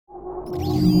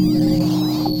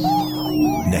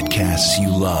Netcasts you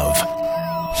love.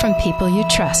 From people you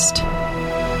trust.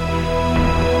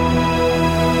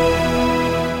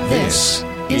 This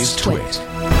is Twit.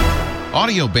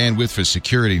 Audio bandwidth for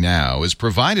Security Now is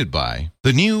provided by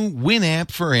the new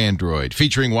Winamp for Android,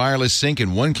 featuring wireless sync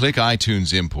and one-click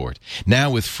iTunes import.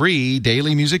 Now with free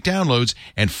daily music downloads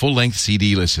and full-length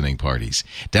CD listening parties.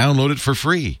 Download it for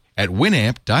free at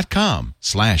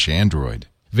winamp.com/Android.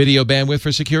 Video bandwidth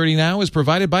for Security Now is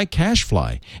provided by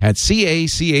CacheFly at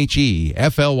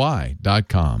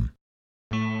CacheFly.com.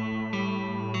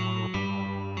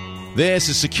 This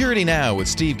is Security Now with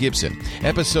Steve Gibson,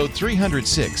 episode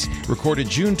 306, recorded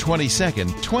June 22nd,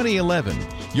 2011.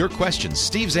 Your questions,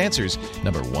 Steve's answers,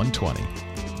 number 120.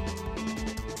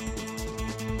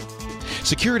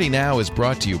 Security Now is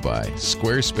brought to you by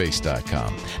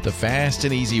Squarespace.com, the fast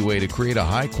and easy way to create a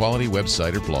high-quality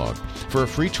website or blog. For a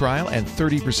free trial and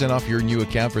 30% off your new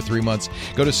account for 3 months,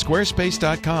 go to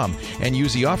Squarespace.com and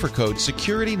use the offer code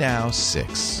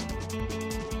SecurityNow6.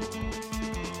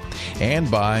 And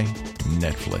by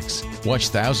Netflix. Watch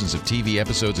thousands of TV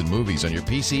episodes and movies on your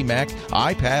PC, Mac,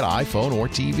 iPad, iPhone, or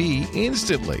TV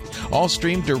instantly. All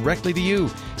streamed directly to you,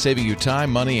 saving you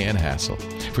time, money, and hassle.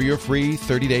 For your free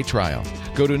 30-day trial,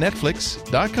 go to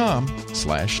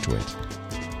netflix.com/twit.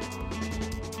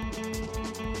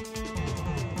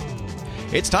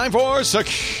 It's time for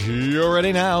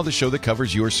Security Now, the show that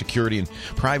covers your security and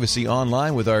privacy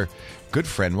online with our good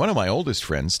friend, one of my oldest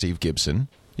friends, Steve Gibson.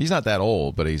 He's not that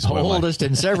old, but he's oldest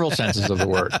in several senses of the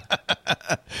word.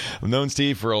 I've known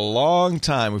Steve for a long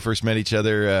time. We first met each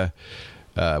other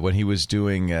when he was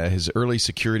doing his early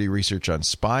security research on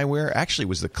spyware. Actually, it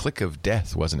was the click of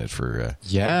death, wasn't it, for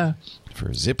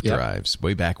zip drives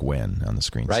way back when on the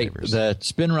screensavers. Right. The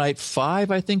SpinRite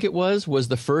 5, I think it was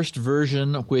the first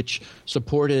version which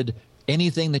supported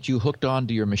anything that you hooked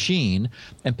onto your machine,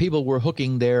 and people were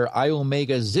hooking their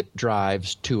iOmega zip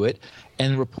drives to it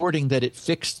and reporting that it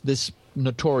fixed this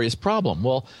notorious problem.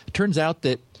 Well, it turns out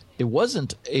that it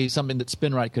wasn't something that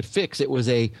SpinRite could fix. It was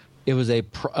a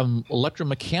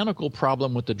electromechanical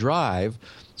problem with the drive.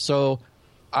 So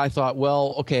I thought,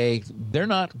 well, okay, they're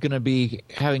not going to be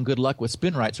having good luck with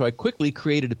SpinRite. So I quickly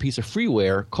created a piece of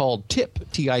freeware called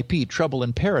TIP, T-I-P, Trouble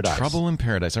in Paradise. Trouble in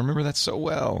Paradise. I remember that so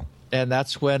well. And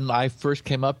that's when I first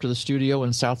came up to the studio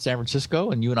in South San Francisco,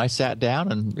 and you and I sat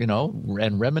down and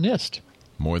reminisced.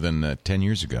 More than 10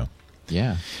 years ago.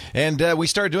 Yeah. And we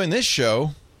started doing this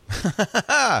show,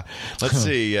 let's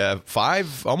see,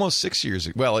 5, almost 6 years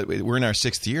ago. Well, we're in our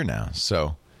 6th year now,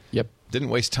 so yep, didn't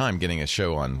waste time getting a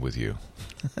show on with you.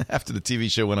 After the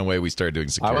TV show went away, we started doing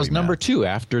Security I was number 2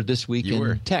 after This Week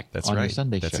in Tech on right. your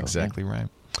Sunday That's show. That's exactly right.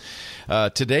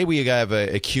 Today we have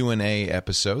a Q&A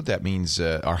episode. That means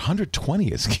our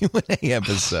 120th Q&A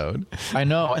episode. I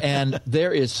know, and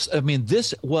this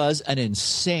was an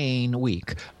insane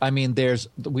week. I mean,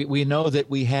 we know that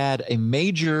we had a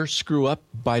major screw-up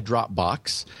by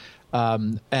Dropbox,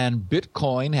 and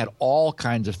Bitcoin had all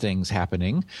kinds of things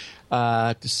happening.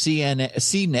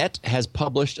 CNET has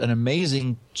published an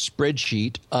amazing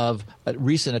spreadsheet of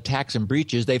recent attacks and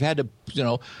breaches. They've had to,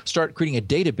 start creating a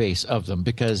database of them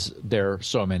because there are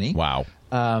so many. Wow.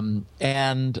 And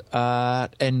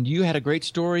you had a great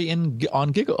story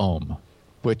on GigaOM.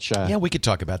 Which we could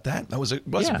talk about that. That was a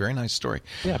very nice story.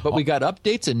 Yeah, but we got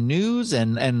updates and news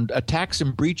and attacks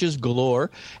and breaches galore.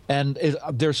 And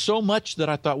there's so much that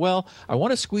I thought, well, I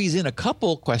want to squeeze in a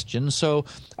couple questions. So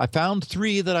I found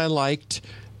 3 that I liked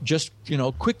just,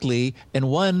 quickly. And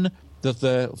one,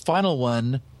 the final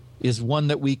one, is one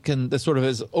that sort of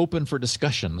is open for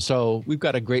discussion. So we've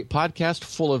got a great podcast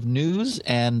full of news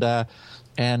and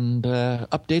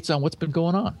updates on what's been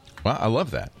going on. Well, I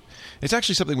love that. It's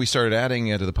actually something we started adding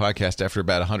to the podcast after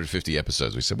about 150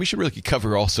 episodes. We said we should really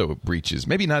cover also breaches.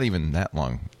 Maybe not even that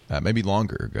long. Maybe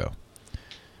longer ago.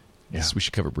 Yes, we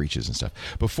should cover breaches and stuff.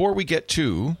 Before we get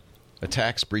to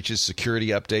attacks, breaches, security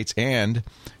updates, and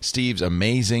Steve's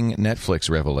amazing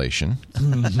Netflix revelation.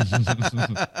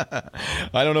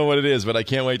 I don't know what it is, but I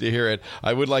can't wait to hear it.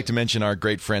 I would like to mention our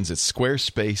great friends at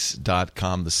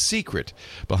Squarespace.com, the secret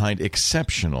behind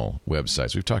exceptional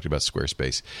websites. We've talked about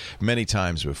Squarespace many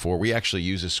times before. We actually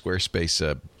use a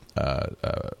Squarespace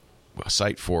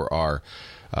site for our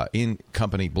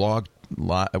in-company blog.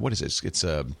 What is it? It's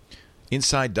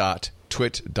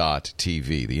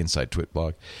inside.twit.tv, the Inside Twit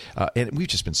blog. And we've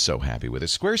just been so happy with it.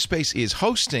 Squarespace is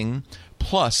hosting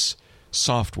plus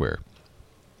software.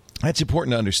 That's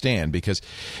important to understand because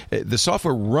the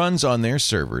software runs on their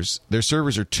servers. Their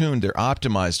servers are tuned. They're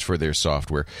optimized for their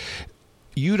software.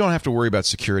 you don't have to worry about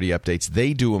security updates.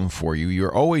 They do them for you.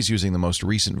 You're always using the most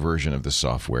recent version of the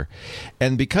software.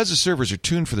 And because the servers are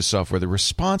tuned for the software, the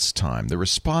response time, the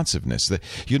responsiveness,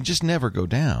 you just never go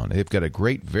down. They've got a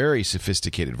great, very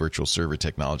sophisticated virtual server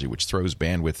technology which throws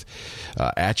bandwidth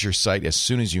at your site as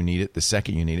soon as you need it, the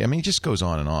second you need it. I mean, it just goes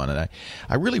on. And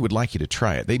I really would like you to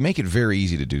try it. They make it very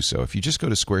easy to do so. If you just go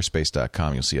to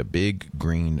squarespace.com, you'll see a big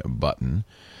green button.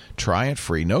 Try it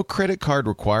free. No credit card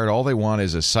required. All they want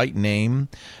is a site name,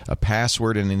 a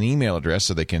password, and an email address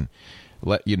so they can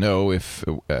let you know if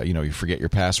you forget your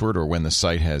password or when the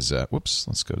site has whoops,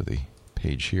 let's go to the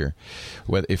page here.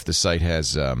 If the site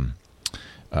has the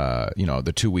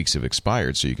 2 weeks have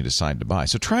expired, so you can decide to buy.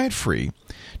 So try it free.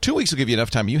 2 weeks will give you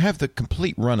enough time. You have the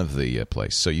complete run of the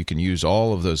place, so you can use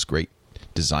all of those great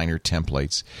designer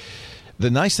templates. The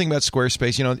nice thing about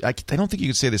Squarespace, I don't think you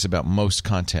could say this about most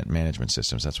content management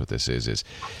systems. That's what this is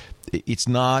it's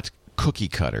not cookie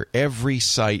cutter. Every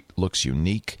site looks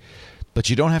unique, but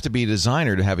you don't have to be a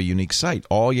designer to have a unique site.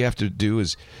 All you have to do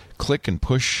is click and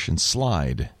push and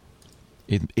slide.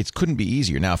 It couldn't be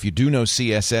easier. Now, if you do know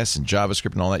CSS and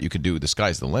JavaScript and all that, you can do, the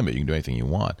sky's the limit. You can do anything you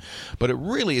want. But it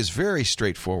really is very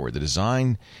straightforward. The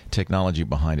design technology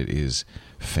behind it is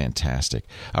fantastic.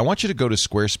 I want you to go to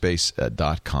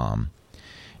squarespace.com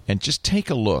and just take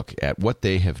a look at what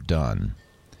they have done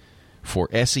for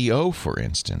SEO, for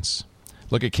instance.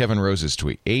 Look at Kevin Rose's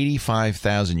tweet.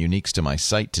 85,000 uniques to my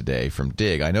site today from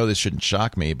Dig. I know this shouldn't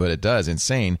shock me, but it does.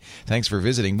 Insane. Thanks for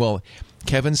visiting. Well,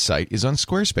 Kevin's site is on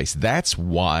Squarespace. That's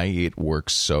why it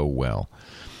works so well.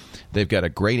 They've got a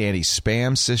great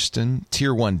anti-spam system,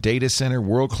 tier 1 data center,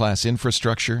 world-class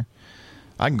infrastructure.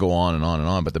 I can go on and on and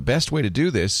on, but the best way to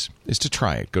do this is to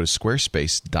try it. Go to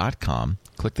squarespace.com,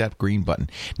 click that green button.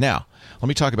 Now, let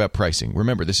me talk about pricing.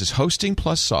 Remember, this is hosting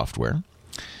plus software.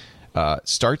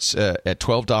 Starts at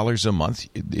 $12 a month.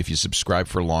 If you subscribe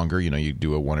for longer, you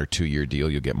do a 1 or 2 year deal,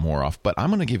 you'll get more off. But I'm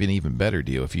going to give you an even better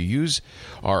deal. If you use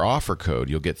our offer code,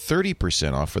 you'll get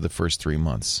 30% off for the first 3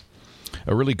 months.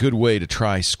 A really good way to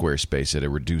try Squarespace at a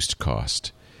reduced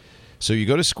cost. So you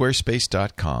go to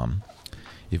squarespace.com,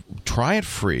 try it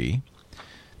free,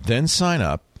 then sign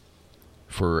up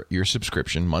for your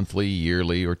subscription, monthly,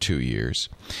 yearly, or 2 years,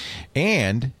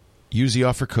 and use the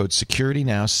offer code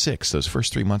SecurityNow6. Those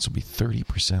first 3 months will be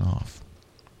 30% off.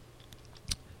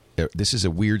 This is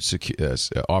a weird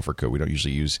offer code. We don't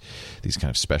usually use these kind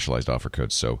of specialized offer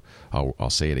codes, so I'll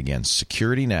say it again.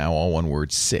 SecurityNow, all one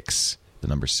word, 6, the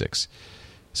number 6.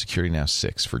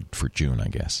 SecurityNow6 for June, I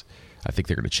guess. I think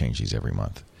they're going to change these every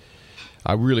month.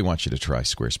 I really want you to try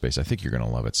Squarespace. I think you're going to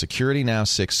love it.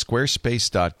 SecurityNow6,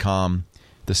 squarespace.com,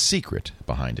 the secret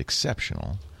behind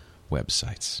exceptional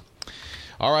websites.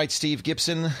 All right, Steve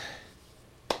Gibson,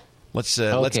 let's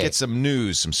get some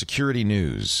news, some security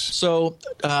news. So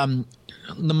the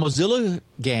Mozilla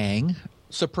gang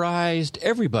surprised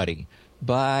everybody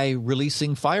by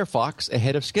releasing Firefox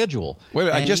ahead of schedule.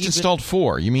 Wait, I just installed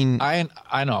 4. You mean I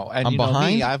know, and I'm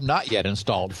behind? Me, I've not yet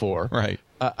installed 4. Right.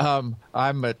 I'm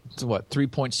at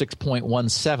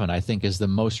 3.6.17, I think, is the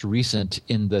most recent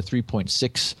in the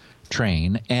 3.6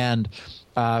 train, and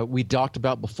we talked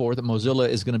about before that Mozilla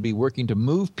is going to be working to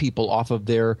move people off of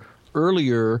their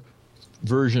earlier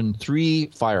version 3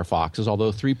 Firefoxes,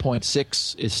 although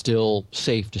 3.6 is still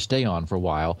safe to stay on for a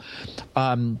while.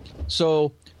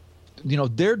 So, they've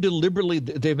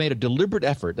made a deliberate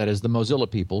effort, that is the Mozilla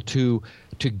people, to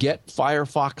get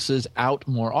Firefoxes out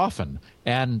more often.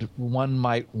 And one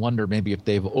might wonder maybe if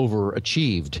they've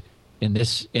overachieved in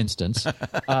this instance.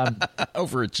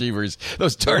 Overachievers,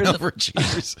 those darn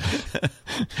overachievers.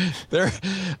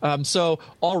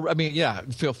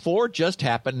 So 4 just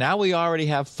happened. Now we already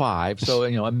have 5. So,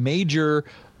 a major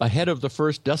ahead of the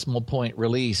first decimal point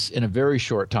release in a very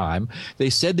short time. They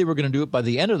said they were going to do it by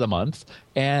the end of the month,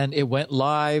 and it went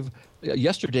live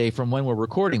yesterday from when we're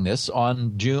recording this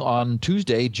on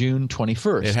Tuesday, June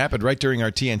 21st. It happened right during our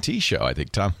TNT show. I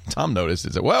think Tom noticed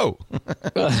it. Said, whoa.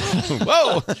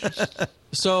 Whoa.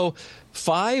 So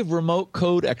 5 remote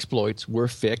code exploits were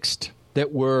fixed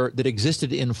that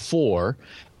existed in 4,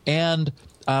 and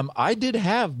I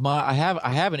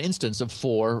have an instance of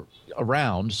 4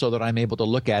 around so that I'm able to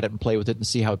look at it and play with it and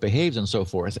see how it behaves and so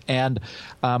forth. And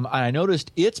I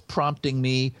noticed it's prompting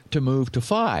me to move to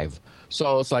 5.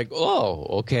 So it's like, oh,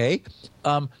 okay.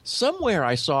 Somewhere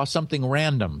I saw something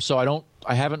random. So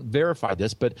I haven't verified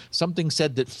this, but something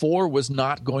said that 4 was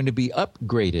not going to be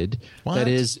upgraded. What? That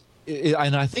is,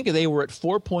 and I think they were at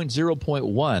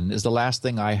 4.0.1 is the last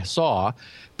thing I saw,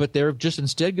 but they're just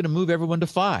instead going to move everyone to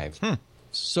 5.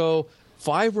 So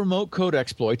 5 remote code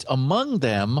exploits, among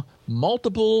them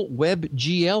multiple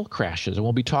WebGL crashes. And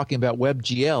we'll be talking about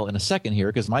WebGL in a second here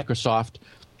because Microsoft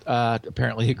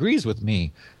apparently agrees with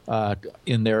me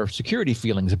in their security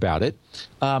feelings about it.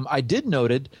 I did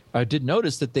notice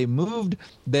that they moved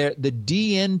the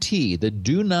DNT, the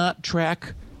Do Not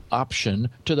Track option,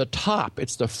 to the top.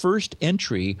 It's the first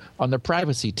entry on the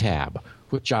privacy tab,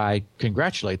 which I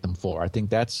congratulate them for. I think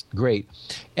that's great.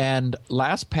 And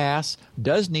LastPass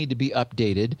does need to be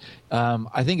updated.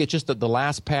 I think it's just that the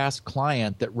LastPass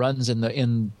client that runs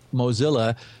in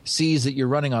Mozilla sees that you're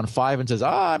running on 5 and says,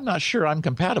 I'm not sure I'm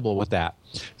compatible with that.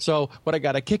 So what I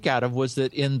got a kick out of was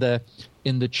that in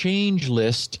the change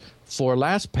list for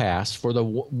LastPass for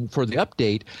the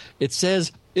update, it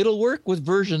says it'll work with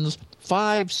versions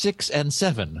 5, 6, and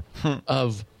 7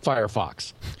 of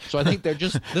Firefox. So I think they're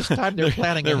just this time they're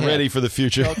planning. They're ready for the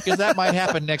future because that might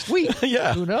happen next week.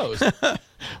 Yeah, who knows?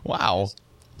 Wow.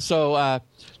 So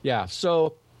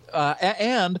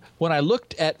and when I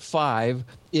looked at 5,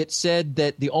 it said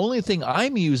that the only thing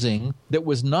I'm using that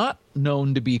was not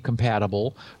known to be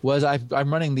compatible was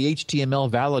I'm running the HTML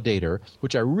validator,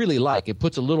 which I really like. It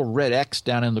puts a little red X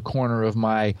down in the corner of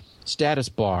my status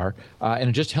bar, and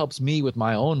it just helps me with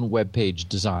my own web page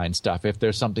design stuff. If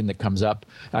there's something that comes up,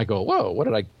 I go, whoa, what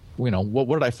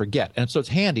did I forget? And so it's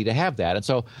handy to have that. And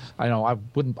so I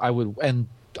would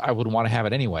want to have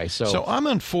it anyway. So I'm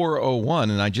on 401,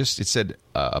 and it said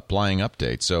applying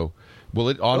update. So will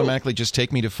it automatically just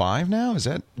take me to 5 now? Is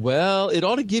that? Well, it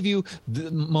ought to give you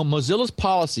Mozilla's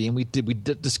policy, and we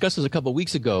discussed this a couple of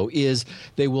weeks ago. Is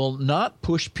they will not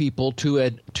push people to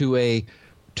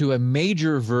a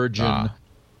major version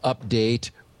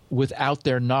update without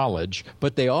their knowledge,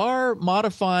 but they are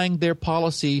modifying their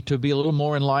policy to be a little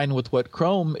more in line with what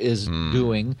Chrome is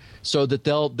doing, so that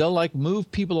they'll like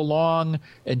move people along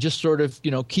and just sort of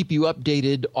keep you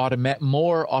updated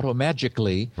more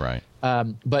automagically. Right.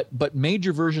 But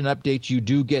major version updates you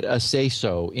do get a say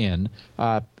so in,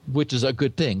 which is a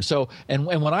good thing. So and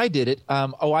when I did it,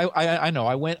 I know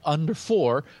I went under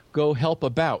 4, go help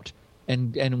about,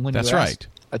 and when that's you asked, right.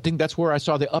 I think that's where I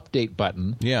saw the update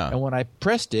button. Yeah. And when I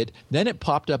pressed it, then it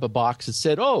popped up a box that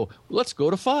said, let's go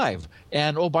to 5.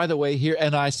 And, by the way, here.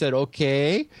 And I said,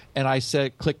 okay. And I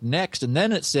said, click next. And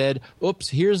then it said, oops,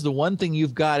 here's the one thing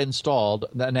you've got installed,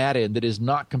 an add-in that is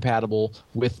not compatible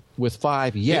with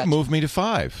 5 yet. It moved me to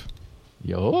 5.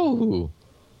 Yo.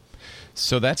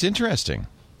 So that's interesting.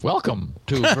 Welcome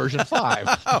to version 5.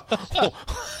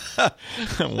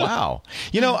 Wow.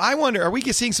 I wonder, are we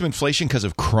seeing some inflation because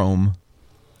of Chrome?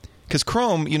 Because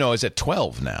Chrome, is at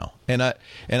 12 now, and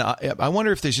I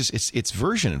wonder if there's just it's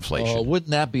version inflation. Oh,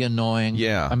 wouldn't that be annoying?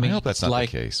 Yeah, I hope that's not the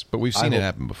case. But we've seen it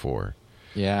happen before.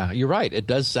 Yeah, you're right. It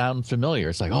does sound familiar.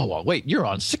 It's like, wait, you're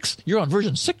on 6. You're on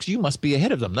version 6. You must be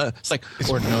ahead of them. It's like,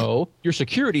 or no, your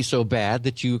security's so bad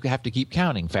that you have to keep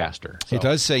counting faster. So. It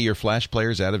does say your Flash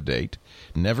player's out of date.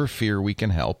 Never fear, we can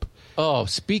help. Oh,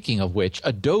 speaking of which,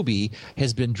 Adobe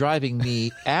has been driving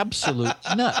me absolute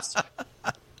nuts.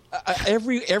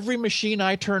 Every machine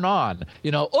I turn on,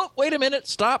 wait a minute,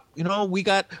 stop. We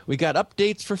got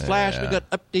updates for Flash, we got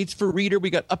updates for Reader, we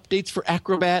got updates for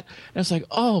Acrobat, and it's like,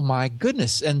 oh my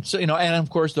goodness. And so and of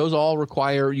course those all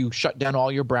require you shut down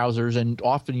all your browsers, and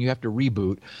often you have to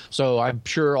reboot. So I'm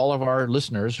sure all of our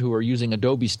listeners who are using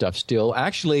Adobe stuff still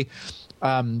actually.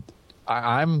 I'm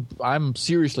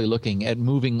seriously looking at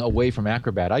moving away from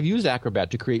Acrobat. I've used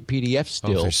Acrobat to create PDFs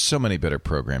still. There's so many better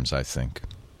programs, I think.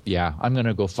 Yeah, I'm going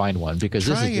to go find one because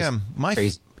this is just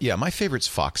crazy. My favorite's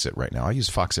Foxit right now. I use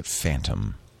Foxit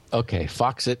Phantom. Okay,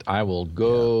 Foxit, I will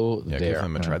go there. Give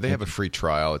them a try. They have a free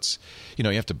trial. It's you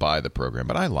have to buy the program,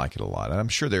 but I like it a lot. And I'm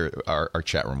sure our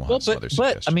chat room will have some other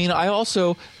suggestions. But I mean, I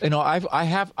also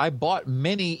I bought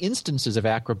many instances of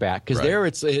Acrobat because there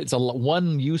it's a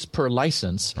one use per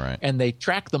license, right. And they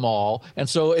track them all, and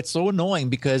so it's so annoying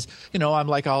because I'm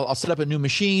like I'll set up a new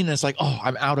machine and it's like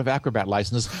I'm out of Acrobat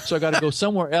licenses, so I got to go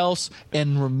somewhere else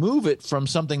and remove it from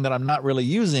something that I'm not really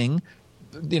using.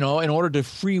 In order to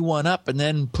free one up and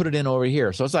then put it in over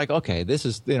here. So it's like, okay, this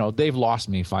is, they've lost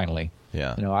me finally.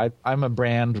 Yeah. I'm a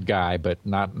brand guy, but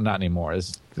not anymore.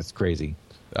 It's crazy.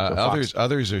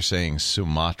 Others are saying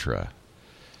Sumatra.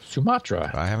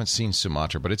 I haven't seen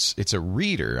Sumatra, but it's a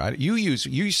reader.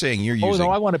 You're saying you're using. Oh no,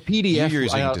 I want a PDF. You're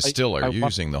using Distiller. You're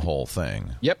using the whole thing.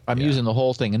 Yep, I'm using the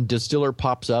whole thing, and Distiller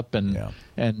pops up and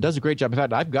does a great job. In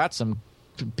fact, I've got some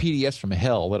PDFs from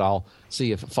hell that I'll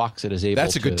see if Foxit is able to.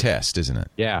 That's a good test, isn't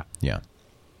it? Yeah.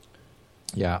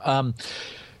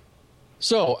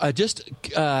 So just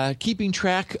keeping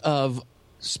track of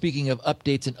speaking of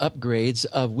updates and upgrades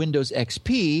of Windows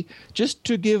XP, just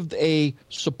to give a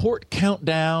support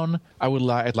countdown,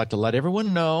 I'd like to let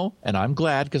everyone know, and I'm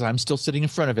glad because I'm still sitting in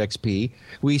front of XP,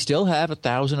 we still have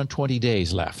 1,020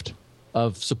 days left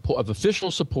of support, of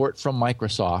official support from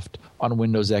Microsoft on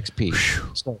Windows XP.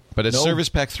 So, but it's Service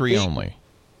Pack 3 only.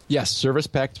 Yes, Service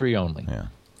Pack 3 only. Yeah.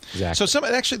 Exactly. So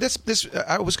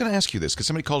I was going to ask you this because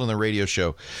somebody called on the radio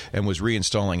show and was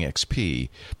reinstalling XP.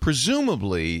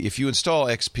 Presumably, if you install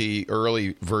XP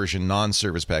early version,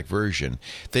 non-Service Pack version,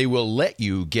 they will let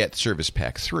you get Service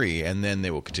Pack 3, and then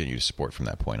they will continue to support from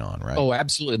that point on, right? Oh,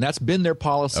 absolutely. And that's been their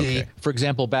policy. Okay. For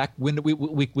example, back when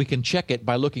we can check it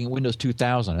by looking at Windows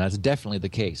 2000. That's definitely the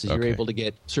case. You're able to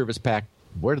get Service Pack.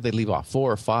 Where did they leave off?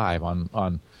 4 or 5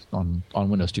 on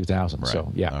Windows 2000. Right.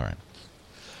 So yeah. All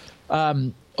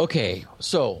right. Okay,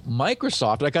 so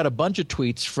Microsoft, I got a bunch of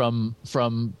tweets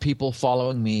from people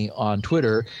following me on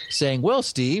Twitter saying, well,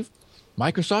 Steve,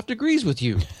 Microsoft agrees with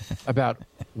you about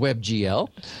WebGL.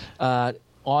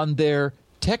 On their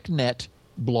TechNet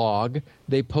blog,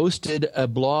 they posted a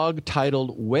blog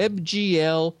titled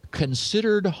WebGL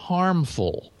Considered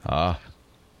Harmful.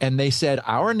 And they said,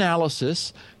 our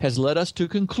analysis has led us to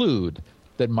conclude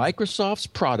that Microsoft's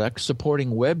products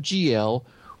supporting WebGL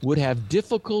would have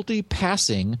difficulty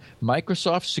passing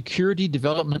Microsoft security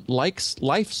development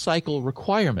life cycle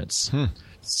requirements.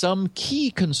 Some key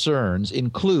concerns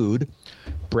include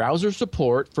browser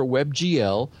support for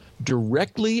WebGL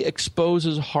directly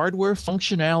exposes hardware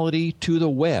functionality to the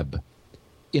web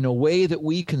in a way that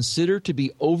we consider to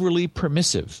be overly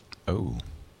permissive. Oh.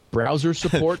 Browser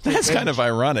support. That's kind of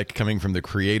ironic coming from the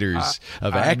creators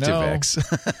of ActiveX.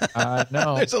 I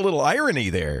know. There's a little irony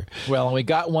there. Well, we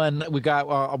got one.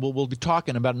 We'll be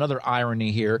talking about another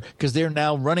irony here because they're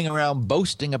now running around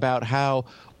boasting about how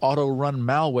auto-run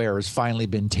malware has finally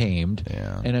been tamed.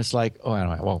 Yeah. And it's like, oh,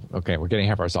 anyway, well, okay, we're getting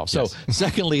ahead of ourselves. Yes. So,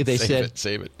 secondly, they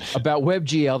Save it. About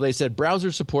WebGL, they said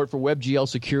browser support for WebGL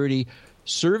security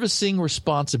servicing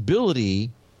responsibility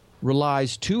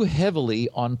relies too heavily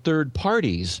on third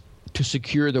parties to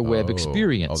secure the web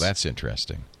experience. Oh, that's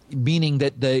interesting. Meaning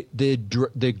that the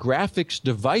graphics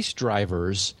device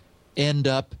drivers end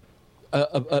up,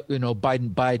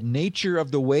 by nature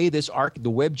of the way the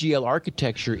WebGL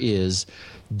architecture is,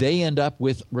 they end up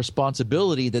with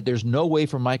responsibility that there's no way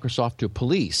for Microsoft to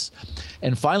police.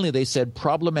 And finally, they said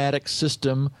problematic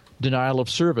system denial of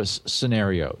service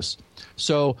scenarios.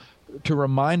 So, to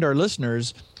remind our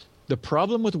listeners, the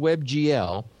problem with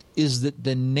WebGL is that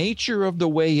the nature of the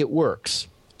way it works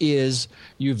is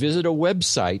you visit a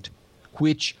website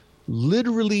which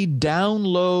literally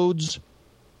downloads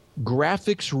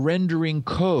graphics rendering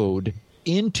code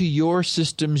into your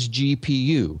system's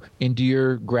GPU, into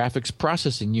your graphics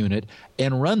processing unit,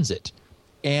 and runs it.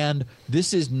 And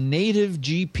this is native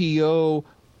GPO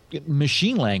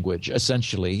machine language,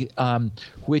 essentially,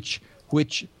 which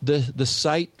the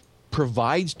site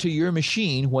provides to your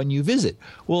machine when you visit.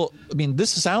 Well, I mean, this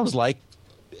sounds like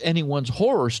anyone's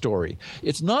horror story.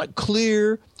 It's not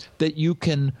clear that you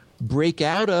can break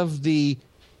out of the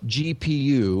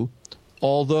GPU,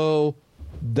 although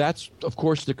that's, of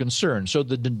course, the concern. So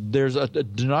there's a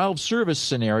denial of service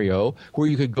scenario where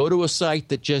you could go to a site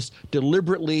that just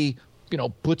deliberately,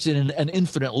 puts in an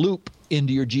infinite loop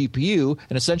into your GPU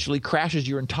and essentially crashes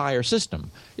your entire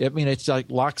system. I mean, it's like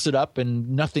locks it up and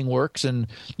nothing works, and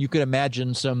you can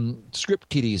imagine some script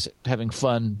kiddies having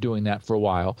fun doing that for a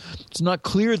while. It's not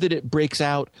clear that it breaks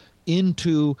out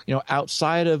into,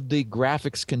 outside of the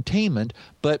graphics containment,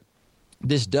 but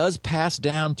this does pass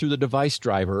down through the device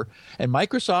driver, and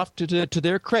Microsoft, to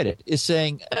their credit, is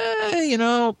saying,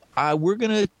 we're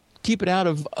going to keep it out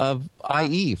of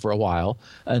IE for a while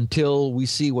until we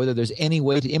see whether there's any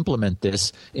way to implement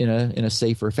this in a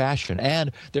safer fashion.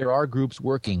 And there are groups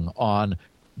working on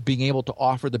being able to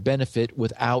offer the benefit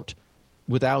without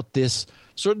this.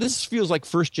 So this feels like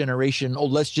first generation,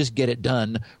 let's just get it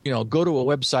done. Go to a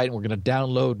website and we're going to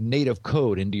download native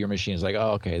code into your machine. It's like,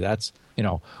 okay, that's,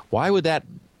 why would that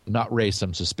not raise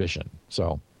some suspicion?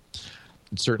 So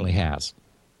it certainly has.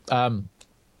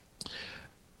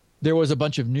 There was a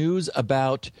bunch of news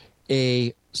about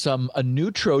a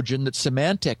new Trojan that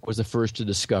Symantec was the first to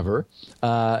discover.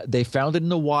 They found it in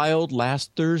the wild last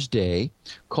Thursday.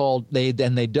 They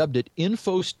dubbed it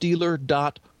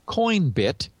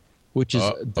infostealer.coinbit, which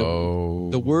is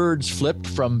the words flipped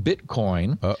from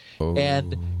Bitcoin.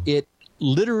 And it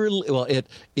literally,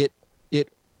 it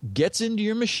gets into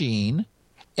your machine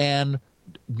and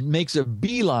makes a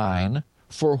beeline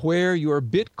for where your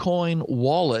Bitcoin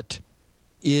wallet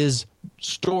is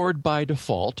stored by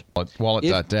default.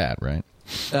 Wallet.dat, right?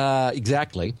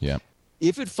 Exactly. Yeah.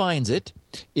 if it finds it,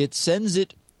 it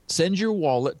sends your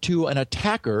wallet to an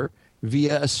attacker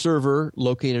via a server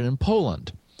located in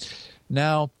Poland.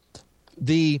 Now,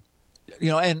 this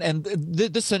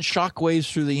sent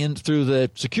shockwaves through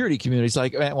the security communities.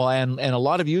 Like, well, and a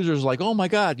lot of users are like, oh my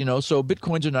God, so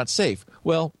Bitcoins are not safe.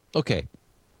 Well, okay.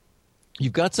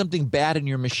 You've got something bad in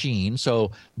your machine,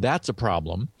 so that's a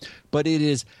problem. But it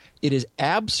is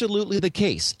absolutely the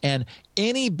case, and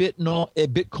any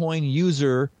Bitcoin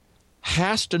user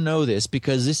has to know this,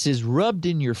 because this is rubbed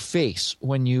in your face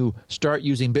when you start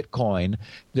using Bitcoin.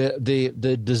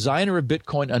 The designer of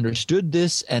Bitcoin understood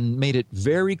this and made it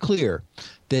very clear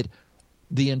that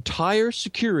the entire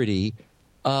security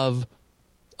of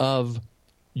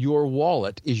your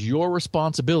wallet is your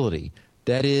responsibility.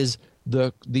 That is,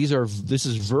 this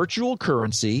is virtual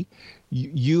currency.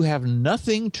 You have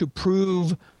nothing to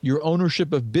prove your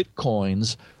ownership of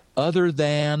Bitcoins other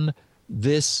than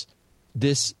this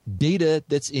data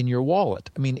that's in your wallet.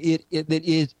 I mean, it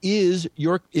is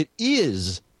your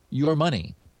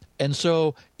money. And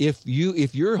so if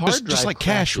your hard drive just like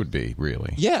cash would be,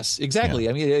 really. Yes, exactly. Yeah.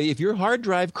 I mean, if your hard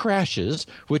drive crashes,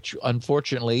 which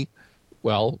unfortunately,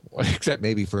 well, except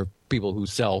maybe for people who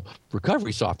sell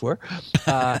recovery software,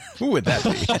 who would that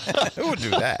be? Who would do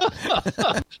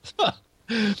that?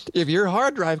 If your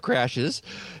hard drive crashes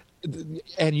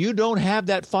and you don't have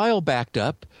that file backed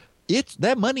up,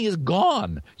 that money is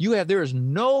gone. There is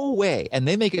no way, and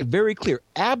they make it very clear,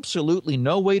 absolutely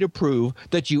no way to prove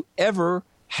that you ever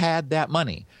had that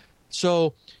money.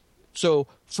 So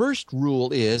first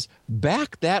rule is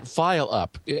back that file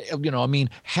up.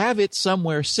 Have it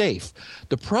somewhere safe.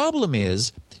 The problem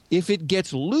is, if it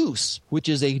gets loose, which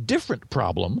is a different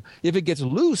problem, if it gets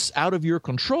loose out of your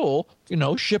control,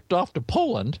 shipped off to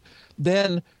Poland,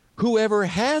 then whoever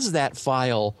has that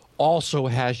file also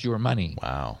has your money.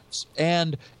 Wow.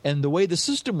 And the way the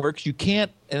system works, you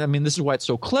can't, and I mean, this is why it's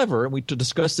so clever, and to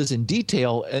discuss this in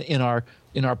detail in our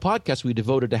podcast we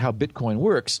devoted to how Bitcoin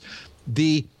works.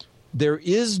 There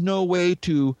is no way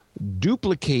to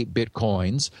duplicate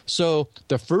Bitcoins, so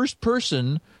the first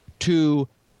person to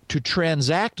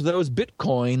transact those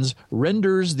Bitcoins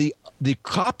renders the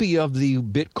copy of the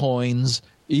Bitcoins,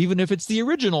 even if it's the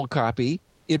original copy,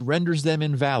 it renders them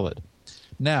invalid.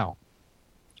 Now,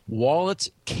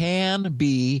 wallets can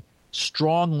be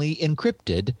strongly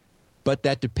encrypted, but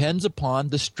that depends upon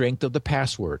the strength of the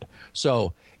password.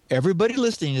 So everybody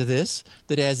listening to this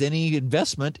that has any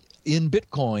investment in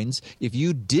Bitcoins, if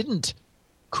you didn't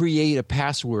create a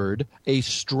password, a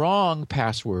strong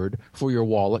password for your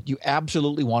wallet, you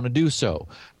absolutely want to do so,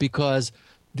 because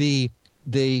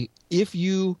if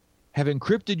you have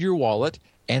encrypted your wallet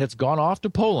and it's gone off to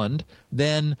Poland,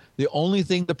 then the only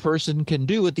thing the person can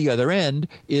do at the other end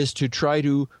is to try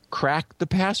to crack the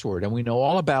password. And we know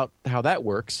all about how that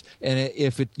works. And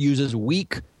if it uses a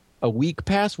weak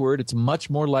password, it's much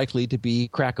more likely to be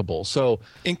crackable. So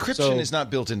encryption is not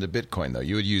built into Bitcoin, though.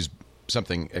 You would use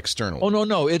something external. Oh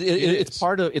no, it's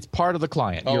part of the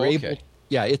client. Oh, okay.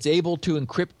 It's able to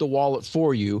encrypt the wallet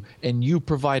for you, and you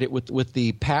provide it with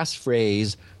the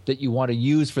passphrase that you want to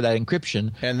use for that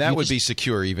encryption. And that would be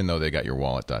secure, even though they got your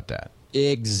wallet.dat.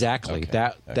 Exactly.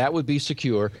 Okay. That would be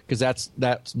secure, because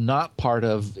that's not part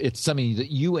of, it's something that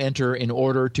you enter in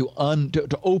order to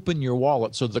open your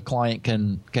wallet so the client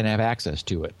can have access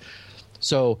to it.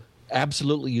 So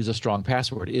absolutely use a strong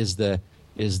password is the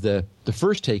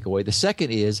first takeaway. The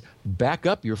second is back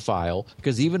up your file,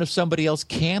 because even if somebody else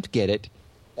can't get it,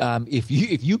 if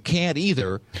you can't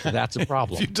either, that's a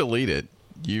problem. If you delete it,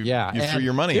 you threw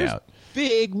your money out.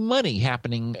 Big money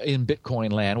happening in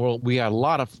Bitcoin land. Well, we got a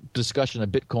lot of discussion of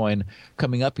Bitcoin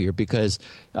coming up here, because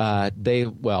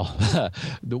the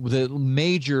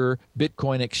major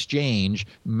Bitcoin exchange,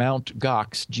 Mt.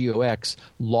 Gox, GOX,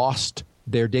 lost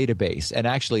their database. And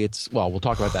actually we'll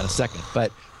talk about that in a second,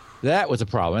 but that was a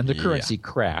problem, and the currency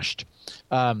crashed.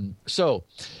 So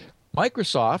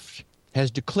Microsoft has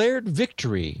declared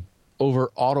victory over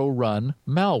auto-run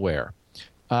malware.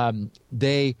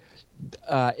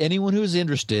 Anyone who's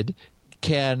interested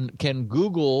can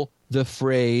Google the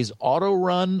phrase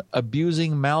 "auto-run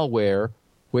abusing malware,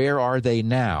 where are they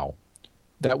now?"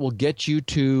 That will get you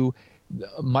to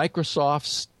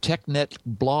Microsoft's TechNet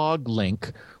blog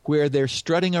link, where they're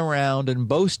strutting around and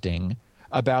boasting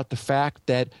about the fact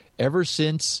that ever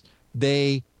since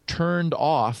they turned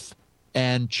off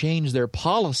and changed their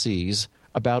policies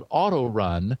about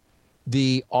auto-run,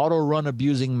 the auto-run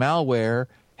abusing malware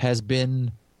has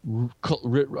been,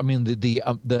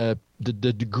 the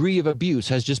degree of abuse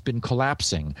has just been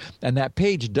collapsing. And that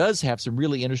page does have some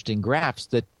really interesting graphs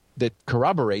that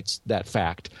corroborates that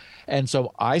fact. And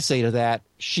so I say to that,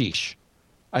 sheesh.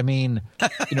 I mean,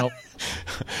 you know,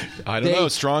 I don't know.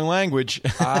 Strong language.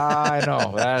 I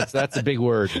know that's a big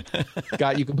word.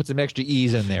 God, you can put some extra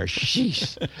E's in there.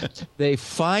 Sheesh. They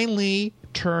finally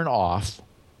turn off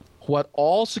what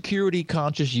all security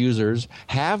conscious users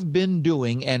have been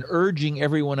doing and urging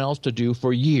everyone else to do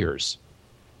for years.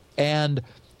 And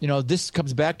you know, this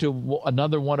comes back to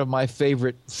another one of my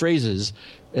favorite phrases,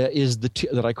 is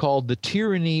that I call the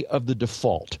tyranny of the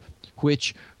default,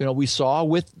 which, you know, we saw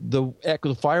with the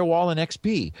firewall in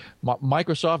XP.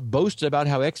 Microsoft boasted about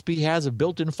how XP has a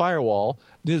built-in firewall.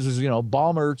 This is, you know,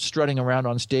 Ballmer strutting around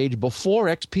on stage before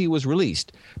XP was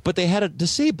released, but they had it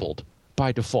disabled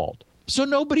by default. So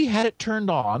nobody had it turned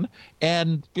on,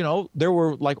 and, you know, there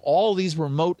were like all these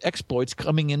remote exploits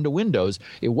coming into Windows.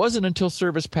 It wasn't until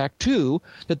Service Pack 2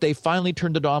 that they finally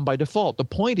turned it on by default. The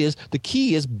point is, the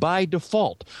key is by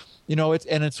default. You know,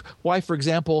 it's why, for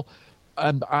example,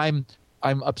 I'm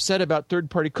upset about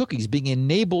third-party cookies being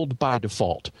enabled by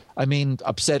default. I mean,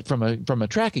 upset from a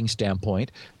tracking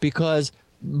standpoint, because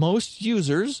most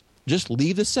users just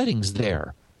leave the settings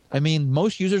there. I mean,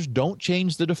 most users don't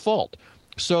change the default.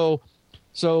 So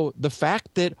the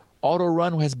fact that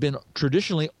AutoRun has been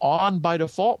traditionally on by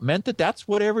default meant that that's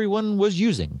what everyone was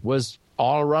using, was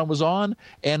AutoRun was on,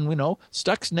 and, you know,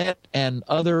 Stuxnet and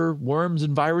other worms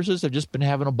and viruses have just been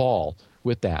having a ball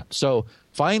with that. So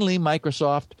finally,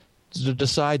 Microsoft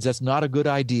decides that's not a good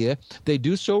idea. They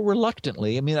do so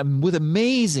reluctantly. I mean, with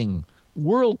amazing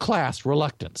world-class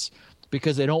reluctance,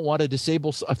 because they don't want to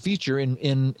disable a feature in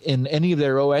any of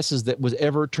their OSs that was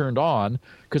ever turned on,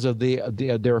 because of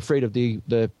they're afraid of the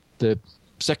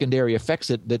secondary effects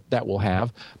that will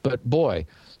have. But boy,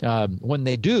 when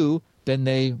they do, then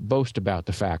they boast about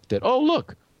the fact that, oh,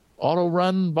 look,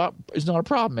 AutoRun is not a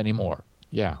problem anymore.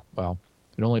 Yeah, well,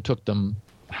 it only took them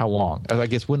how long? I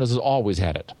guess Windows has always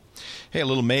had it. Hey, a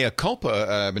little mea culpa.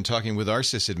 I've been talking with our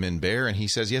sysadmin Bear, and he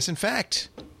says, yes, in fact,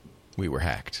 we were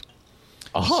hacked.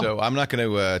 Uh-huh. So I'm not going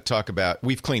to talk about.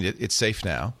 We've cleaned it. It's safe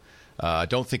now. I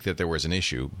don't think that there was an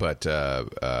issue, but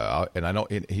and I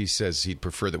don't. He says he'd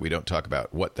prefer that we don't talk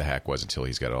about what the hack was until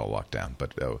he's got it all locked down.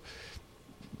 But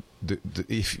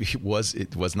if it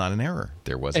was not an error.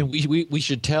 There wasn't. And we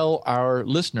should tell our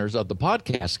listeners of the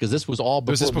podcast, because this was all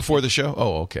before. Was this before the show?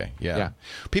 Oh, okay, yeah.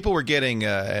 People were getting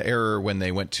error when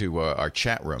they went to our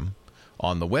chat room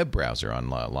on the web browser on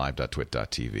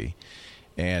live.twit.tv,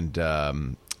 and.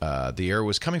 The error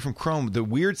was coming from Chrome. The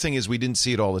weird thing is we didn't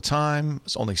see it all the time.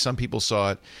 Only some people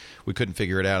saw it. We couldn't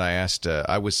figure it out. I asked.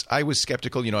 I was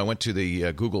skeptical. You know, I went to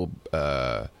the Google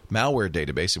malware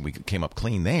database, and we came up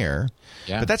clean there.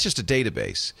 Yeah. But that's just a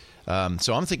database.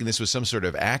 So I'm thinking this was some sort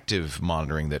of active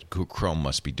monitoring that Chrome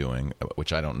must be doing,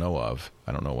 which I don't know of.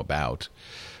 I don't know about.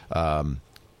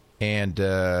 And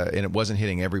it wasn't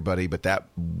hitting everybody, but that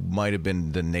might have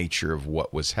been the nature of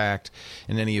what was hacked.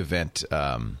 In any event.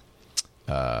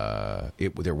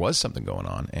 There was something going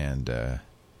on, and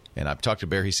I've talked to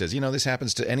Bear. He says, you know, this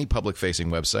happens to any public-facing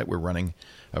website. We're running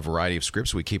a variety of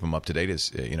scripts. We keep them up to date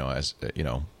as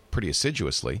pretty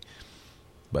assiduously.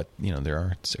 But, you know, there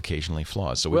are occasionally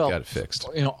flaws, so we've got it fixed.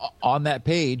 You know, on that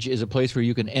page is a place where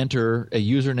you can enter a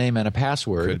username and a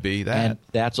password. Could be that. And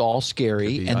that's all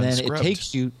scary. And then unscrubbed. it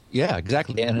takes you, yeah,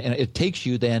 exactly. And it takes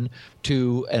you then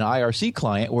to an IRC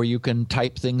client where you can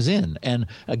type things in. And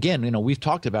again, you know, we've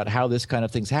talked about how this kind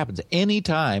of things happens.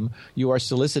 Anytime you are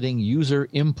soliciting user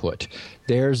input,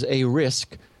 there's a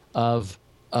risk of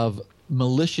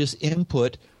malicious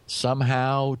input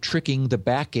somehow tricking the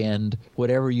back end,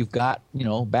 whatever you've got, you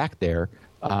know, back there,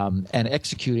 and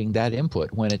executing that input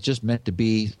when it's just meant to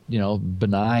be, you know,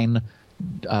 benign,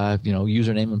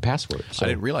 username and password. So, I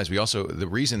didn't realize the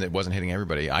reason it wasn't hitting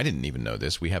everybody, I didn't even know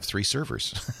this. We have 3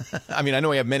 servers. I mean, I know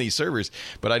we have many servers,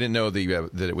 but I didn't know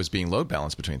that it was being load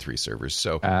balanced between 3 servers.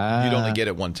 So you'd only get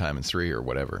it one time in 3 or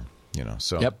whatever. You know,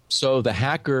 so yep. So the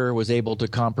hacker was able to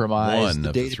compromise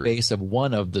the database of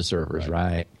one of the servers,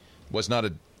 right? Was not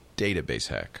a database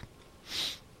hack.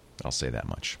 I'll say that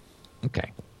much.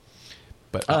 Okay.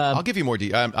 But I'll give you more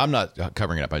detail. I'm not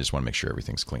covering it up. I just want to make sure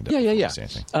everything's cleaned up. Yeah.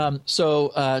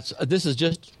 So this is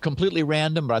just completely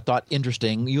random, but I thought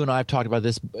interesting. You and I have talked about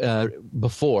this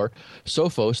before.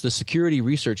 Sophos, the security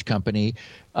research company,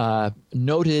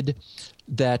 noted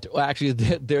that actually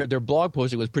their blog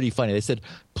posting was pretty funny. They said,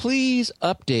 please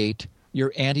update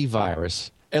your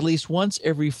antivirus at least once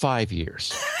every 5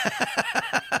 years.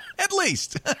 At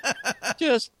least.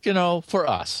 Just, you know, for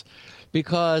us.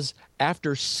 Because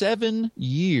after 7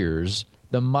 years,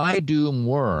 the MyDoom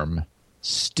worm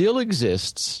still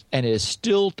exists and is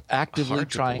still actively Hard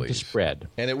to trying to believe. spread.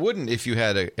 And it wouldn't if you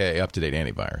had a up-to-date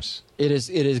antivirus. It is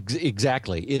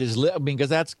exactly. It is. I mean, because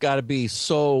that's got to be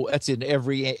so. That's in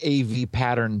every AV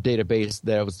pattern database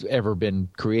that has ever been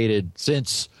created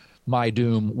since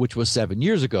MyDoom, which was 7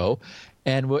 years ago.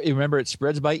 And remember, it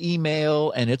spreads by email,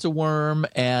 and it's a worm.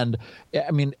 And I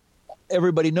mean,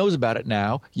 everybody knows about it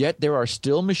now. Yet there are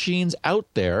still machines out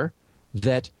there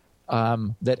that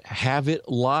have it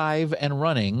live and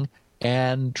running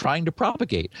and trying to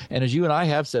propagate. And as you and I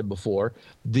have said before,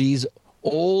 these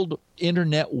old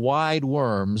internet-wide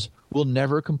worms will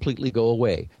never completely go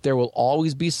away. There will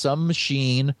always be some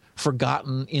machine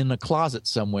forgotten in a closet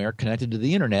somewhere connected to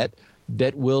the internet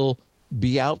that will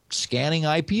be out scanning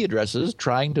IP addresses,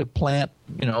 trying to plant,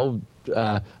 MyDoom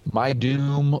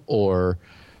or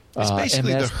It's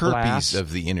basically MS the herpes Blast.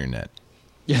 of the internet.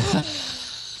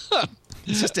 It's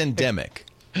just endemic.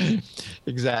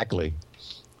 Exactly.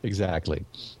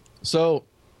 So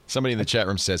Somebody in the chat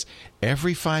room says,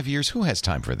 every 5 years, who has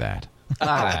time for that?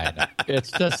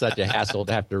 it's just such a hassle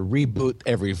to have to reboot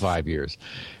every 5 years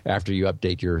after you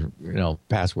update your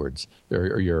passwords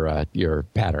or your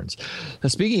patterns. Now,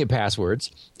 speaking of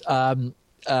passwords,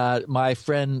 my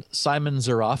friend Simon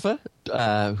Zarafa,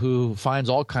 who finds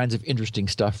all kinds of interesting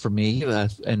stuff for me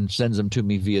and sends them to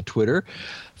me via Twitter,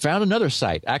 found another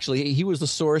site. Actually, he was the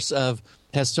source of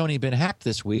Has Sony Been Hacked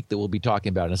This Week that we'll be talking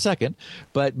about in a second.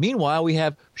 But meanwhile, we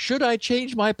have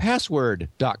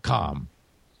ShouldIChangeMyPassword.com.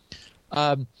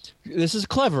 This is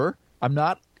clever. I'm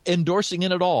not endorsing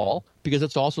it at all because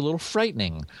it's also a little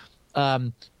frightening,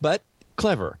 but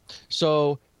clever.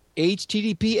 So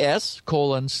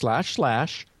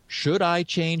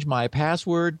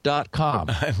https://shouldichangemypassword.com.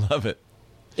 I love it.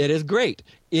 It is great.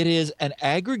 It is an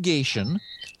aggregation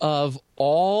of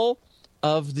all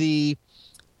of the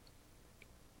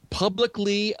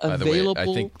publicly By the way, available. I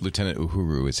think Lieutenant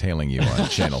Uhuru is hailing you on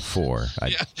Channel 4.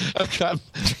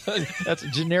 That's a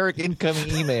generic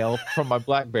incoming email from my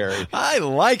BlackBerry. I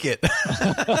like it.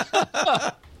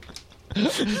 I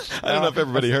don't know if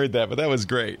everybody heard that, but that was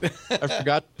great. I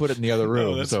forgot to put it in the other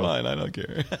room. No, that's fine. I don't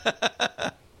care.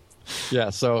 Yeah,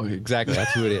 so exactly.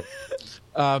 That's who it is.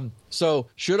 So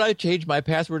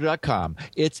shouldichangemypassword.com.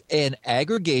 It's an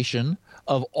aggregation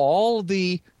of all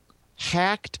the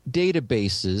hacked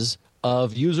databases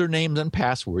of usernames and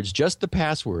passwords, just the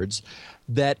passwords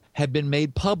that have been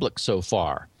made public so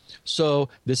far. So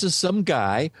this is some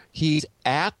guy. He's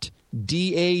at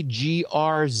DAGRZ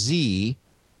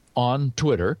on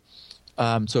Twitter.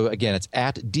 So again, it's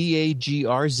at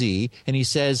DAGRZ. And he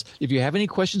says, if you have any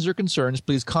questions or concerns,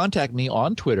 please contact me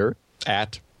on Twitter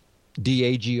at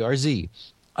DAGRZ.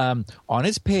 On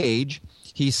his page,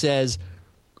 he says,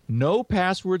 no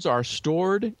passwords are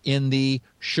stored in the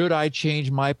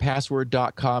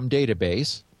shouldichangemypassword.com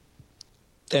database.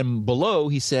 And below,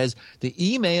 he says, the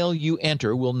email you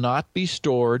enter will not be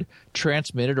stored,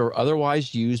 transmitted, or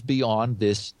otherwise used beyond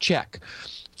this check.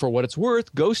 For what it's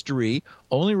worth, Ghostery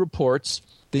only reports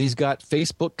that he's got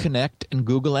Facebook Connect and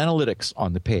Google Analytics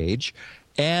on the page.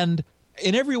 And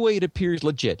in every way, it appears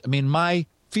legit. I mean, my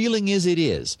feeling is it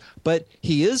is. But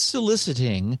he is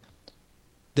soliciting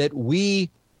that we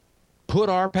put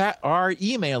our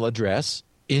email address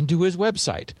into his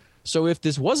website. So if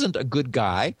this wasn't a good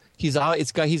guy, he's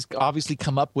obviously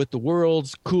come up with the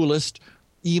world's coolest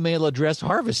email address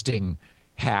harvesting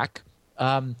hack,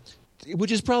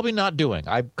 which is probably not doing.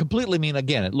 I completely mean,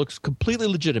 again, it looks completely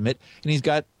legitimate, and he's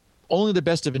got only the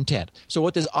best of intent. So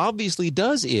what this obviously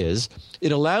does is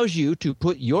it allows you to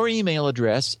put your email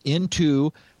address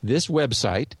into this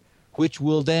website, which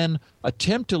will then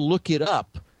attempt to look it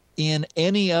up in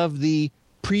any of the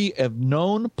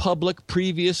known public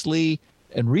previously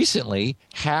and recently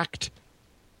hacked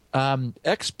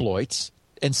exploits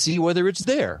and see whether it's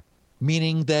there,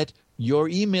 meaning that your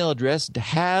email address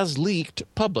has leaked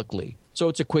publicly. So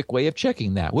it's a quick way of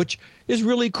checking that, which is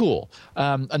really cool.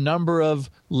 A number of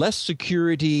less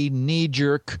security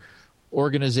knee-jerk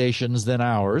organizations than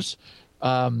ours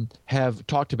have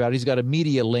talked about it. He's got a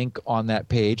media link on that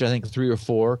page, I think 3 or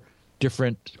 4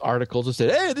 different articles that said,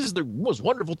 hey, this is the most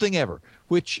wonderful thing ever,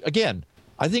 which, again,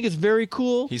 I think it's very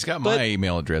cool. He's got my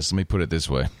email address. Let me put it this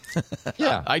way.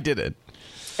 Yeah. I did it.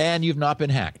 And you've not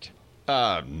been hacked.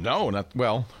 No, not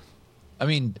well. I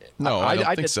mean, no, I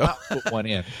don't think so. I did not put one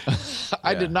in.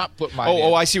 I did not put mine in.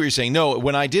 Oh, I see what you're saying. No,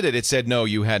 when I did it, it said, no,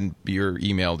 you hadn't. Your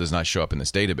email does not show up in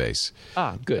this database.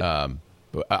 Ah, good.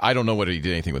 I don't know whether he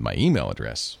did anything with my email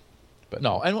address. But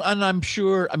no, and I'm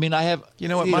sure. I mean, I have. You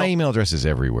know what? My email address is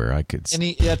everywhere. I could.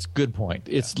 That's a good point.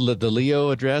 It's the Leo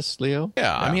address, Leo.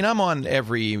 Yeah, I mean, I'm on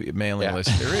every mailing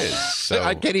list there is. So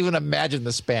I can't even imagine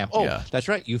the spam. Oh, Yeah. that's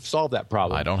right. You've solved that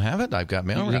problem. I don't have it. I've got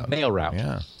mail route. Mail route.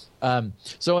 Yeah.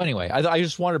 So anyway, I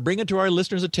just want to bring it to our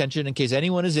listeners' attention in case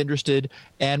anyone is interested,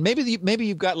 and maybe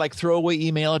you've got like throwaway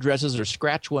email addresses or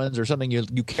scratch ones or something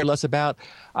you care less about.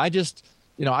 I just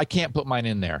I can't put mine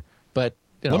in there, but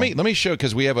let me show,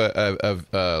 because we have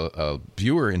a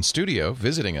viewer in studio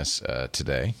visiting us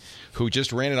today who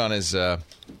just ran it on his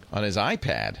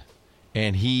iPad,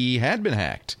 and he had been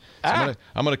hacked. So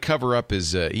I'm going to cover up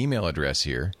his email address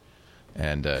here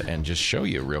and just show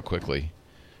you real quickly.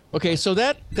 Okay, so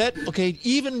that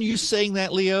even you saying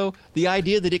that, Leo, the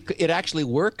idea that it actually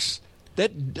works,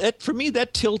 that for me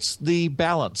that tilts the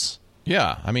balance.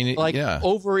 Yeah, I mean,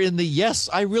 over in the yes,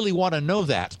 I really want to know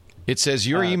that. It says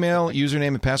your email, username,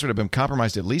 and password have been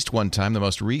compromised at least one time. The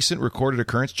most recent recorded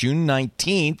occurrence, June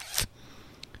 19th,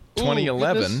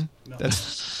 2011.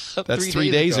 That's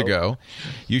 3 days ago.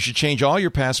 You should change all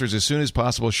your passwords as soon as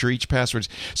possible. Sure, each passwords.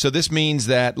 So this means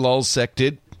that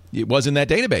LulzSec it was in that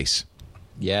database.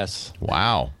 Yes.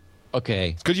 Wow.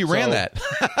 Okay. Because you ran that.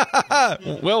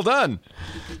 Well done.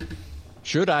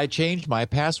 Should I change my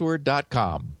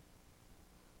password.com?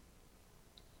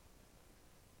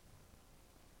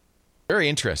 Very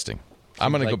interesting.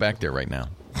 I'm going to go back there right now.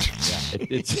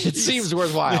 It seems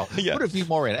worthwhile. Yeah. Put a few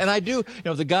more in. And I do,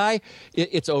 the guy,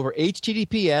 it's over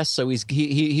HTTPS, so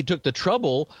he took the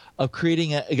trouble of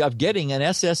getting an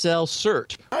SSL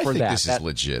cert I for think that. This is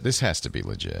legit. This has to be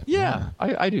legit. Yeah.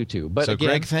 I do too. But so, again,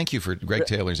 Greg, thank you for Greg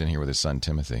Taylor's in here with his son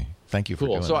Timothy. Thank you for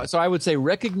doing that. So I would say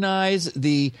recognize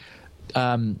the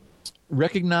fact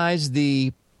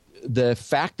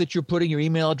that you're putting your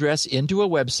email address into a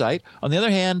website. On the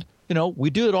other hand, we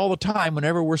do it all the time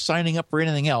whenever we're signing up for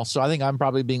anything else. So I think I'm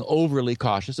probably being overly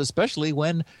cautious, especially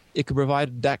when it could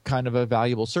provide that kind of a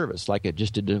valuable service, like it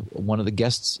just did to one of the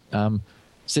guests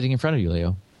sitting in front of you,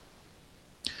 Leo.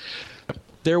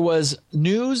 There was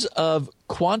news of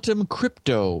quantum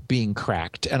crypto being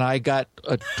cracked, and I got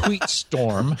a tweet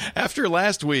storm. After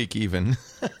last week, even.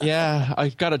 Yeah, I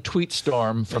got a tweet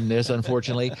storm from this,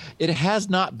 unfortunately. It has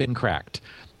not been cracked.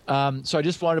 So I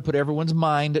just wanted to put everyone's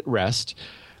mind at rest.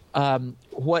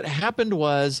 What happened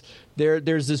was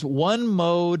there's this one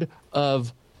mode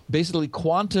of basically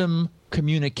quantum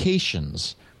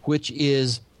communications, which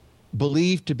is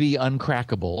believed to be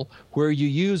uncrackable, where you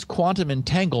use quantum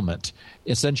entanglement,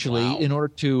 essentially, in order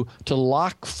to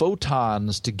lock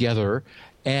photons together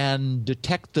and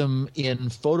detect them in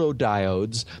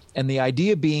photodiodes. And the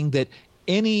idea being that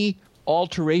any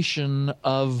alteration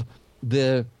of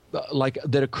that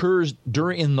occurs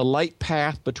in the light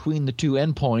path between the two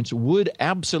endpoints would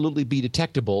absolutely be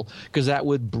detectable, because that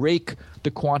would break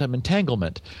the quantum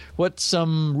entanglement. What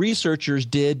some researchers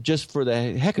did, just for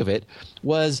the heck of it,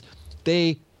 was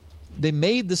they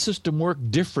made the system work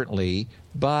differently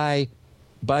by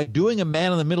doing a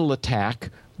man-in-the-middle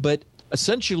attack, but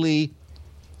essentially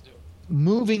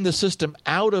moving the system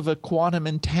out of a quantum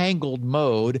entangled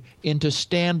mode into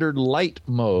standard light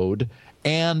mode.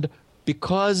 And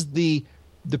because the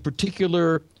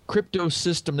particular crypto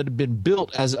system that had been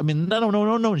built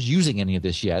no one's using any of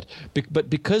this yet, but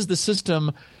because the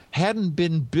system hadn't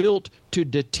been built to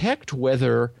detect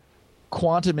whether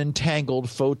quantum entangled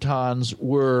photons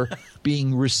were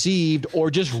being received or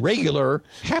just regular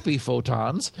happy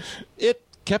photons, it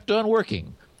kept on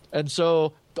working. And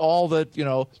so all the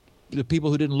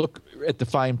people who didn't look at the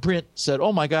fine print said,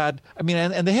 oh my God,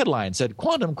 and the headline said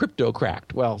quantum crypto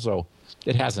cracked. Well, so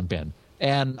it hasn't been.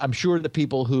 And I'm sure the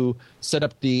people who set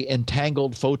up the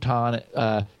entangled photon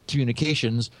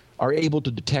communications are able to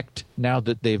detect, now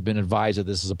that they've been advised that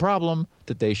this is a problem,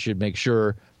 that they should make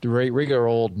sure the regular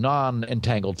old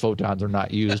non-entangled photons are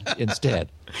not used instead.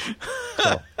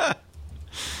 So,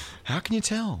 how can you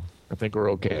tell? I think we're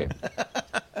okay.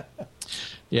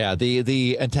 Yeah,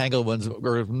 the entangled ones,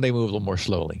 they move a little more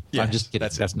slowly. Yes, I'm just kidding.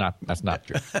 That's not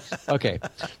true. Okay,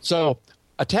 so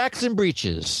attacks and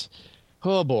breaches.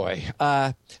 Oh boy,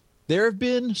 there have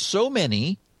been so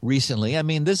many recently.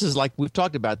 This is like we've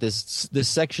talked about this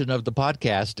section of the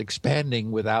podcast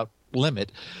expanding without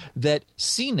limit, that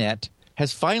CNET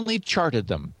has finally charted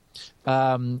them.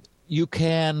 You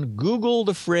can Google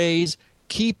the phrase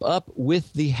 "keep up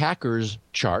with the hackers"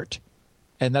 chart,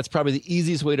 and that's probably the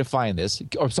easiest way to find this.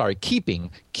 Keeping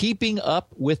up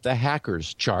with the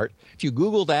hackers chart. If you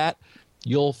Google that,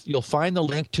 you'll find the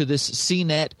link to this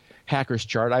CNET Hackers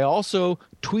chart. I also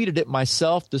tweeted it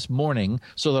myself this morning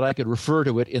so that I could refer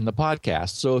to it in the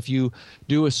podcast. So if you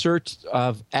do a search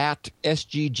of at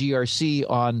SGGRC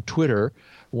on Twitter,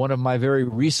 one of my very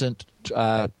recent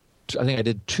I think I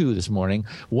did 2 this morning.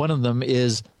 One of them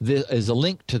is a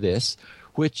link to this,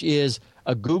 which is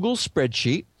a Google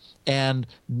spreadsheet. And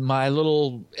my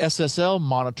little SSL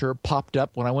monitor popped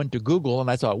up when I went to Google, and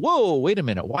I thought, whoa, wait a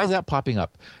minute. Why is that popping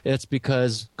up? It's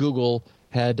because Google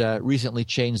had recently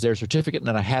changed their certificate,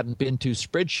 and I hadn't been to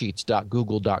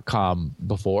spreadsheets.google.com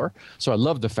before. So I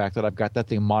love the fact that I've got that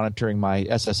thing monitoring my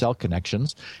SSL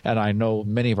connections, and I know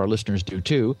many of our listeners do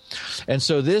too. And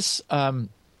so this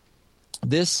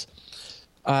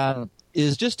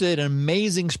is just an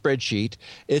amazing spreadsheet.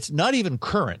 It's not even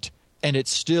current, and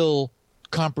it's still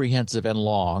comprehensive and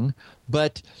long,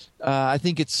 but I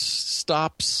think it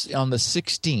stops on the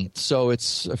 16th, so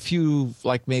it's a few,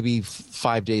 like maybe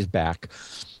 5 days back.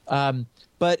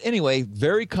 But anyway,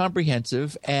 very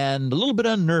comprehensive and a little bit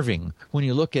unnerving when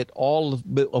you look at all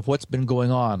of what's been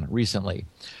going on recently.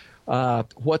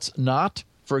 What's not,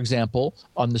 for example,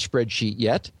 on the spreadsheet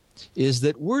yet is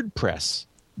that WordPress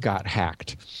got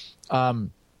hacked.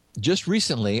 Just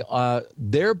recently,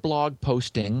 their blog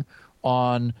posting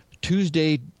on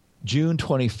Tuesday, June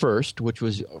 21st, which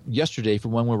was yesterday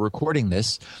from when we're recording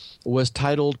this, was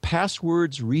titled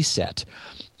Passwords Reset.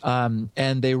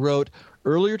 And they wrote,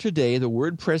 earlier today, the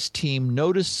WordPress team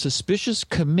noticed suspicious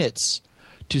commits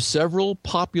to several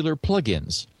popular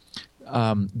plugins.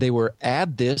 They were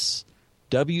Add This,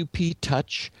 WP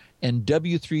Touch, and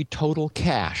W3 Total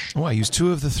Cache. Oh, I used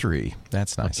 2 of the 3.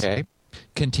 That's nice. Okay.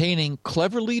 Containing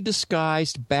cleverly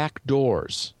disguised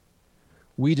backdoors.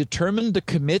 We determined the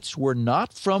commits were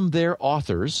not from their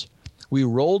authors. We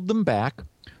rolled them back,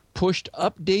 pushed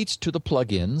updates to the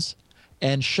plugins,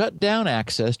 and shut down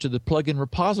access to the plugin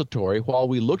repository while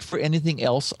we looked for anything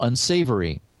else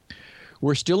unsavory.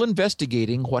 We're still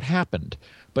investigating what happened,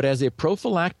 but as a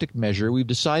prophylactic measure, we've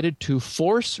decided to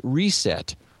force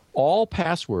reset all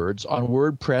passwords on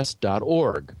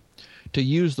WordPress.org. To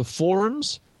use the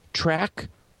forums, track,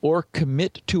 or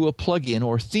commit to a plugin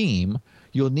or theme,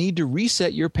 you'll need to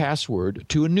reset your password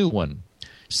to a new one.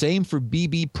 Same for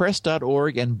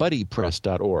bbpress.org and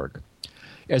buddypress.org.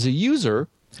 As a user,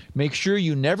 make sure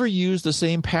you never use the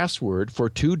same password for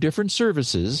 2 different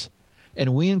services,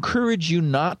 and we encourage you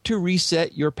not to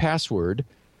reset your password.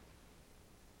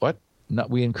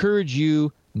 We encourage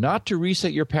you not to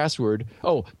reset your password,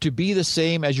 to be the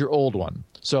same as your old one.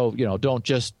 So, don't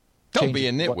just don't be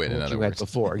a nitwit, in other words.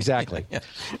 Before. Exactly. Yeah.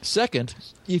 Second,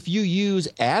 if you use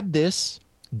Add This,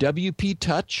 WP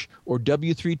Touch, or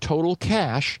W3 Total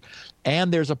Cache,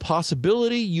 and there's a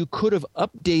possibility you could have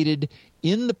updated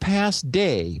in the past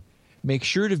day, make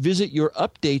sure to visit your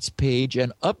updates page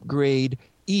and upgrade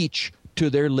each to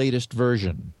their latest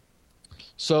version.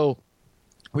 So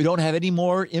we don't have any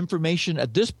more information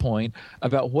at this point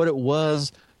about what it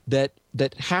was that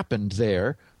happened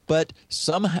there. But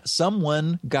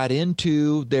someone got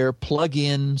into their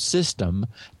plug-in system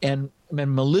and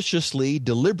maliciously,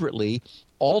 deliberately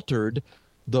altered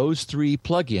those 3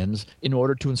 plugins in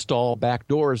order to install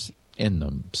backdoors in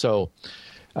them. So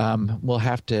we'll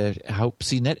have to hope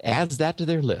CNET adds that to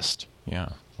their list. Yeah.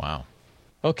 Wow.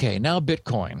 Okay, now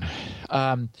Bitcoin.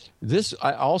 I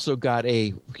also got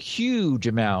a huge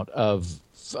amount of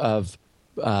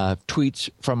tweets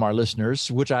from our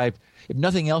listeners, which if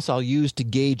nothing else, I'll use to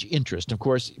gauge interest. Of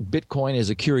course, Bitcoin is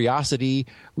a curiosity.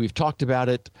 We've talked about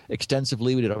it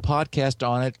extensively. We did a podcast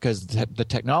on it because the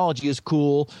technology is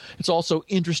cool. It's also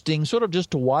interesting sort of just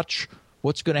to watch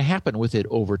what's going to happen with it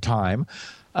over time.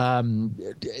 There's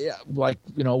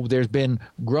been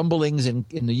grumblings in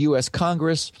the U.S.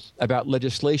 Congress about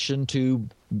legislation to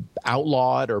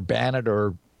outlaw it or ban it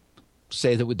or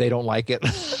say that they don't like it.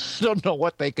 I don't know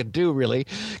what they could do, really,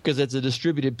 because it's a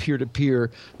distributed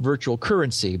peer-to-peer virtual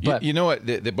currency. But you know what?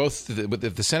 What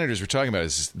the senators were talking about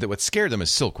is that what scared them is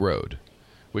Silk Road,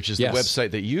 which is the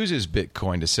website that uses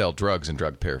Bitcoin to sell drugs and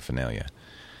drug paraphernalia.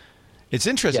 It's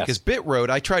interesting because Silk Road,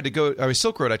 I tried to go to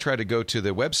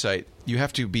the website. You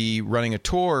have to be running a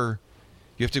Tor.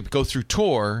 You have to go through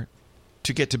Tor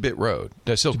to get to BitRoad.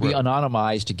 To be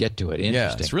anonymized to get to it. Interesting.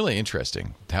 Yeah, it's really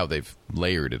interesting how they've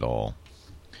layered it all.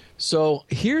 So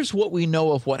here's what we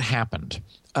know of what happened.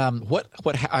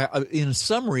 In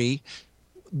summary,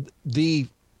 the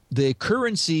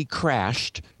currency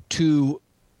crashed to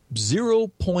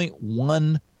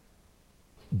 0.1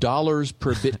 dollars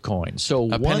per Bitcoin. So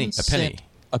a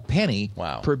penny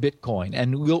wow. per Bitcoin.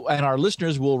 And our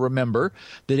listeners will remember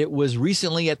that it was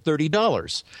recently at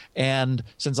 $30. And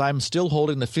since I'm still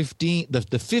holding the 50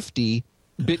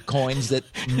 Bitcoins that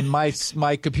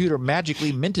my computer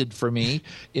magically minted for me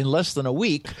in less than a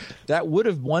week, that would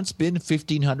have once been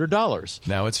 $1,500.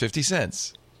 Now it's 50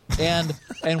 cents. And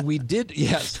we did,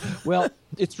 yes. Well,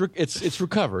 it's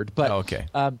recovered, but okay.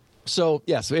 So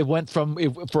yes, it went for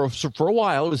a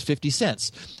while it was 50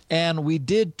 cents, and we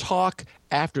did talk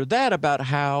after that about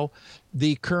how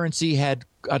the currency had.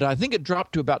 I think it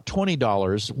dropped to about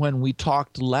 $20 when we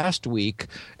talked last week,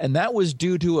 and that was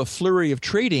due to a flurry of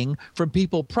trading from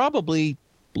people probably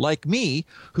like me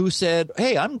who said,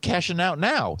 "Hey, I'm cashing out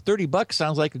now. $30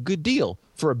 sounds like a good deal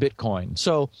for a Bitcoin."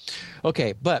 So,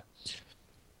 okay, but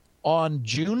on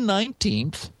June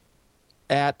 19th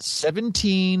at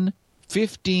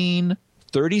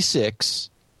 17:15:36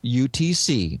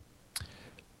 UTC,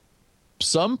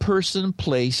 some person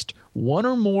placed one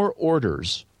or more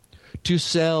orders to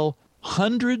sell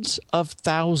hundreds of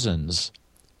thousands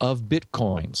of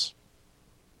Bitcoins,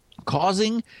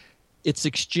 causing its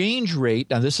exchange rate,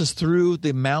 now this is through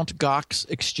the Mt. Gox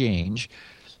exchange,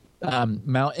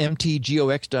 mtgox.org,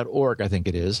 I think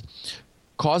it is,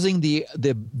 causing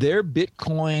their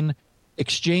Bitcoin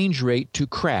exchange rate to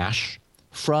crash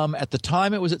from, at the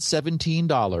time it was at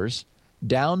 $17,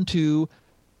 down to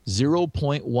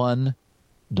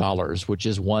 $0.1, which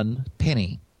is 1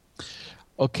 penny.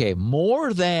 Okay,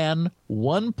 more than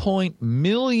 $1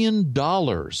 million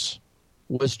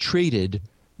was traded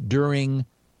during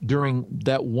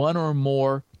that one or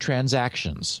more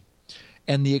transactions.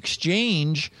 And the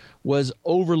exchange was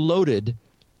overloaded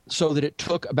so that it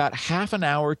took about half an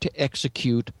hour to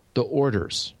execute the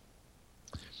orders.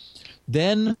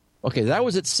 Then, okay, that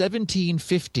was at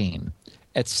 17:15.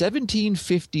 At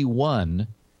 17:51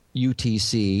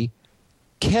 UTC,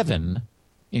 Kevin,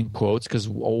 in quotes, because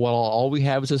all we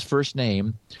have is his first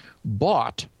name,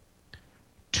 bought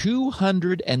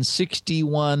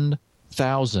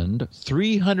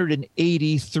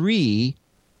 261,383,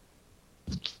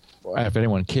 if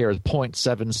anyone cares,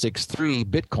 0.763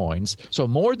 Bitcoins. So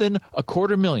more than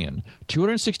 250,000,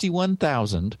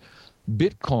 261,000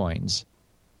 Bitcoins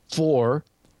for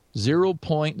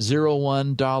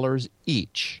 $0.01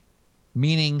 each.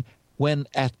 Meaning when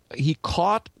he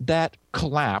caught that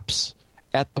collapse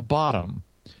at the bottom,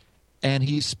 and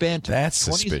he spent... That's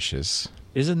suspicious.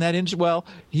 Isn't that interesting? Well,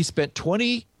 he spent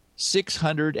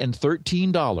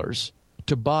 $2,613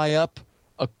 to buy up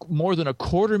more than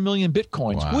 250,000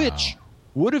 Bitcoins, Wow. which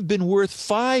would have been worth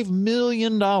 $5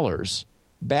 million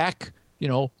back,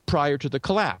 prior to the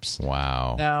collapse.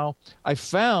 Wow. Now, I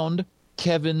found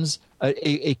Kevin's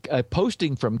a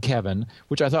posting from Kevin,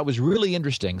 which I thought was really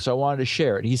interesting, so I wanted to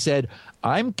share it. He said,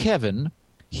 "I'm Kevin.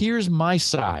 Here's my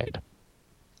side."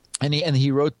 And he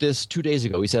wrote this 2 days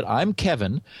ago. He said, "I'm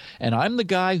Kevin, and I'm the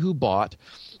guy who bought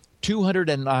I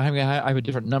have a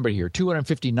different number here,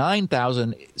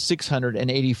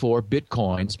 259,684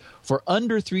 Bitcoins for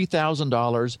under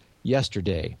 $3,000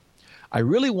 yesterday. I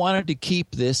really wanted to keep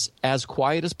this as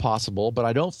quiet as possible, but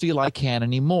I don't feel I can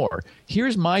anymore.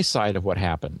 Here's my side of what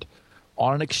happened.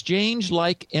 On an exchange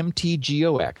like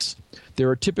MTGOX, there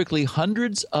are typically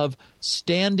hundreds of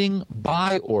standing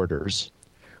buy orders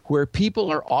where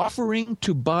people are offering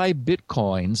to buy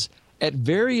Bitcoins at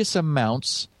various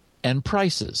amounts and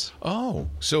prices." Oh,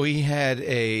 so he had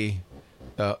a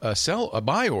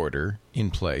buy order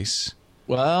in place.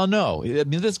 Well, no. I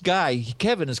mean, this guy,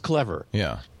 Kevin, is clever.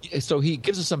 Yeah. So he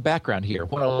gives us some background here.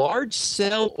 When a large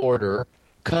sell order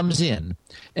comes in,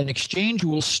 an exchange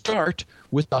will start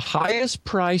with the highest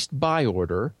priced buy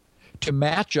order to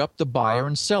match up the buyer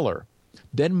and seller,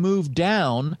 then move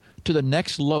down to the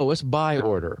next lowest buy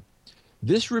order.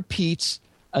 This repeats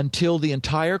until the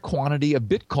entire quantity of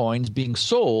Bitcoins being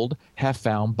sold have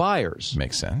found buyers.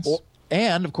 Makes sense.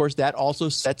 And, of course, that also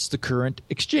sets the current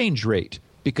exchange rate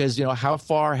because, how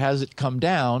far has it come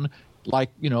down?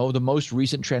 Like, the most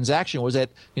recent transaction was at,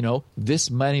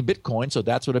 this many Bitcoin, so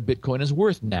that's what a Bitcoin is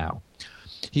worth now.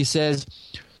 He says,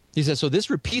 so this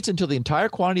repeats until the entire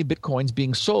quantity of Bitcoins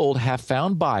being sold have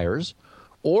found buyers,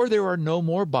 or there are no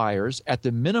more buyers at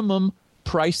the minimum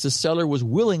price the seller was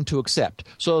willing to accept.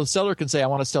 So the seller can say, "I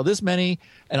want to sell this many,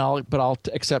 but I'll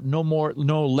accept no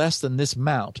less than this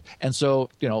amount." And so,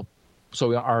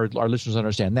 so our listeners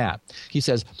understand that. He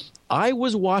says, "I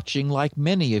was watching, like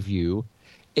many of you,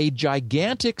 a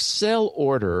gigantic sell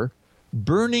order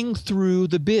burning through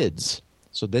the bids."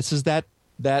 So this is that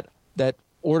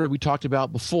order we talked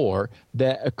about before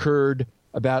that occurred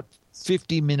about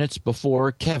 50 minutes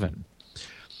before Kevin.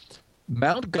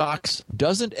 Mt. Gox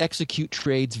doesn't execute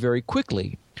trades very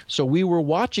quickly, so we were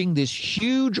watching this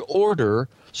huge order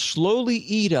slowly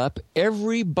eat up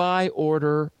every buy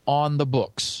order on the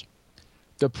books.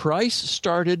 The price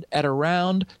started at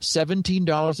around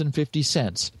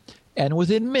 $17.50, and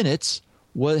within minutes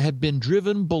had been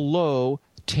driven below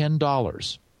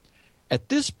 $10. At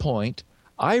this point,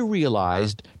 I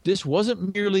realized this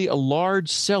wasn't merely a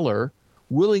large seller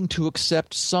willing to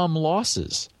accept some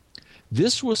losses.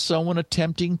 This was someone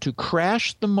attempting to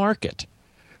crash the market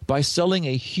by selling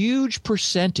a huge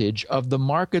percentage of the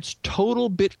market's total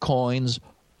Bitcoins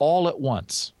all at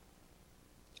once.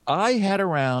 I had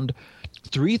around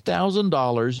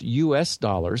 $3,000 US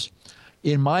dollars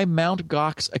in my Mt.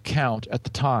 Gox account at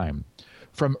the time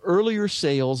from earlier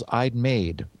sales I'd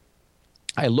made.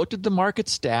 I looked at the market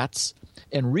stats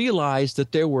and realized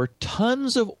that there were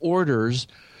tons of orders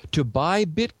to buy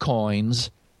Bitcoins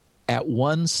at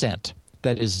 1 cent,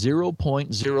 that is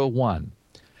 0.01,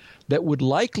 that would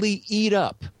likely eat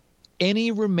up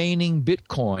any remaining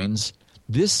Bitcoins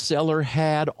this seller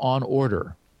had on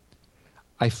order.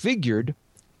 I figured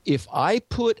if I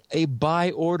put a buy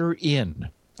order in,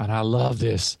 and I love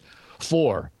this,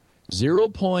 for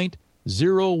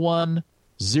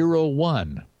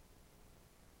 0.0101,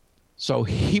 so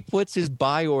he puts his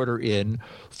buy order in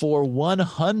for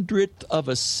 1/100th of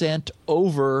a cent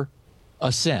over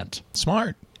a cent.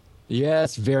 Smart.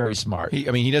 Yes, very smart.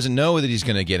 He doesn't know that he's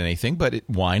going to get anything, but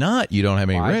why not? You don't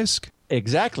have any risk.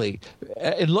 Exactly.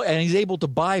 And he's able to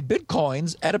buy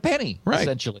Bitcoins at a penny,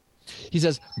 essentially. He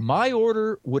says, my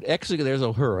order would execute, there's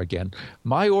a her again,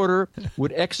 my order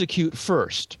would execute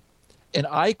first. And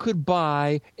I could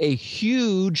buy a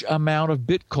huge amount of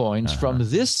Bitcoins from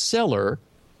this seller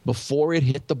before it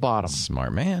hit the bottom.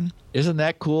 Smart man. Isn't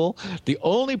that cool? The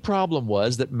only problem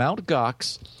was that Mt.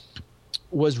 Gox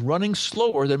was running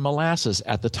slower than molasses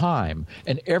at the time,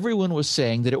 and everyone was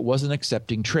saying that it wasn't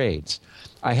accepting trades.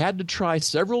 I had to try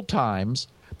several times,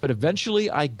 but eventually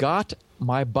I got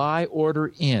my buy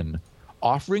order in,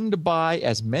 offering to buy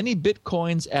as many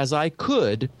Bitcoins as I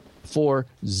could for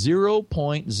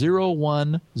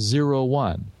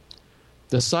 0.0101.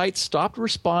 The site stopped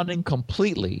responding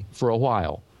completely for a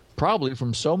while, probably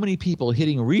from so many people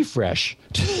hitting refresh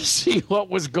to see what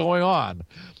was going on.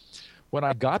 When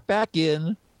I got back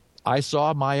in, I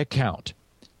saw my account,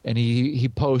 and he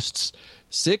posts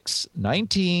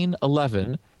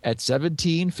 6/19/11 at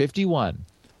 17:51.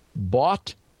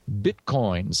 Bought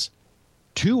Bitcoins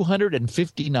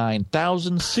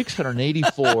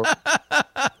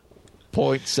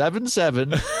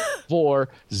 259,684.77 for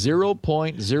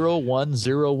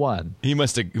 0.0101. He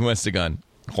must have gone.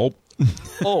 Hope.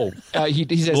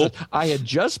 He says, I had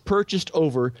just purchased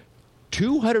over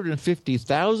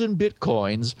 250,000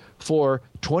 Bitcoins for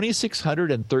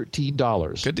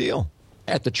 $2,613. Good deal.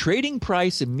 At the trading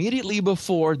price immediately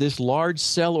before this large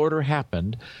sell order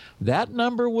happened, that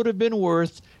number would have been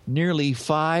worth nearly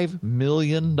 $5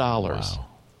 million. Wow.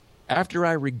 After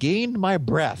I regained my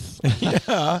breath.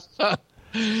 Yeah.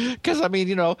 Because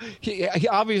he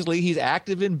obviously he's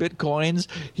active in Bitcoins.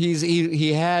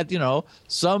 He had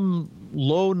some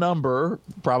low number,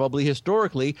 probably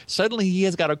historically. Suddenly he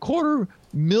has got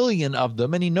 250,000 of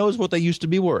them, and he knows what they used to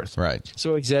be worth. Right.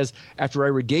 So he says, after I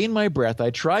regained my breath, I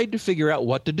tried to figure out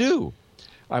what to do.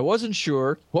 I wasn't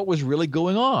sure what was really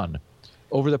going on.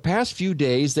 Over the past few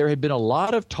days, there had been a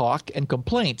lot of talk and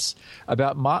complaints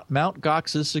about Mt.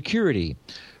 Gox's security.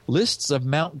 Lists of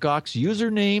Mt. Gox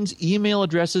usernames, email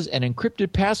addresses, and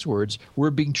encrypted passwords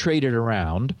were being traded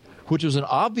around, which was an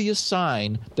obvious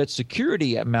sign that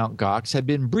security at Mt. Gox had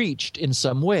been breached in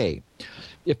some way.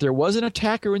 If there was an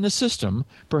attacker in the system,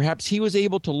 perhaps he was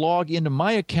able to log into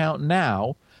my account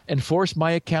now and force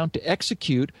my account to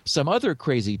execute some other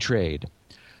crazy trade.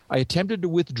 I attempted to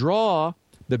withdraw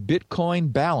the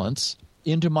Bitcoin balance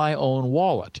into my own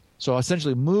wallet. So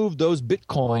essentially move those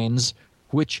Bitcoins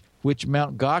which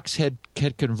Mt. Gox had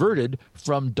converted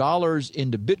from dollars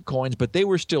into Bitcoins, but they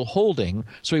were still holding.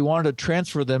 So he wanted to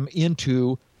transfer them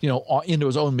into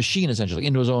his own machine, essentially,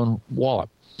 into his own wallet.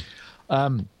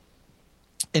 And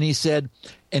he said,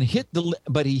 he hit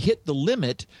the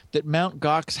limit that Mt.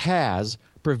 Gox has,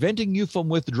 preventing you from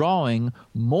withdrawing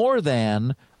more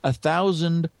than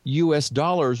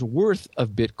 $1,000 worth of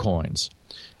Bitcoins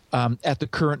at the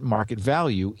current market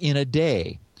value in a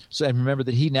day. So, and remember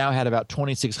that he now had about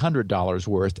 $2,600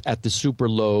 worth at the super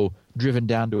low, driven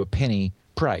down to a penny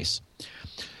price.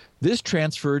 This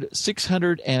transferred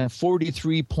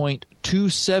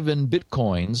 643.27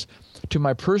 Bitcoins to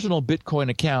my personal Bitcoin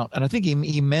account, and I think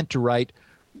he meant to write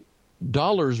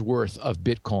dollars worth of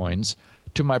Bitcoins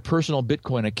to my personal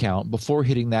Bitcoin account before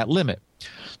hitting that limit.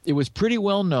 It was pretty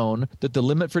well known that the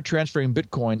limit for transferring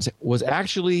Bitcoins was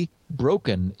actually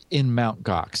broken in Mt.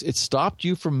 Gox. It stopped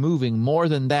you from moving more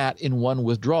than that in one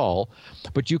withdrawal,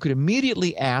 but you could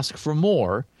immediately ask for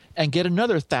more and get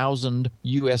another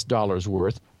 $1,000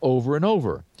 worth over and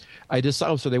over. I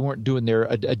decided, so they weren't doing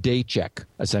a day check,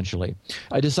 essentially.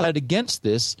 I decided against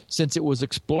this since it was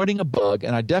exploiting a bug,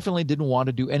 and I definitely didn't want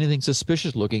to do anything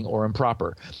suspicious looking or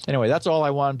improper. Anyway, that's all I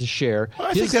wanted to share.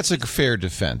 I think that's a fair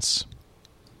defense.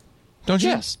 Don't you?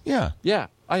 Yes. Yeah. Yeah,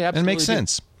 I absolutely And it makes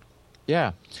sense.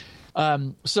 Yeah.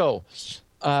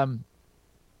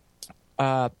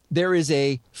 There is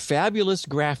a fabulous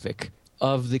graphic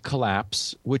of the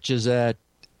collapse, which is at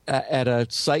a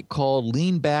site called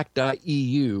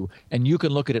leanback.eu, and you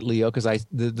can look at it, Leo, because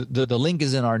the link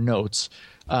is in our notes.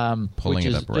 Pulling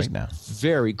it up right now.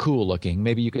 Very cool looking.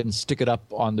 Maybe you can stick it up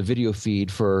on the video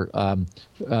feed for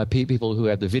people who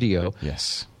have the video.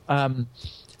 Yes.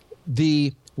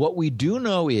 What we do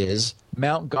know is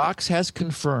Mt. Gox has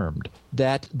confirmed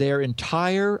that their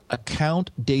entire account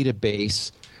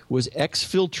database was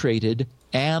exfiltrated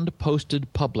and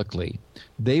posted publicly.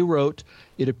 They wrote,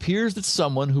 "It appears that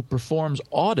someone who performs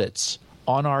audits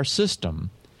on our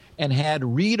system and had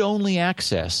read-only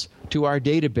access to our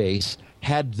database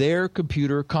had their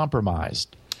computer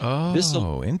compromised." Oh,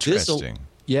 interesting.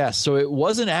 Yes, so it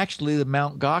wasn't actually the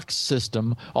Mt. Gox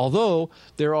system, although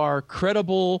there are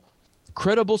credible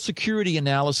security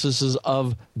analyses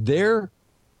of their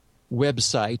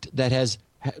website that has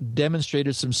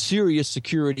demonstrated some serious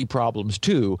security problems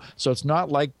too. So it's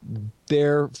not like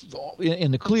they're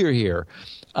in the clear here.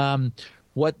 So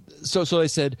they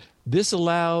said this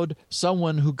allowed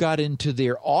someone who got into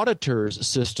their auditor's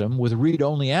system with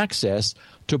read-only access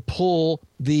to pull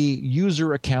the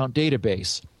user account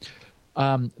database.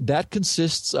 That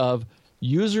consists of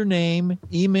username,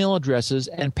 email addresses,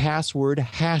 and password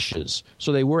hashes.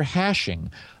 So they were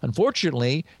hashing.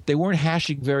 Unfortunately, they weren't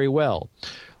hashing very well.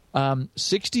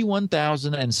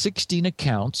 61,016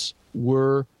 accounts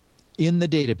were in the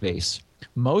database.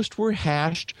 Most were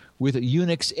hashed with a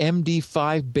Unix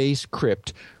MD5 base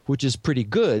crypt, which is pretty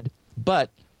good, but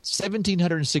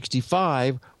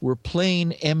 1,765 were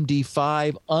plain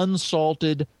MD5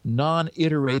 unsalted,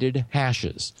 non-iterated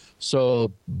hashes.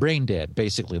 So brain dead,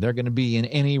 basically. They're going to be in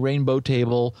any rainbow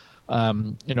table,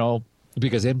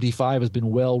 because MD5 has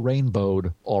been well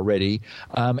rainbowed already.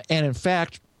 And in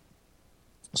fact,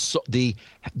 so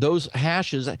those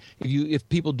hashes, if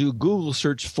people do Google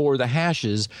search for the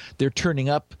hashes, they're turning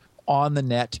up on the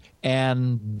net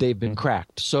and they've been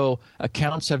cracked. So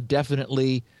accounts have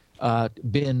definitely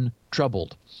been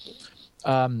troubled.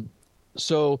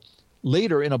 So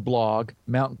later in a blog,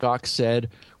 Mt. Gox said,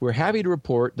 "We're happy to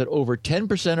report that over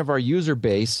 10% of our user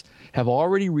base have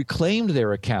already reclaimed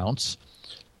their accounts."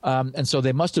 And so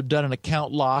they must have done an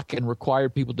account lock and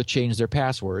required people to change their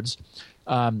passwords.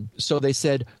 So they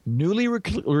said newly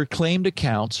reclaimed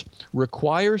accounts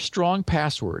require strong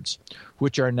passwords,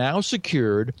 which are now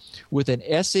secured with an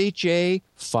SHA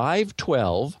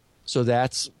 512, so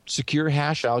that's secure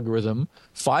hash algorithm,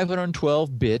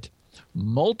 512-bit,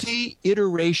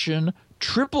 multi-iteration,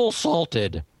 triple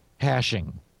salted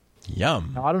hashing.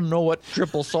 Yum. Now, I don't know what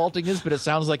triple salting is, but it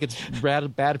sounds like it's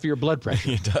bad for your blood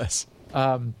pressure. It does.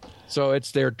 So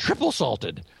it's their triple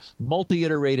salted,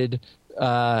 multi-iterated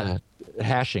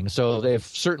hashing. So they've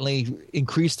certainly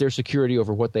increased their security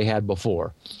over what they had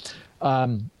before.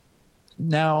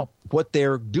 Now, what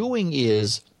they're doing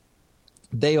is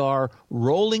they are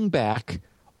rolling back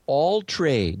all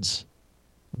trades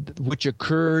which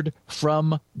occurred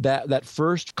from that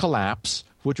first collapse,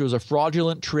 which was a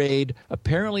fraudulent trade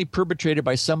apparently perpetrated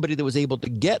by somebody that was able to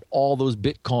get all those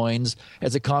Bitcoins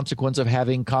as a consequence of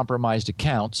having compromised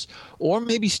accounts, or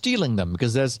maybe stealing them,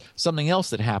 because there's something else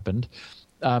that happened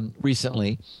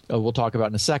recently we'll talk about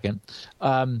in a second.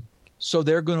 So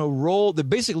they're going to roll.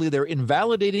 Basically, they're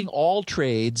invalidating all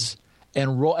trades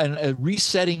and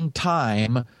resetting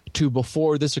time to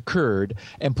before this occurred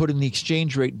and putting the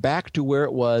exchange rate back to where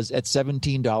it was at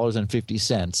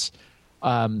 $17.50.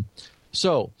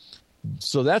 So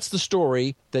that's the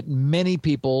story that many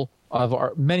of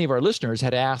our listeners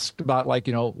had asked about,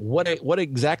 what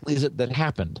exactly is it that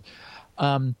happened?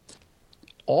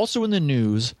 Also in the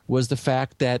news was the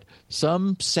fact that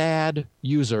some sad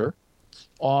user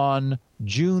on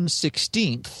June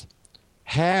 16th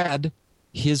had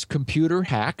his computer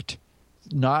hacked,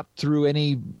 not through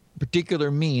any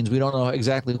particular means. We don't know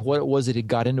exactly what it was that he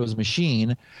got into his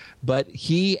machine, but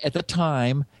he at the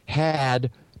time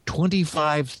had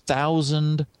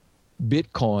 25,000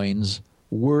 Bitcoins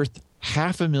worth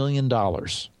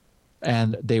 $500,000,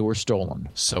 and they were stolen.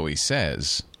 So he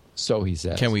says. So he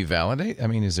says. Can we validate? I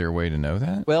mean, is there a way to know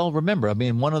that? Well, remember, I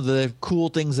mean, one of the cool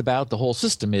things about the whole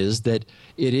system is that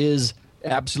it is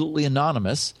absolutely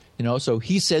anonymous. So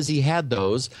he says he had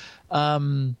those.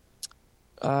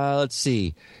 Let's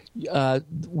see.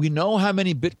 We know how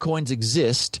many Bitcoins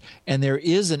exist, and there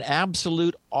is an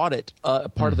absolute audit.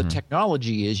 Part of the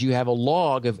technology is you have a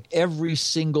log of every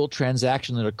single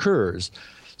transaction that occurs.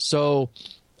 So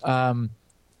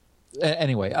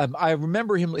anyway, I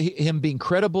remember him being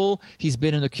credible. He's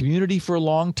been in the community for a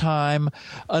long time.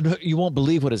 You won't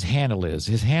believe what his handle is.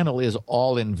 His handle is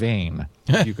all in vain,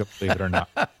 if you can believe it or not.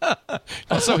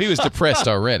 So he was depressed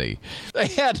already.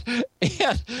 And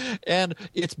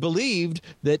it's believed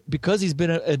that because he's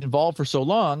been involved for so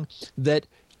long that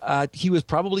he was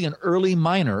probably an early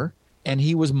miner, and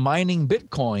he was mining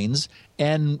Bitcoins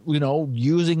and,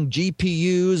 using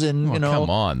GPUs and, Come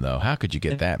on, though. How could you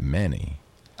get that many?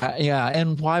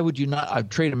 And why would you not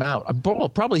trade him out?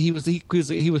 Probably he was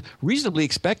reasonably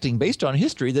expecting, based on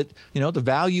history, that the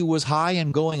value was high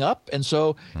and going up, and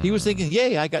so he was thinking,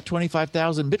 "Yay, I got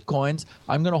 25,000 Bitcoins.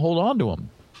 I'm going to hold on to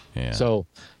them." Yeah. So,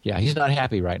 he's not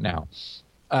happy right now.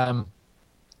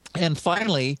 And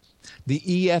finally,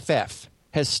 the EFF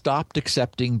has stopped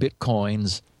accepting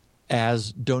Bitcoins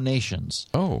as donations.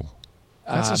 Oh,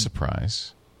 that's a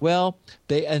surprise. Well,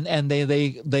 they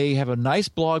have a nice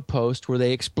blog post where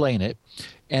they explain it,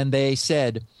 and they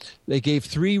gave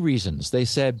 3 reasons. They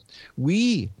said,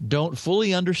 we don't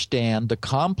fully understand the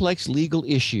complex legal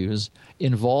issues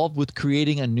involved with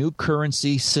creating a new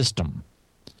currency system.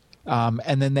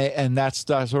 And that's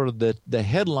sort of the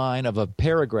headline of a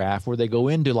paragraph where they go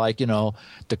into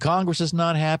the Congress is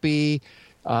not happy.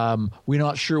 We're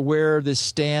not sure where this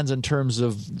stands in terms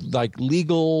of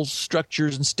legal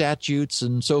structures and statutes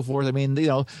and so forth. I mean,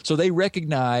 so they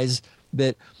recognize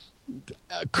that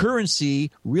currency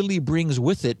really brings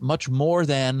with it much more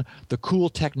than the cool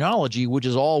technology, which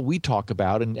is all we talk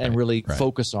about and really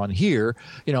focus on here.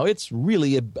 It's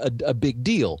really a big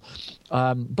deal.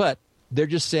 But they're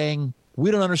just saying we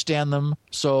don't understand them,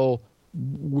 so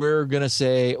we're going to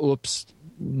say, oops,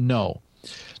 no.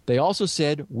 They also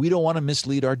said we don't want to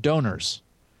mislead our donors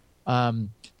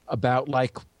about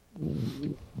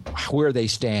where they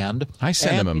stand. I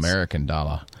send them American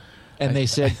dollar, and they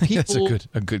said people, that's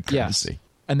a good currency. Yes,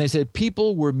 and they said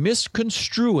people were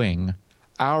misconstruing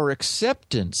our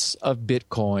acceptance of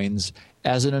Bitcoins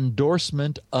as an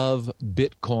endorsement of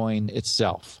Bitcoin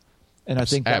itself, and I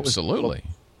think that absolutely.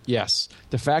 Yes,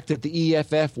 the fact that the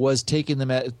EFF was taking them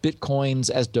as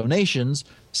Bitcoins as donations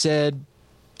said,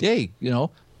 hey,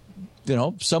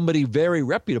 somebody very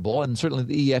reputable, and certainly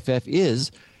the EFF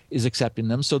is accepting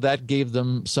them, so that gave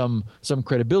them some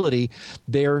credibility.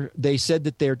 They said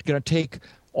that they're going to take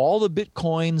all the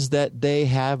Bitcoins that they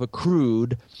have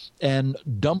accrued and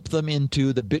dump them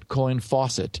into the Bitcoin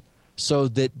faucet so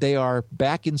that they are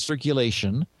back in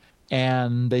circulation,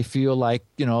 and they feel like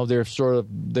they've sort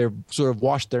of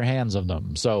washed their hands of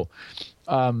them. So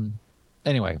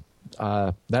anyway,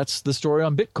 that's the story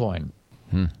on Bitcoin.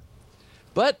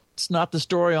 But it's not the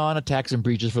story on attacks and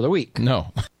breaches for the week.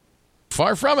 No.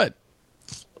 Far from it.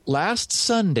 Last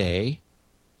Sunday,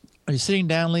 are you sitting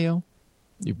down, Leo?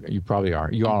 You probably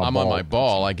are. I'm on my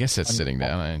ball. I guess it's sitting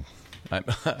down.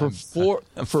 For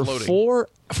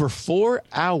 4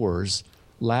 hours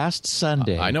last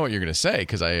Sunday. I know what you're going to say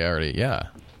because I already, Yeah.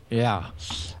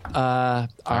 I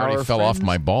already fell off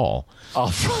my ball.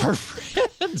 Our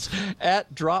friends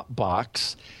at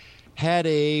Dropbox had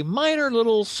a minor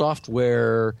little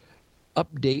software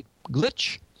update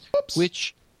glitch,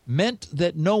 which meant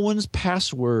that no one's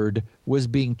password was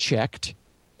being checked,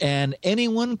 and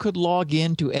anyone could log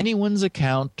into anyone's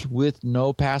account with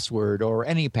no password or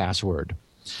any password.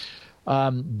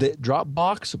 The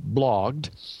Dropbox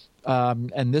blogged,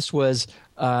 and this was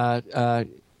Arash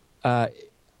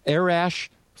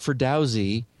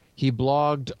Ferdowsi. He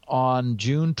blogged on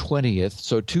June 20th,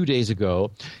 so 2 days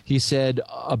ago. He said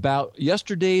about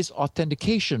yesterday's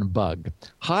authentication bug.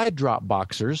 Hi,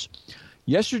 Dropboxers.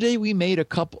 Yesterday we made a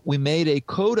code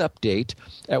update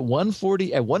at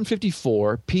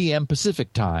 1:54 p.m.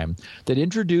 Pacific time that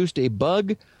introduced a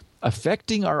bug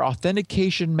affecting our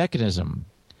authentication mechanism.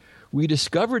 We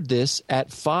discovered this at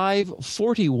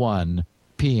 5:41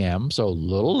 p.m., so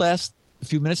a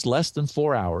few minutes less than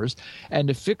 4 hours, and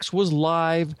the fix was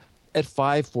live at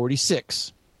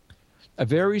 5:46. A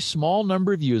very small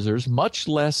number of users, much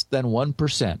less than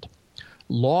 1%,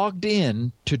 logged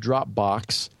in to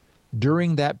Dropbox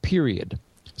during that period,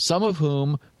 some of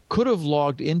whom could have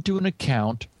logged into an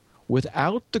account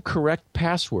without the correct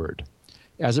password.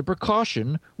 As a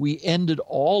precaution, we ended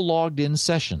all logged-in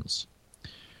sessions.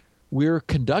 we're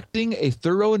conducting a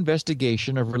thorough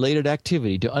investigation of related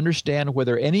activity to understand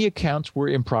whether any accounts were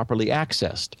improperly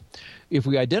accessed. If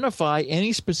we identify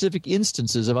any specific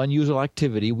instances of unusual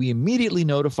activity, we immediately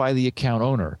notify the account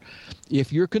owner.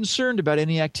 If you're concerned about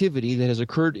any activity that has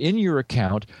occurred in your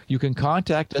account, you can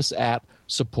contact us at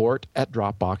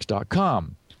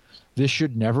support@dropbox.com. This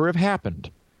should never have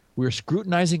happened. We're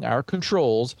scrutinizing our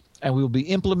controls, and we will be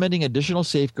implementing additional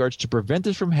safeguards to prevent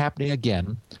this from happening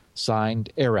again.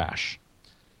 Signed, Arash.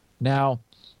 Now,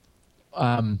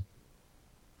 I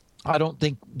don't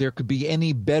think there could be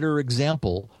any better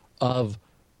example of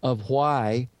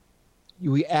why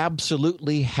we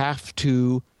absolutely have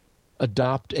to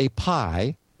adopt a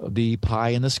PIE, the pie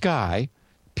in the sky,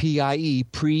 PIE,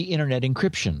 pre-internet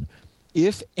encryption.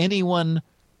 If anyone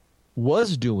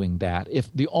was doing that, if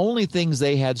the only things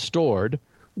they had stored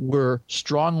were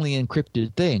strongly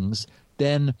encrypted things,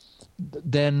 then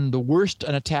the worst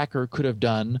an attacker could have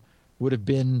done would have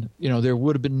been, there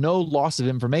would have been no loss of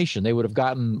information. They would have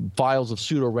gotten files of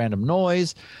pseudo-random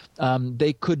noise.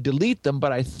 They could delete them,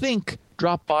 but I think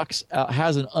Dropbox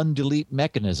has an undelete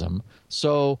mechanism.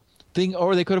 Or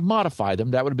they could have modified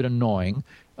them. That would have been annoying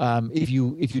if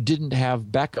you didn't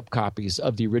have backup copies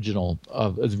of the original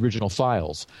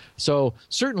files. So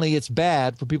certainly it's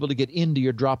bad for people to get into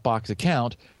your Dropbox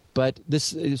account, but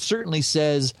it certainly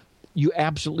says you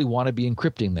absolutely want to be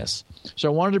encrypting this. So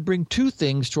I wanted to bring two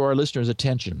things to our listeners'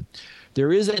 attention.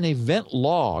 There is an event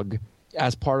log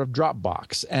as part of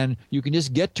Dropbox, and you can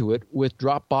just get to it with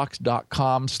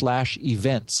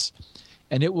dropbox.com/events.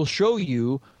 And it will show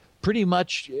you pretty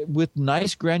much with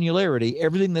nice granularity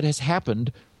everything that has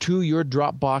happened to your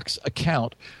Dropbox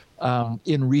account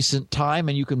in recent time,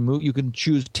 and you can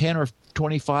choose 10 or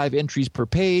 25 entries per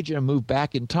page and move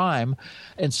back in time.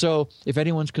 And so if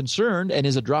anyone's concerned and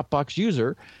is a Dropbox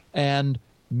user and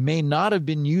may not have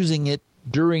been using it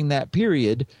during that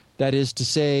period, that is to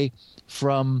say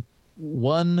from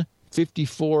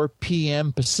 1:54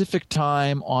 p.m. Pacific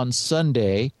time on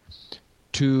Sunday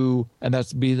and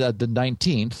that's be the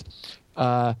 19th,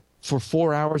 for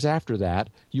 4 hours after that,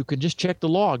 you can just check the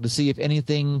log to see if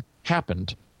anything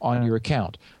happened on your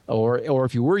account, or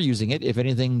if you were using it, if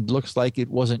anything looks like it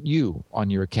wasn't you on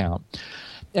your account.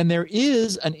 And there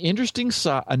is an interesting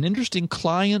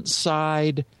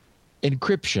client-side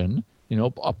encryption,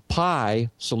 a PIE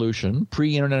solution,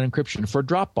 pre-internet encryption for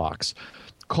Dropbox,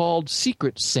 called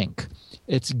Secret Sync.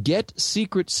 It's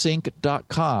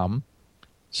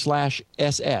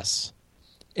getsecretSync.com/SS.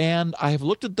 And I have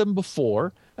looked at them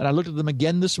before, and I looked at them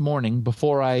again this morning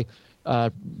before I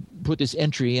put this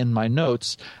entry in my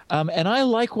notes, and I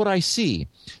like what I see.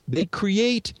 They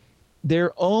create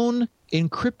their own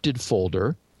encrypted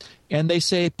folder, and they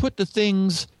say put the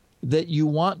things that you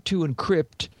want to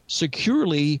encrypt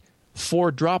securely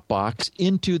for Dropbox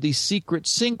into the Secret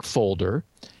Sync folder,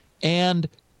 and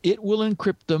it will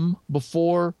encrypt them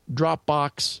before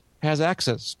Dropbox has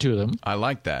access to them. I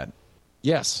like that.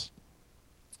 Yes.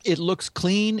 It looks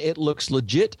clean. It looks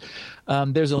legit.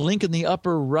 There's a link in the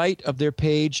upper right of their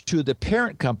page to the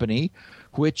parent company,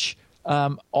 which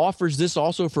offers this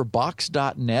also for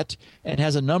Box.net and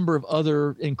has a number of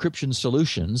other encryption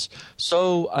solutions.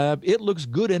 So it looks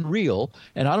good and real.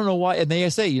 And I don't know why. And they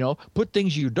say, put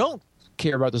things you don't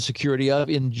care about the security of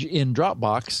in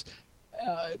Dropbox.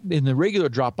 In the regular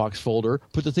Dropbox folder,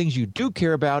 put the things you do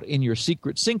care about in your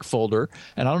Secret Sync folder.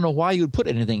 And I don't know why you would put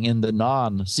anything in the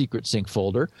non-Secret Sync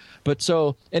folder. But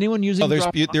so anyone using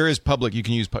Dropbox, there is public. You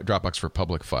can use Dropbox for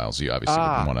public files. You obviously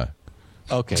wouldn't want to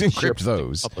encrypt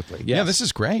those. Publicly. Yes. Yeah, this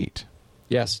is great.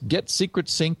 Yes,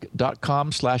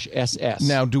 getsecretsync.com/SS.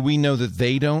 Now, do we know that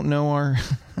they don't know our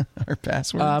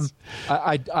passwords?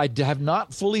 I have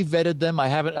not fully vetted them. I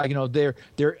haven't. The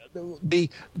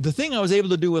thing I was able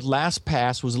to do with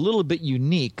LastPass was a little bit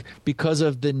unique because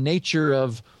of the nature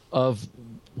of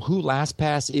who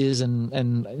LastPass is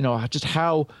and just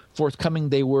how forthcoming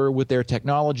they were with their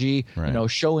technology. Right.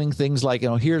 Showing things like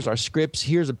here's our scripts.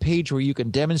 Here's a page where you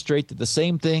can demonstrate that the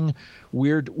same thing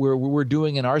we're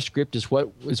doing in our script is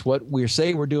what we're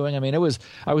saying we're doing. I mean, I was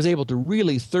able to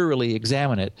really thoroughly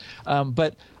examine it,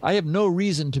 but I have no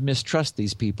reason to mistrust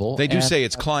these people. They do say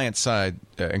it's client-side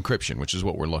encryption, which is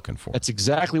what we're looking for. That's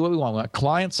exactly what we want. We want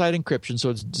client-side encryption, so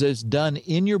it's done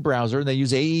in your browser. They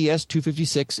use AES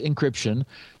 256 encryption,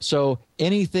 so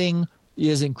anything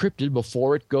is encrypted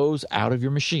before it goes out of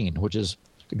your machine, which is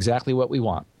exactly what we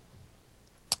want.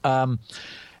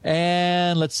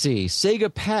 And let's see.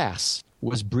 Sega Pass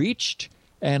was breached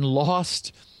and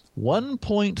lost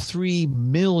 1.3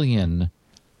 million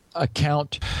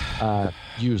account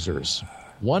users.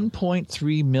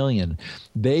 1.3 million.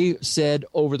 They said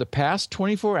over the past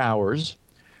 24 hours,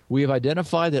 we have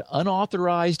identified that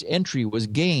unauthorized entry was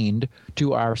gained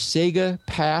to our Sega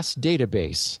Pass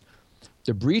database.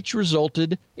 The breach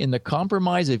resulted in the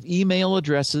compromise of email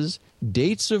addresses,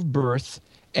 dates of birth,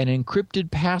 and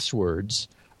encrypted passwords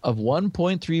of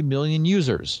 1.3 million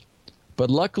users. But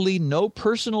luckily, no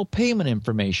personal payment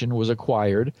information was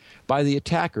acquired by the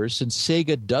attackers since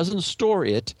Sega doesn't store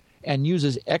it and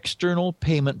uses external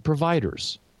payment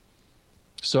providers.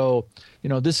 So,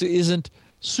 this isn't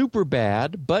super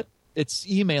bad, but it's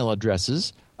email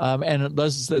addresses. And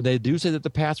they do say that the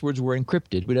passwords were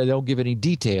encrypted, but they don't give any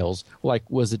details. Like,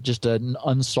 was it just an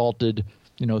unsalted,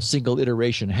 single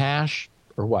iteration hash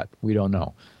or what? We don't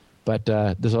know. But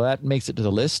so that makes it to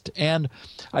the list. And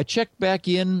I checked back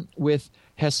in with,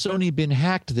 has Sony been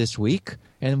hacked this week?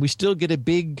 And we still get a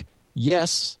big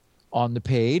yes on the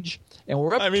page. And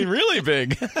we're up really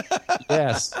big.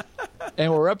 Yes.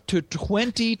 And we're up to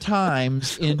 20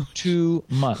 times in 2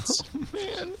 months. Oh,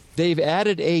 man. They've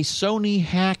added a Sony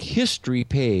hack history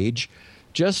page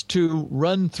just to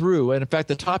run through. And in fact,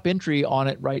 the top entry on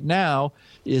it right now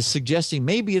is suggesting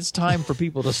maybe it's time for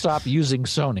people to stop using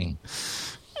Sony.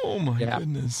 Oh, my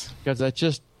goodness. Because that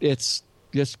just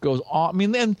goes on. I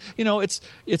mean, then, it's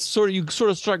sort of, you sort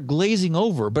of start glazing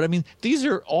over. But I mean, these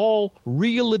are all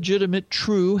real, legitimate,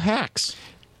 true hacks.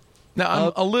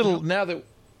 Now, now that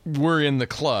we're in the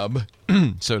club,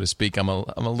 so to speak, I'm a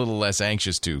little less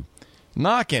anxious to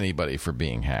knock anybody for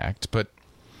being hacked, but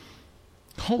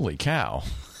holy cow.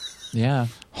 Yeah.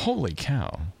 Holy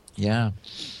cow. Yeah.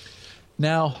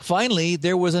 Now, finally,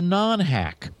 there was a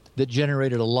non-hack that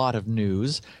generated a lot of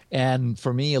news, and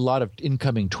for me, a lot of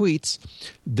incoming tweets.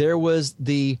 There was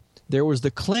the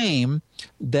claim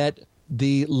that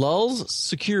the Lulz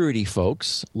security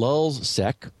folks,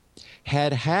 LulzSec,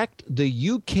 had hacked the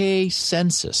UK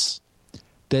census.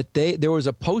 That there was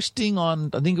a posting on,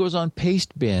 I think it was on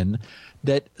Pastebin,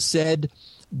 that said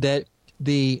that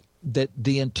the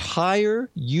entire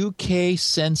UK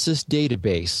census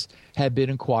database had been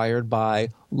acquired by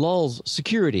Lulz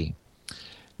Security.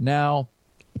 Now,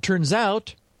 it turns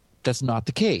out that's not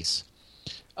the case.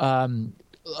 Lulz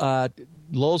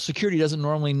Security doesn't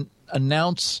normally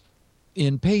announce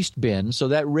in Pastebin, so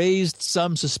that raised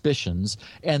some suspicions,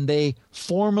 and they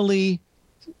formally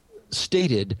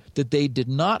stated that they did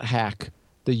not hack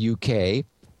the UK,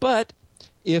 but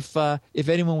if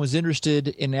anyone was interested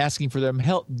in asking for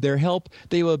their help,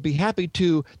 they would be happy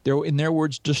to, in their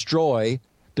words, destroy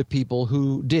the people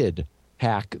who did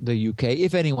hack the UK,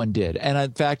 if anyone did. And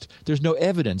in fact, there's no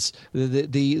evidence.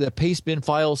 The Pastebin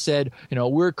file said,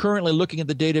 we're currently looking at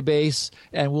the database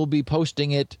and we'll be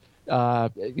posting it,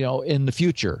 in the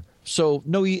future. So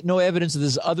no evidence of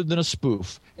this other than a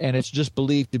spoof, and it's just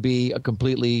believed to be a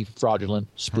completely fraudulent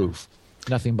spoof.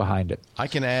 Nothing behind it. I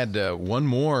can add one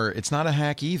more. It's not a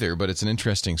hack either, but it's an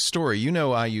interesting story.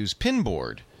 I use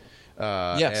Pinboard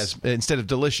yes. instead of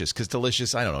Delicious, because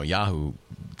Delicious, I don't know, Yahoo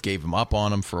gave them up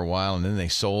on them for a while, and then they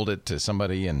sold it to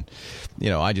somebody, and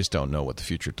I just don't know what the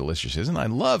future of Delicious is. And I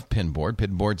love Pinboard.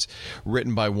 Pinboard's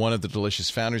written by one of the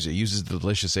Delicious founders. It uses the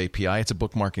Delicious API. It's a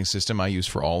bookmarking system I use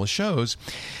for all the shows.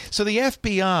 So the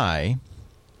FBI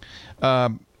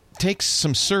takes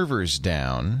some servers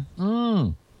down.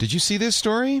 Did you see this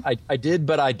story? I did,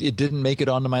 but it didn't make it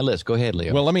onto my list. Go ahead,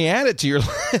 Leo. Well, let me add it to your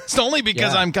list, only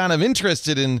because I'm kind of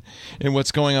interested in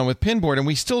what's going on with Pinboard, and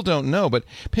we still don't know. But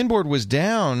Pinboard was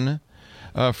down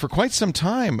for quite some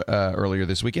time earlier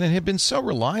this week, and it had been so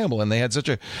reliable, and they had such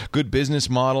a good business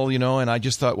model, and I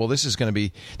just thought, well, these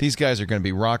guys are going to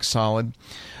be rock solid.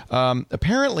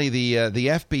 Apparently, the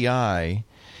FBI,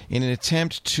 in an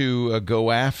attempt to go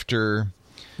after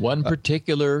one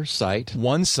particular site.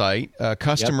 One site, a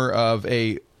customer of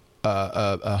a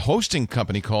hosting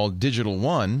company called Digital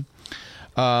One.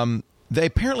 They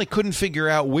apparently couldn't figure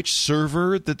out which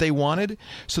server that they wanted,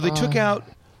 so they took out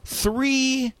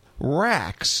 3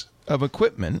 racks of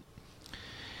equipment,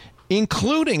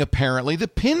 including apparently the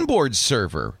Pinboard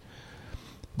server.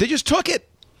 They just took it.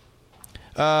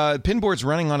 Pinboard's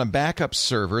running on a backup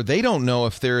server. They don't know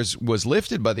if theirs was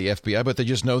lifted by the FBI, but they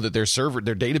just know that their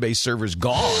database server's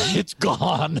gone. It's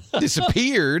gone.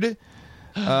 Disappeared.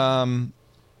 They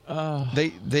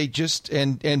just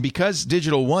and because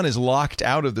Digital One is locked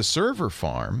out of the server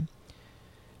farm,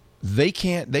 they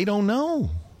don't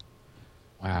know.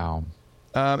 Wow.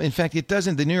 In fact, it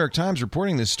doesn't. The New York Times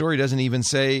reporting this story doesn't even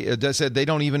say. Said they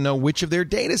don't even know which of their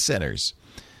data centers.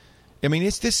 I mean,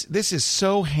 this is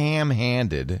so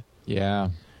ham-handed. Yeah.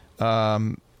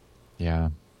 Yeah.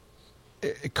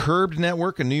 Curbed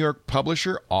Network, a New York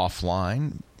publisher,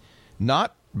 offline,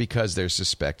 not because they're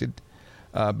suspected,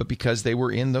 but because they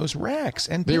were in those racks.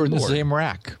 And they were in the same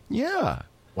rack. Yeah.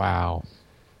 Wow.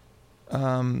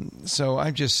 So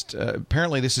I'm just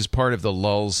apparently this is part of the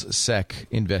LulzSec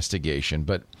investigation,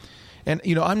 and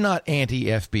I'm not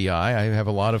anti-FBI. I have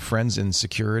a lot of friends in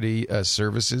security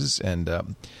services,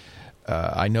 and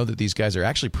I know that these guys are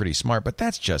actually pretty smart, but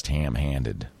that's just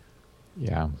ham-handed.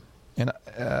 Yeah. And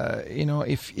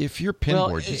if you're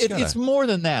pinboard, it's more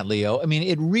than that, Leo. I mean,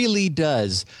 it really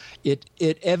does. It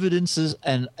evidences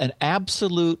an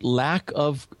absolute lack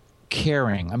of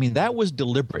caring. I mean, that was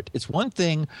deliberate. It's one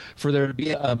thing for there to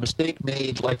be a mistake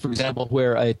made, like, for example,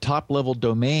 where a top-level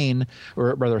domain,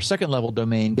 or rather a second-level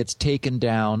domain, gets taken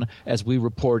down, as we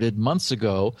reported months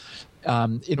ago,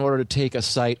 in order to take a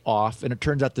site off. And it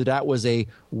turns out that was a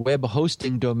web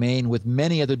hosting domain with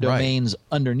many other domains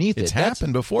underneath it. It's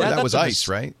happened before. That was ICE,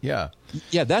 right? Yeah.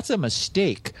 Yeah, that's a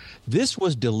mistake. This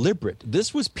was deliberate.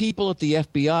 This was people at the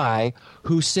FBI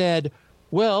who said,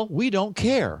 well, we don't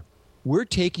care. We're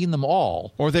taking them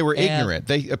all. Or they were ignorant.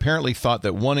 They apparently thought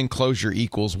that one enclosure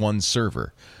equals one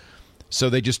server. So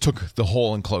they just took the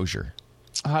whole enclosure.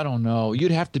 I don't know. You'd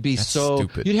have to be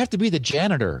stupid. You'd have to be the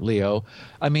janitor, Leo.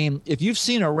 I mean, if you've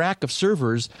seen a rack of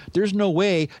servers, there's no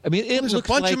way. I mean, there's a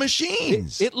bunch of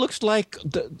machines. It looks like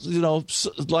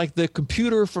like the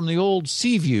computer from the old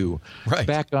Seaview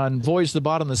back on Voyage to the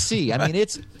Bottom of the Sea. I mean,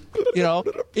 it's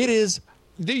it is.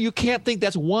 You can't think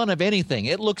that's one of anything.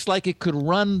 It looks like it could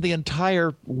run the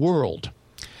entire world.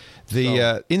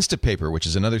 The Instapaper, which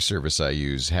is another service I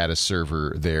use, had a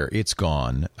server there. It's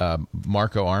gone.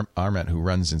 Marco Arment, who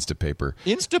runs Instapaper.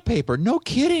 Instapaper? No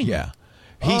kidding. Yeah.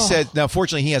 He said, now,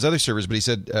 fortunately, he has other servers, but he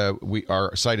said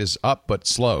our site is up but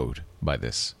slowed by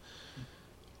this.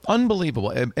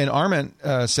 Unbelievable. And Arment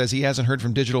says he hasn't heard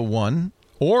from Digital One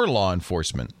or law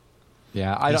enforcement.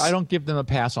 Yeah, I don't give them a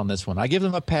pass on this one. I give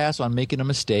them a pass on making a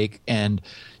mistake, and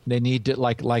they need to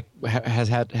like had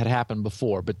happened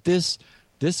before. But this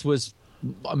was,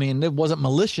 I mean, it wasn't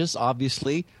malicious,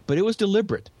 obviously, but it was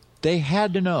deliberate. They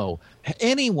had to know.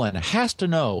 Anyone has to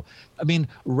know. I mean,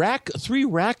 3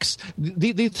 racks.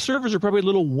 The servers are probably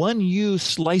little 1U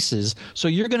slices, so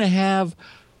you're going to have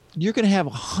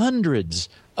hundreds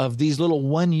of these little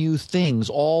 1U things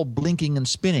all blinking and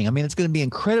spinning. I mean, it's going to be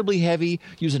incredibly heavy,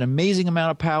 use an amazing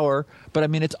amount of power, but I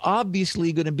mean, it's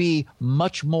obviously going to be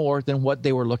much more than what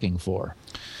they were looking for.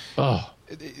 Oh.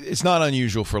 It's not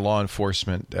unusual for law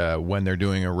enforcement when they're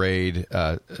doing a raid,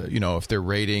 if they're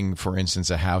raiding, for instance,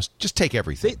 a house, just take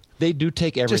everything. They do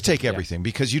take everything. Just take everything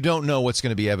because you don't know what's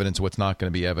going to be evidence, what's not going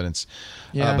to be evidence.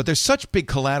 Yeah. But there's such big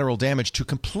collateral damage to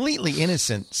completely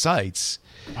innocent sites.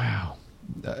 Wow.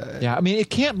 Yeah, I mean, it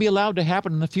can't be allowed to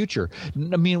happen in the future.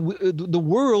 I mean, the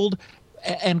world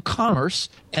and commerce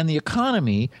and the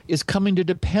economy is coming to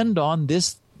depend on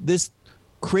this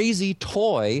crazy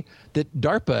toy that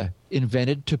DARPA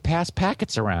invented to pass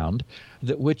packets around,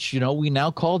 which we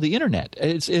now call the internet.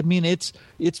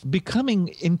 It's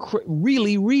becoming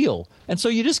really real, and so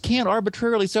you just can't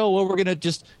arbitrarily say, "Oh, well, we're going to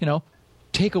just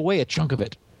take away a chunk of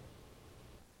it."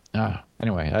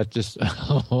 Anyway, I just.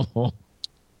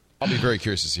 I'll be very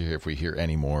curious to hear if we hear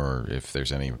any more, or if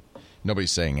there's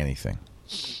nobody's saying anything.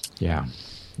 Yeah.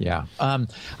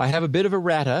 I have a bit of a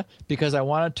errata because I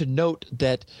wanted to note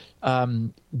that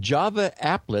Java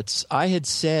applets, I had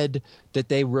said that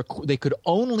they could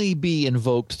only be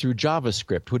invoked through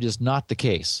JavaScript, which is not the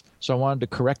case. So I wanted to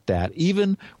correct that.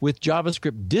 Even with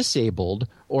JavaScript disabled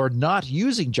or not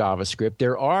using JavaScript,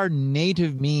 there are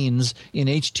native means in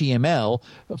HTML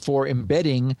for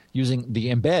embedding, using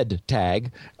the embed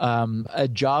tag, a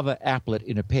Java applet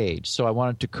in a page. So I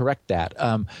wanted to correct that.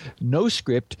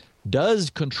 NoScript does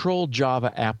control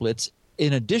Java applets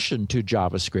in addition to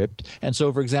JavaScript. And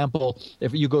so, for example,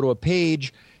 if you go to a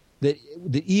page that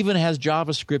even has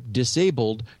JavaScript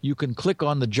disabled, you can click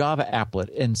on the Java applet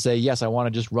and say, yes, I want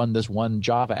to just run this one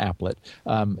Java applet.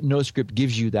 NoScript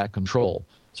gives you that control.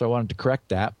 So I wanted to correct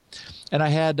that. And I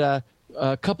had a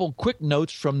couple quick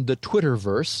notes from the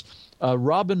Twitterverse.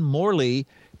 Robin Morley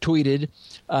tweeted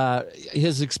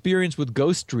his experience with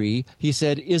Ghostery. He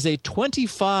said, is a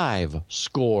 25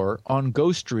 score on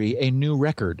Ghostery a new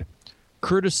record?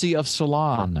 Courtesy of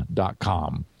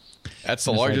Salon.com. That's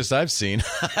the largest I've seen.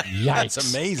 Yikes.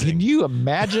 That's amazing. Can you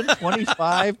imagine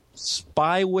 25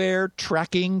 spyware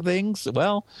tracking things?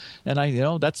 Well, and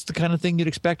that's the kind of thing you'd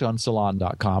expect on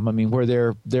Salon.com. I mean,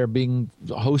 where they're being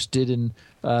hosted and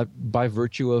by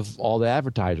virtue of all the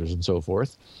advertisers and so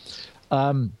forth.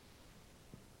 What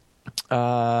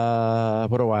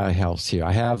do I have here?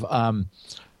 I have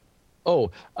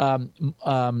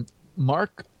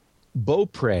Mark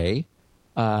Beaupre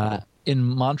in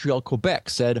Montreal, Quebec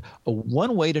said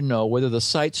one way to know whether the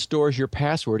site stores your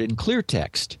password in clear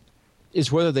text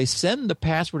is whether they send the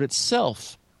password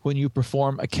itself when you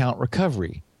perform account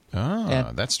recovery.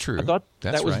 And that's true. I thought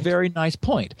that was a very nice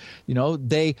point.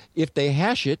 If they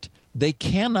hash it, they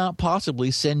cannot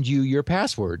possibly send you your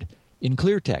password in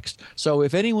clear text. So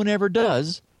if anyone ever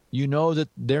does, you know that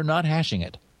they're not hashing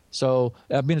it. So,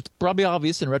 I mean, it's probably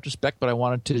obvious in retrospect, but I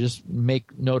wanted to just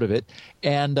make note of it.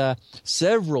 And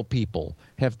several people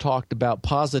have talked about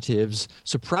positives,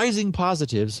 surprising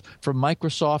positives from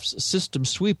Microsoft's System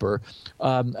Sweeper.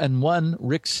 And one,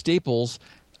 Rick Staples,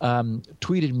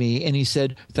 tweeted me, and he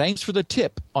said, "Thanks for the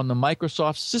tip on the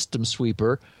Microsoft System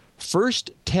Sweeper. First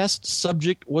test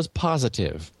subject was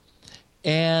positive."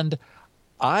 And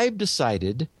I've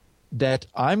decided that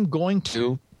I'm going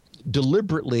to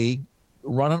deliberately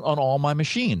run it on all my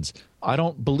machines. I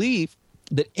don't believe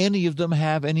that any of them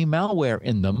have any malware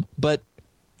in them, but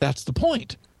that's the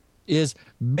point. Is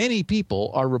many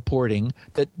people are reporting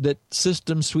that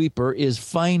System Sweeper is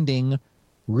finding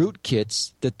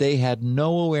rootkits that they had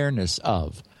no awareness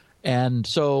of. And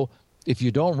so if you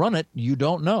don't run it, you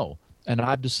don't know. And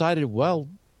I've decided, when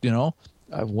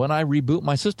I reboot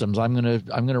my systems, I'm going to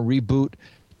reboot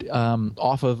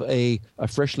off of a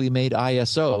freshly made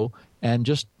ISO and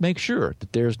just make sure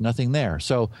that there's nothing there.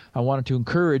 So I wanted to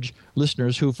encourage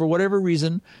listeners who, for whatever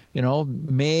reason,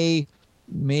 may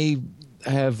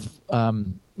have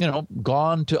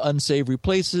gone to unsavory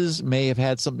places, may have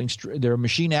had something, their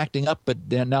machine acting up, but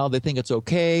now they think it's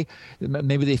okay.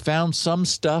 Maybe they found some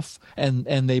stuff and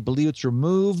they believe it's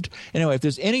removed. Anyway, if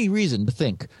there's any reason to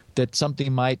think that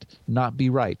something might not be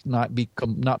right, not be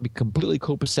completely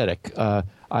copacetic,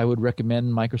 I would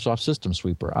recommend Microsoft System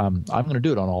Sweeper. I'm going to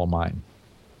do it on all of mine.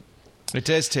 It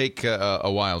does take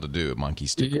a while to do, Monkey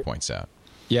Stick points out.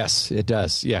 Yes, it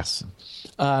does. Yes.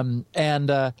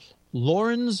 And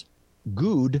Lawrence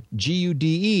Gude,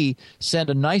 Gude, sent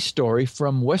a nice story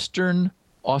from Western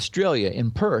Australia in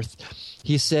Perth.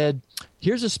 He said,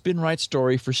 "Here's a SpinRite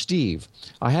story for Steve.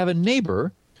 I have a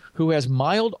neighbor who has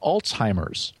mild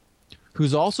Alzheimer's,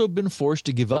 who's also been forced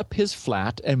to give up his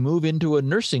flat and move into a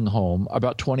nursing home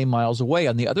about 20 miles away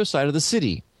on the other side of the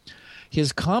city.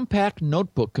 His compact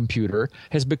notebook computer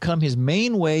has become his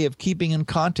main way of keeping in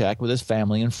contact with his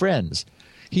family and friends.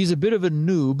 He's a bit of a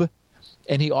noob,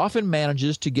 and he often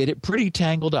manages to get it pretty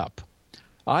tangled up.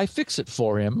 I fix it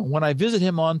for him when I visit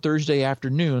him on Thursday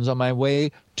afternoons on my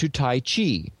way to Tai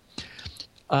Chi.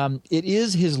 It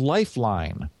is his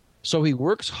lifeline, so he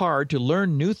works hard to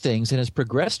learn new things and has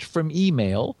progressed from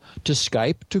email to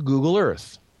Skype to Google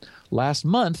Earth. Last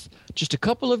month, just a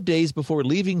couple of days before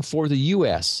leaving for the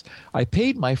U.S., I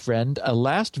paid my friend a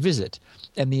last visit,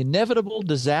 and the inevitable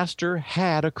disaster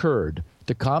had occurred.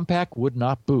 The Compaq would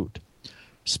not boot.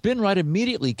 SpinRite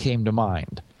immediately came to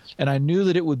mind, and I knew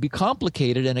that it would be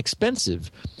complicated and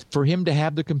expensive for him to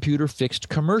have the computer fixed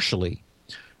commercially.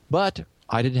 But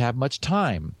I didn't have much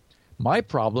time. My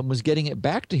problem was getting it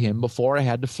back to him before I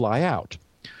had to fly out.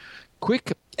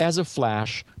 Quick as a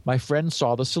flash, my friend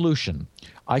saw the solution.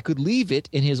 I could leave it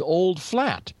in his old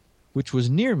flat, which was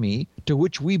near me, to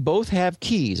which we both have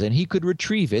keys, and he could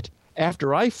retrieve it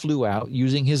after I flew out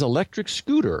using his electric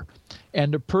scooter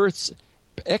and a Perth's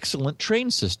excellent train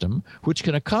system, which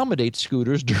can accommodate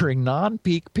scooters during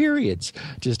non-peak periods,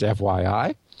 just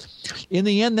FYI. In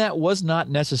the end, that was not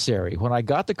necessary. When I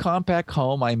got the Compaq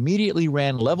home, I immediately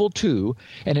ran level 2,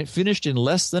 and it finished in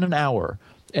less than an hour,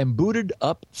 and booted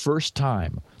up first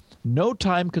time. No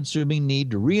time-consuming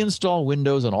need to reinstall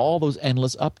Windows and all those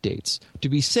endless updates. To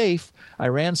be safe, I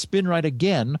ran SpinRite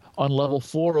again on level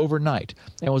 4 overnight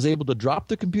and was able to drop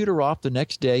the computer off the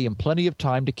next day in plenty of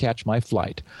time to catch my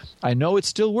flight. I know it's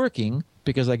still working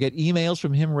because I get emails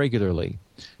from him regularly.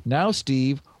 Now,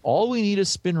 Steve, all we need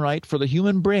is SpinRite for the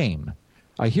human brain.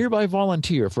 I hereby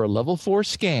volunteer for a level 4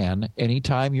 scan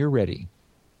anytime you're ready."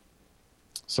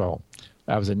 So,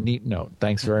 that was a neat note.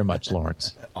 Thanks very much,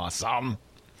 Lawrence. Awesome.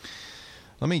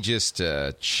 Let me just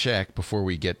check before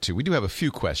we get to... We do have a few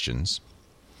questions.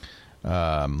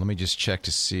 Let me just check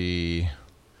to see...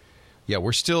 Yeah,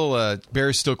 we're still...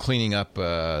 Bear's still cleaning up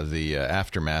the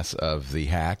aftermath of the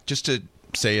hack. Just to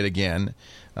say it again,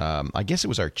 I guess it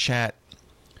was our chat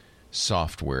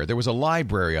software. There was a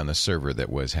library on the server that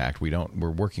was hacked.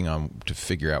 We're working on to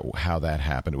figure out how that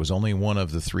happened. It was only one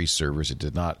of the 3 servers. It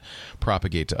did not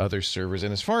propagate to other servers.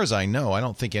 And as far as I know, I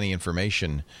don't think any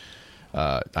information...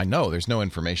 I know there's no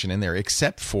information in there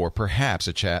except for perhaps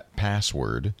a chat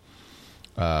password.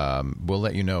 We'll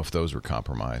let you know if those were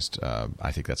compromised.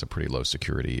 I think that's a pretty low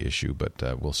security issue, but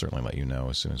we'll certainly let you know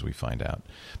as soon as we find out.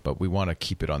 But we want to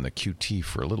keep it on the QT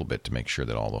for a little bit to make sure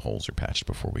that all the holes are patched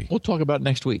before we... We'll talk about it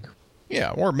next week.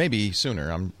 Yeah, or maybe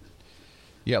sooner.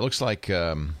 Yeah, it looks like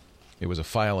it was a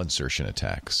file insertion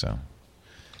attack, so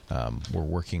we're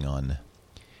working on.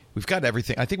 We've got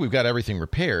everything. I think we've got everything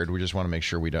repaired. We just want to make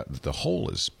sure that the hole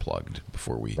is plugged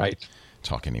before we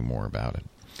talk any more about it.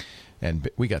 And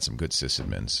we got some good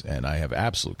sysadmins, and I have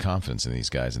absolute confidence in these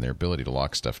guys and their ability to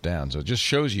lock stuff down. So it just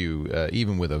shows you,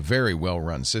 even with a very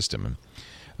well-run system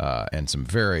and some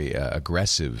very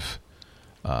aggressive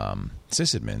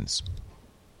sysadmins,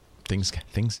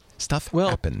 stuff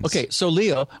happens. Okay, so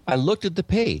Leo, I looked at the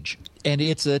page, and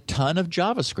it's a ton of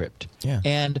JavaScript. Yeah.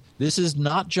 And this is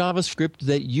not JavaScript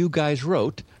that you guys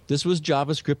wrote. This was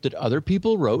JavaScript that other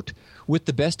people wrote with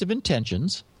the best of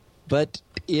intentions. But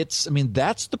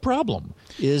that's the problem,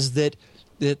 is that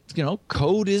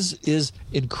code is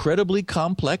incredibly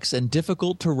complex and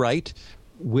difficult to write.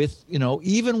 With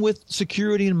even with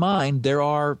security in mind, there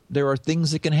are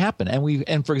things that can happen,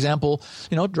 and for example,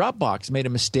 Dropbox made a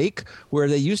mistake where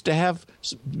they used to have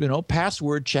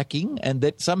password checking, and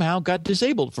that somehow got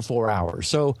disabled for 4 hours.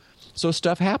 So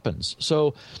stuff happens.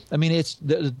 So it's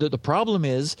the problem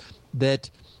is that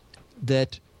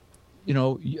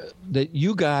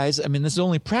you guys. This is the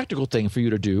only practical thing for you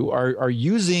to do are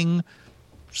using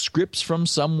scripts from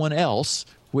someone else,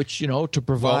 which to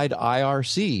provide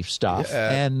IRC stuff.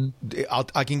 And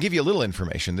I can give you a little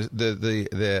information.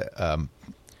 There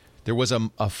was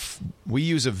we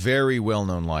use a very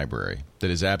well-known library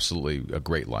that is absolutely a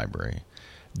great library.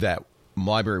 That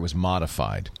library was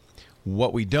modified.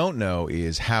 What we don't know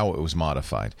is how it was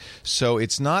modified. So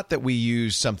it's not that we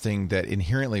use something that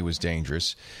inherently was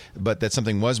dangerous, but that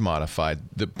something was modified.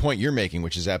 The point you're making,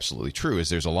 which is absolutely true, is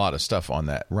there's a lot of stuff on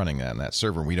that running on that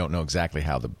server, and we don't know exactly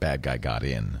how the bad guy got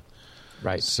in.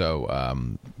 Right. So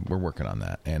we're working on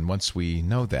that, and once we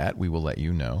know that, we will let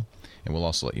you know, and we'll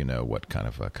also let you know what kind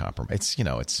of a compromise.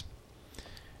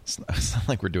 It's not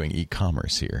like we're doing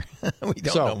e-commerce here. We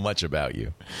don't know much about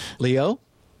you, Leo.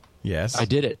 Yes, I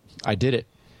did it.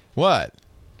 What?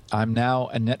 I'm now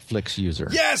a Netflix user.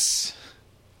 Yes.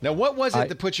 Now, what was it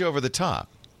that put you over the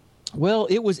top? Well,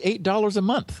 it was $8 a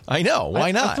month. I know.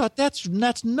 Why not? I thought that's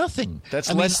nothing.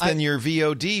 That's less than your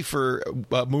VOD for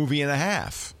a movie and a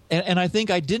half. And I think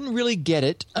I didn't really get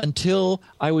it until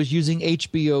I was using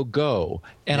HBO Go.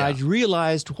 And I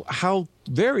realized how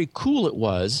very cool it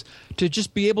was to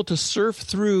just be able to surf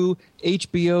through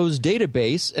HBO's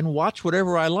database and watch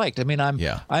whatever I liked.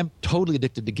 I'm totally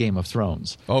addicted to Game of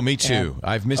Thrones. Oh, me too.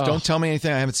 I've missed. Don't tell me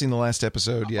anything. I haven't seen the last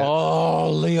episode yet.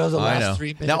 Oh, Leo, the last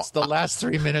 3 minutes. Now, the last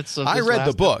 3 minutes of I read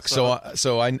the book, episode.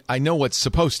 so I know what's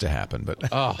supposed to happen. But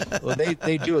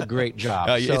they do a great job.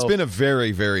 It's been a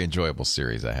very, very enjoyable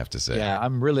series, I have to say. Yeah,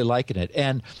 I'm really liking it.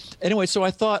 And anyway, so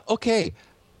I thought, okay,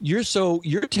 you're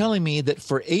telling me that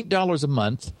for $8 a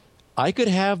month, I could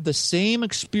have the same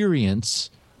experience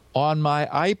on my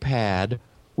iPad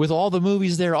with all the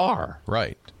movies there are.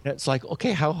 Right. It's like,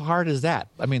 okay, how hard is that?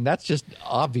 That's just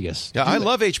obvious. Yeah, I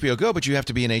love HBO Go, but you have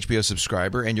to be an HBO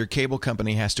subscriber, and your cable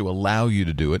company has to allow you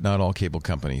to do it. Not all cable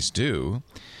companies do.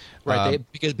 Right,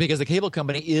 because the cable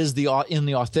company is in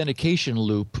the authentication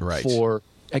loop for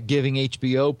giving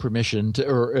HBO permission to,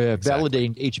 or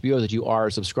validating HBO that you are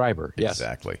a subscriber. Yes.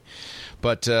 Exactly.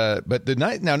 But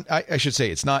I should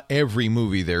say it's not every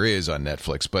movie there is on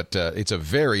Netflix, but it's a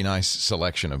very nice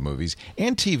selection of movies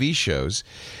and TV shows.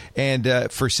 And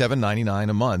for $7.99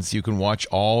 a month, you can watch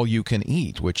all you can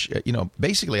eat, which,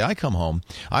 basically I come home.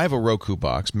 I have a Roku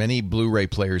box. Many Blu-ray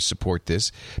players support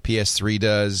this. PS3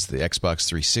 does. The Xbox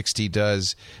 360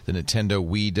 does. The Nintendo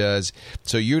Wii does.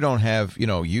 So you don't have,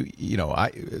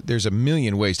 there's a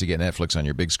million ways to get Netflix on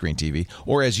your big screen TV.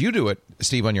 Or as you do it,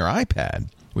 Steve, on your iPad,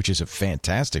 which is a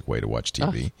fantastic way to watch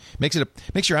TV. Makes your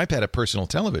iPad a personal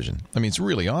television. It's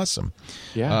really awesome.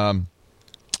 Yeah.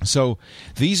 So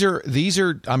these are.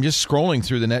 I'm just scrolling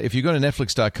through the net. If you go to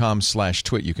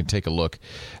netflix.com/twit, you can take a look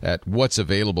at what's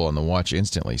available in the Watch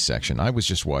Instantly section. I was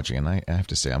just watching, and I have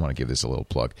to say, I want to give this a little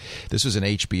plug. This was an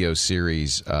HBO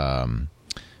series.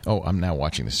 I'm now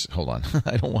watching this. Hold on.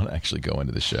 I don't want to actually go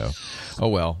into the show. Oh,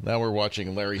 well. Now we're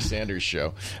watching Larry Sanders'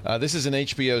 show. This is an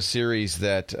HBO series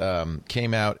that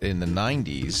came out in the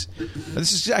 90s.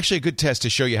 This is actually a good test to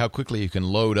show you how quickly you can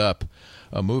load up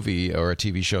a movie or a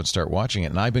TV show and start watching it.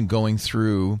 And I've been going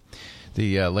through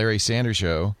the Larry Sanders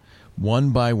show one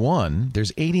by one.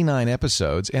 There's 89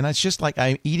 episodes, and it's just like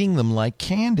I'm eating them like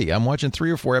candy. I'm watching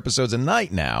 3 or 4 episodes a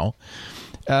night now.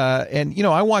 And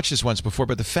I watched this once before,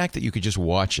 but the fact that you could just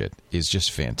watch it is just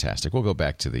fantastic. We'll go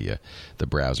back to the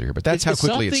browser here, but that's how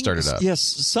quickly it started up. Yes,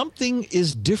 something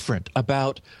is different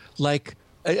about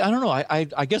I don't know.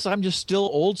 I guess I'm just still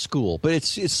old school, but it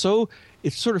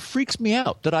sort of freaks me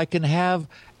out that I can have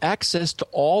access to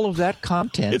all of that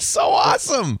content. It's so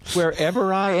awesome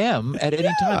wherever I am at any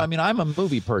time. I mean, I'm a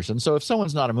movie person, so if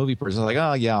someone's not a movie person, I'm like,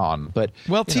 oh yeah, on. But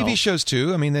TV shows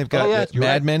too. I mean, they've got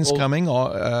Mad Men's coming,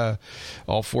 all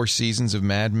 4 seasons of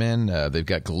Mad Men. They've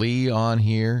got Glee on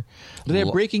here. Do they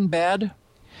have Breaking Bad?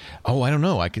 Oh, I don't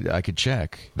know. I could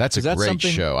check. That's a great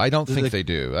show. I don't think they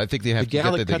do. I think they have. The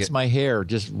gal that cuts my hair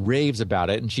just raves about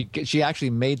it, and she actually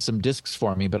made some discs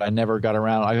for me, but I never got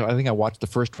around. I think I watched the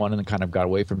first one and it kind of got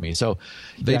away from me. So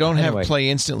they don't have play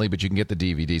instantly, but you can get the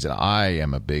DVDs, and I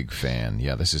am a big fan.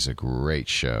 Yeah, this is a great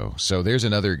show. So there's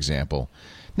another example.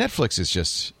 Netflix is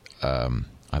just, I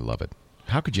love it.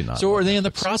 How could you not? So are they in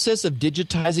the process of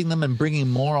digitizing them and bringing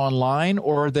more online,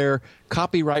 or are there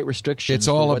copyright restrictions? It's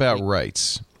all about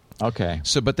rights. Okay.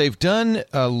 So, but they've done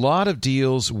a lot of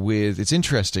deals with, it's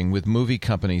interesting, with movie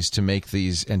companies to make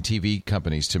these, and TV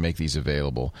companies to make these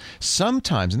available.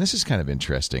 Sometimes, and this is kind of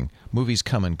interesting, movies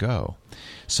come and go.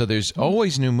 So there's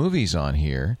always new movies on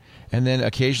here, and then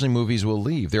occasionally movies will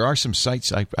leave. There are some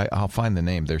sites, I'll find the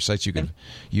name. There are sites you can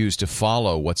use to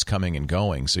follow what's coming and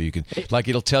going. So you can, like,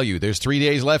 it'll tell you there's 3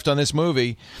 days left on this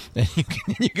movie, and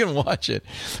you can watch it.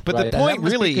 But the point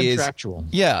really is, contractual.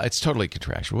 Yeah, it's totally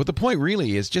contractual. But the point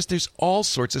really is just there's all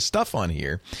sorts of stuff on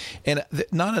here, and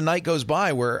not a night goes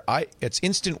by where it's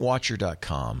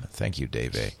instantwatcher.com. Thank you,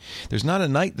 Dave A. There's not a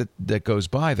night that goes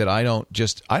by that I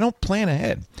don't plan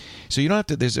ahead. So you don't have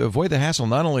to. There's avoid the hassle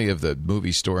not only of the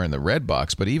movie store and the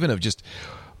Redbox, but even of just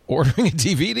ordering a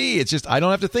DVD. It's just I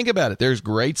don't have to think about it. There's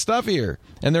great stuff here,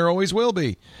 and there always will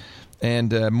be,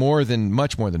 and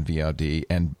much more than VOD.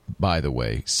 And by the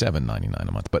way, $7.99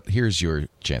 a month. But here's your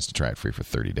chance to try it free for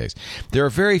 30 days. There are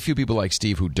very few people like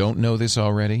Steve who don't know this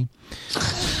already.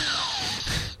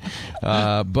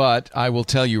 But I will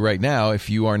tell you right now, if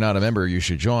you are not a member, you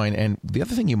should join. And the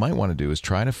other thing you might want to do is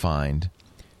try to find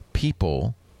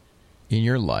people in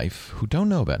your life who don't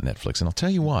know about Netflix. And I'll tell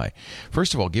you why.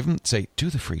 First of all, do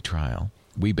the free trial.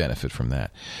 We benefit from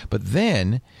that. But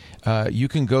then you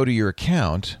can go to your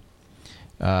account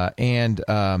and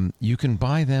you can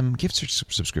buy them gift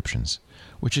subscriptions,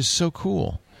 which is so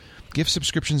cool. Gift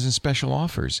subscriptions and special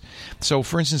offers. So,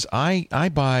 for instance, I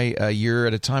buy a year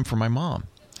at a time for my mom.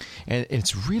 And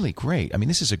it's really great. I mean,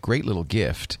 this is a greght little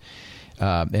gift.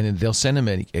 And they'll send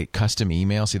them a custom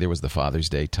email. See, there was the Father's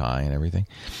Day tie and everything.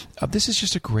 This is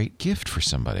just a great gift for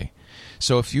somebody.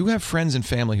 So if you have friends and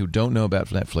family who don't know about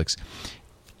Netflix,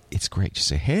 it's great. Just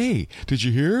say, hey, did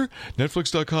you hear?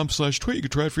 Netflix.com/tweet. You can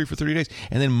try it free for 30 days.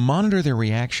 And then monitor their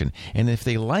reaction. And if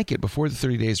they like it before the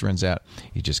 30 days runs out,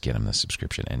 you just get them the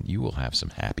subscription. And you will have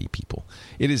some happy people.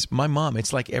 It is my mom.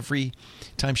 It's like every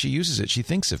time she uses it, she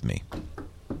thinks of me,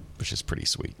 which is pretty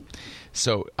sweet.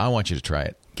 So I want you to try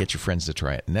it. Get your friends to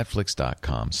try it.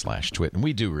 Netflix.com/twit. And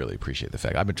we do really appreciate the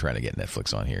fact. I've been trying to get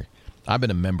Netflix on here. I've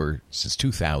been a member since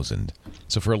 2000.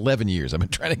 So for 11 years, I've been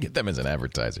trying to get them as an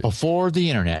advertiser. Before the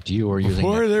internet, you were using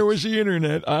Before Netflix. There was the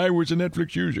internet, I was a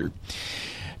Netflix user.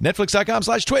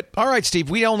 Netflix.com/twit. All right, Steve,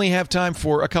 we only have time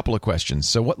for a couple of questions.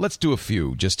 So let's do a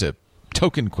few, just to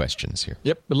token questions here.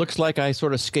 Yep, it looks like I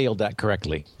sort of scaled that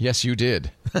correctly. Yes, you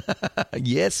did.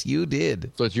 Yes, you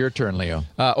did. So it's your turn, Leo.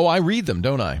 I read them,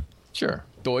 don't I? Sure.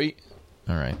 Doi.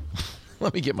 All right.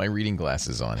 Let me get my reading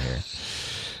glasses on here.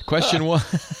 Question one.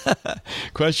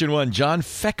 Question one. John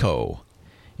Fecco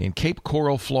in Cape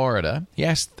Coral, Florida. He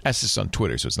asked this on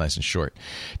Twitter, so it's nice and short.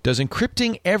 Does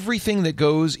encrypting everything that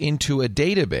goes into a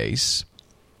database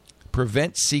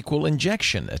prevent SQL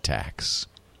injection attacks?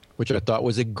 Which I thought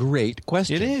was a great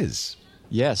question. It is.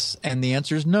 Yes, and the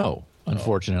answer is no,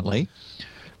 unfortunately.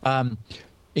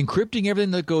 Encrypting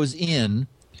everything that goes in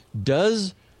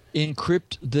does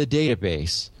encrypt the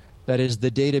database, that is, the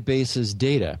database's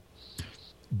data.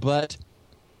 But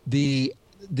the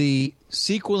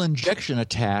SQL injection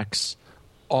attacks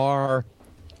are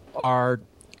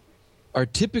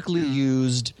typically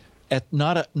used at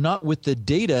not with the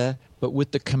data, but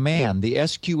with the command, the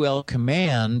SQL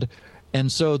command.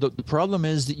 And so the problem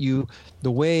is that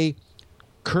the way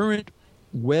current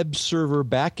web server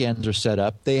backends are set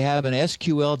up, they have an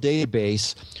SQL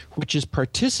database which is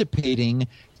participating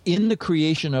in the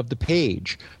creation of the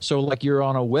page. So like you're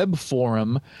on a web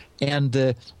forum and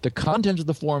the content of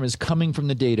the forum is coming from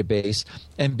the database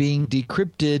and being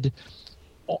decrypted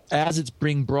as it's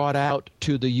being brought out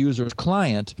to the user's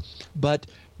client. But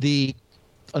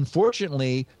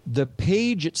unfortunately, the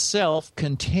page itself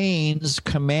contains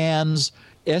commands,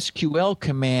 SQL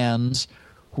commands,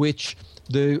 which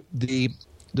the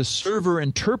server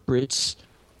interprets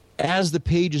as the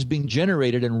page is being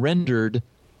generated and rendered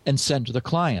and sent to the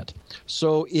client.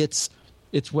 So it's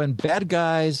when bad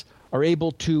guys are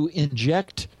able to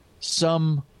inject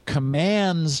some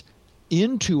commands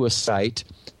into a site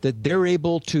that they're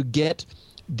able to get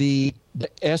the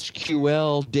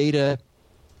SQL data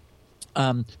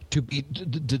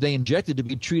they injected to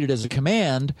be treated as a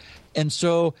command. And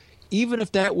so even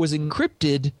if that was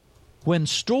encrypted when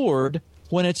stored,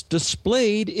 when it's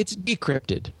displayed, it's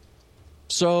decrypted.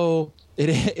 So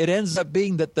it ends up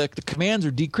being that the commands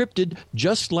are decrypted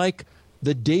just like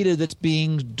the data that's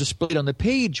being displayed on the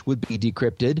page would be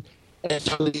decrypted. And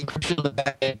so the encryption on the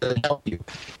back end doesn't help you.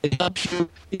 It helps you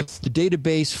if the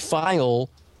database file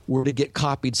were to get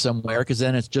copied somewhere, because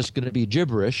then it's just going to be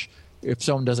gibberish if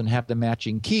someone doesn't have the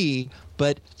matching key.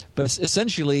 But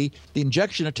essentially, the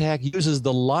injection attack uses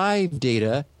the live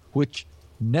data, which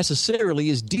necessarily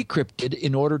is decrypted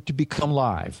in order to become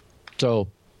live. So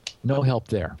no help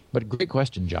there. But great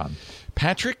question, John.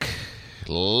 Patrick,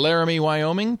 Laramie,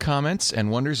 Wyoming, comments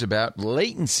and wonders about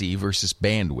latency versus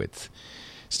bandwidth.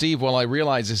 Steve, while I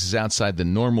realize this is outside the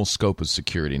normal scope of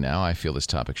security now, I feel this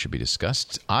topic should be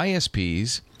discussed.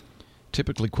 ISPs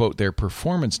typically quote their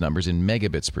performance numbers in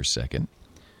megabits per second.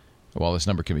 While this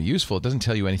number can be useful, it doesn't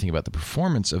tell you anything about the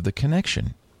performance of the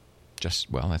connection. That's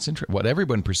interesting. What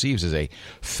everyone perceives as a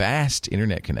fast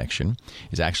internet connection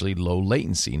is actually low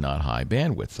latency, not high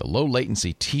bandwidth. A low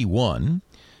latency T1,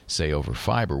 say over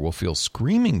fiber, will feel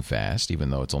screaming fast, even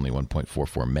though it's only 1.44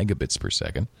 megabits per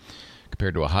second,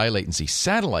 compared to a high latency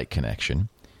satellite connection,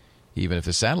 even if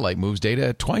the satellite moves data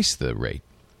at twice the rate.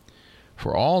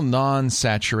 For all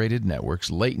non-saturated networks,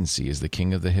 latency is the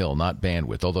king of the hill, not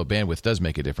bandwidth, although bandwidth does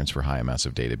make a difference for high amounts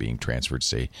of data being transferred,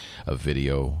 say a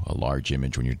video, a large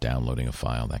image when you're downloading a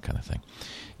file, that kind of thing.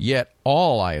 Yet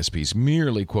all ISPs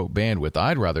merely quote bandwidth.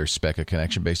 I'd rather spec a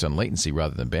connection based on latency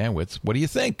rather than bandwidth. What do you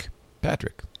think,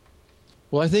 Patrick?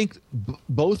 Well, I think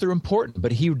both are important,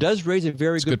 but he does raise a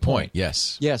very good point.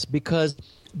 Yes. Yes, because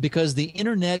the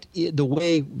internet, the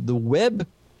way the web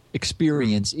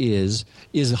experience is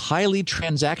highly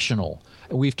transactional.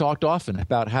 We've talked often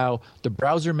about how the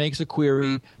browser makes a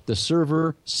query, the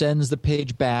server sends the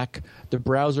page back, the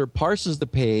browser parses the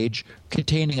page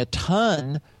containing a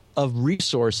ton of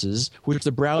resources which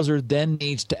the browser then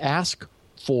needs to ask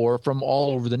for from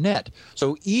all over the net.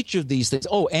 So each of these things,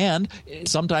 and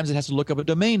sometimes it has to look up a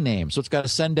domain name, so it's got to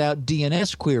send out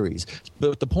DNS queries.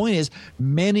 But the point is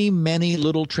many, many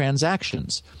little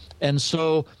transactions. And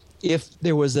so if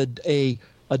there was a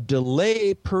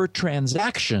delay per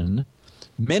transaction,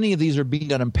 many of these are being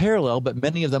done in parallel, but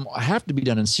many of them have to be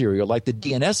done in serial. Like the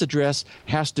DNS address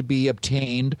has to be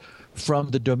obtained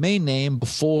from the domain name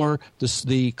before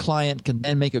the client can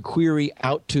then make a query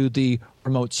out to the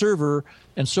remote server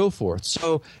and so forth.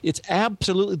 So it's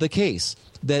absolutely the case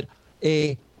that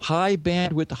a high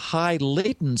bandwidth, high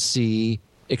latency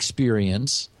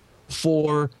experience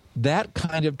for that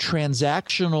kind of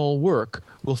transactional work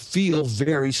will feel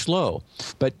very slow.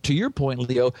 But to your point,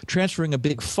 Leo, transferring a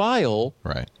big file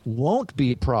won't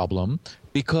be a problem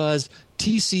because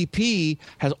TCP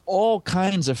has all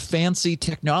kinds of fancy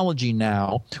technology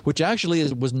now, which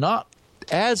actually was not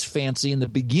as fancy in the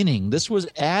beginning. This was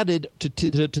added to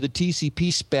the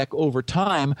TCP spec over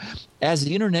time as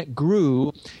the internet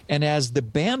grew and as the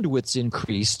bandwidths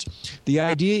increased. The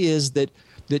idea is that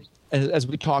as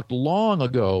we talked long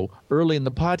ago, early in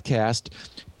the podcast,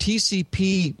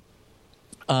 TCP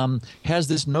has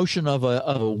this notion of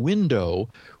a window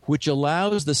which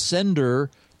allows the sender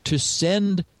to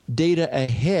send data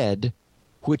ahead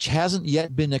which hasn't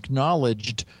yet been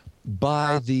acknowledged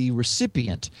by the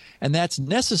recipient. And that's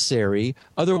necessary.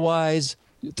 Otherwise,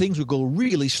 things would go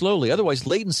really slowly. Otherwise,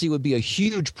 latency would be a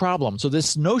huge problem. So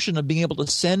this notion of being able to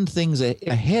send things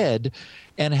ahead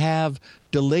and have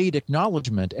delayed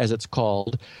acknowledgement, as it's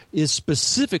called, is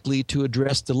specifically to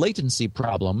address the latency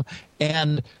problem.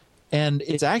 And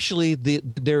it's actually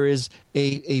there is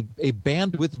a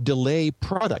bandwidth delay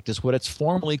product is what it's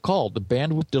formally called. The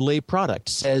bandwidth delay product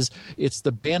says it's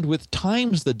the bandwidth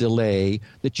times the delay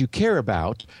that you care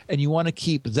about, and you want to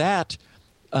keep that.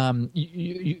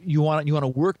 You want to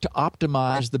work to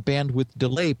optimize the bandwidth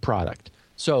delay product.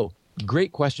 So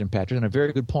great question, Patrick, and a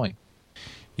very good point.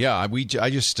 Yeah, I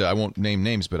won't name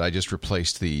names, but I just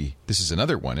replaced this is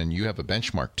another one, and you have a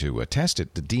benchmark to test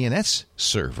it. The DNS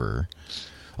server,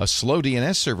 a slow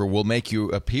DNS server will make you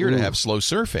appear to have slow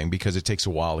surfing because it takes a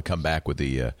while to come back with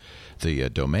the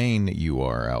domain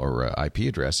URL or IP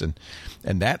address, and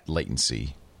that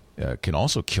latency can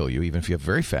also kill you even if you have a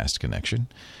very fast connection.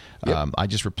 Yep. I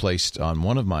just replaced on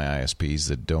one of my ISPs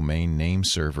the domain name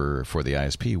server for the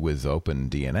ISP with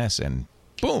OpenDNS, and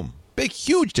boom, big,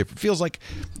 huge difference. It feels like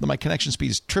my connection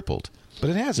speed is tripled, but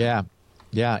it hasn't.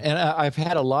 Yeah, and I've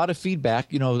had a lot of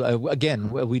feedback. Again,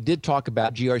 we did talk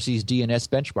about GRC's DNS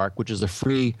benchmark, which is a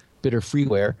free bit of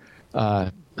freeware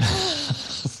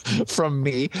from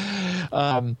me,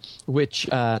 which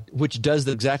does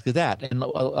exactly that. And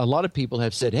a lot of people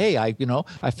have said, "Hey, I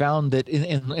found that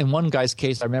in one guy's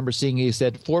case, I remember seeing he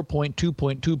said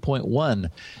 4.2.2.1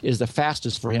 is the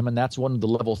fastest for him, and that's one of the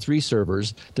level 3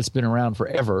 servers that's been around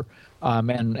forever."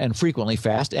 And frequently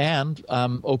fast, and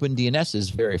OpenDNS is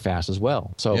very fast as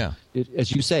well. So,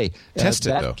 as you say, Test it,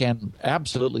 that though. can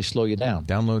absolutely slow you down.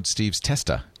 Download Steve's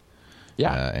Testa.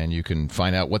 Yeah. And you can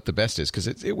find out what the best is, because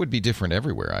it would be different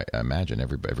everywhere. I imagine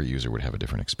every user would have a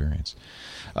different experience.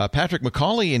 Patrick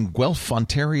McCauley in Guelph,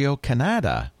 Ontario,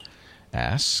 Canada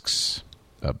asks,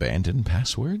 abandon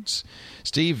passwords?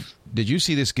 Steve, did you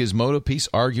see this Gizmodo piece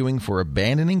arguing for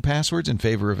abandoning passwords in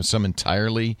favor of some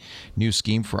entirely new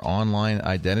scheme for online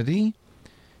identity?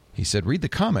 He said, read the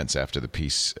comments after the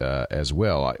piece as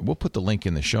well. We'll put the link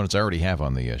in the show notes. I already have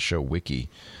on the show wiki.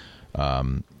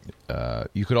 You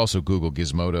could also Google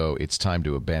Gizmodo, it's time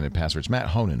to abandon passwords. Matt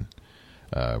Honan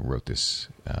wrote this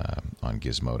on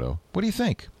Gizmodo. What do you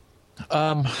think?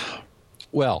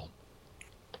 Well,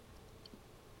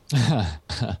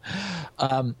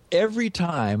 every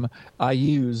time I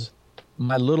use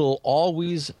my little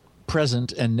always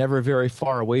present and never very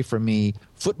far away from me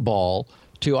football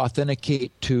to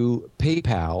authenticate to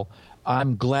PayPal,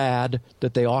 I'm glad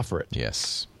that they offer it.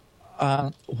 Yes.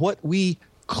 What we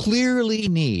clearly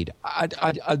need,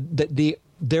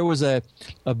 there was a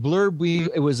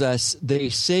blurb. It was the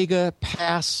Sega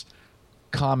Pass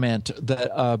comment,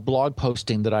 that blog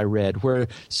posting that I read, where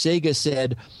Sega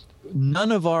said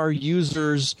none of our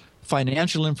users'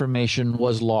 financial information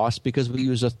was lost because we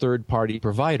use a third-party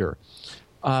provider.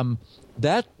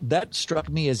 That struck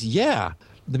me as,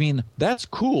 that's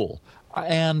cool.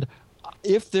 And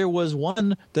if there was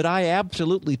one that I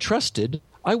absolutely trusted,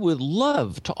 I would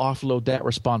love to offload that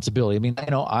responsibility. I mean,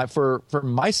 for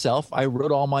myself, I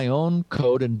wrote all my own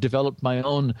code and developed my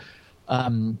own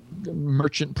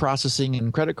merchant processing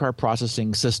and credit card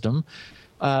processing system,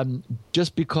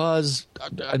 just because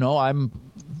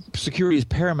security is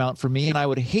paramount for me, and I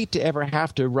would hate to ever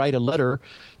have to write a letter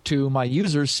to my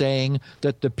users saying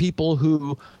that the people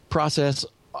who process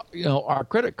our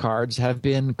credit cards have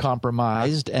been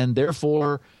compromised, and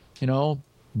therefore,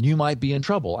 you might be in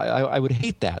trouble. I would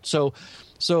hate that. So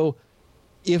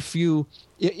if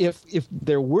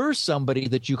there were somebody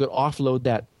that you could offload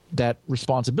that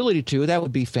responsibility to, that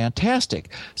would be fantastic.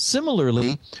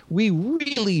 Similarly, we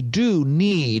really do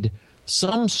need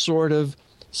some sort of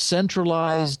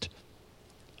centralized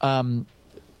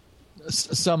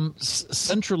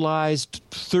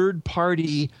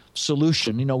third-party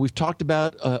solution. We've talked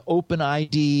about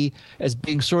OpenID as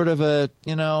being sort of a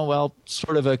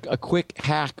quick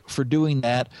hack for doing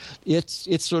that.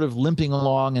 It's sort of limping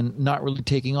along and not really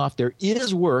taking off. There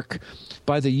is work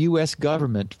by the U.S.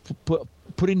 government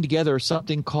putting together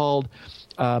something called,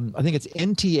 I think it's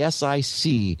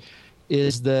NTSIC,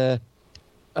 is the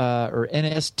or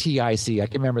NSTIC. I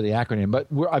can't remember the acronym, but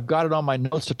I've got it on my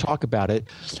notes to talk about it,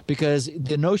 because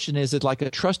the notion is it's like a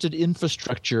trusted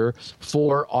infrastructure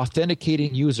for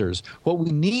authenticating users. What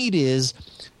we need is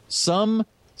some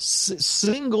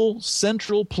single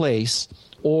central place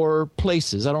or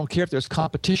places. I don't care if there's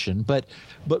competition, but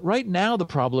right now the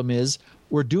problem is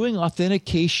we're doing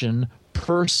authentication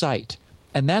per site,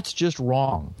 and that's just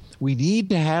wrong. We need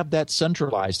to have that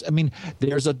centralized. I mean,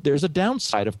 there's a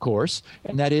downside, of course,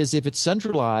 and that is if it's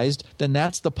centralized, then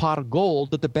that's the pot of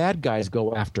gold that the bad guys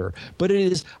go after. But it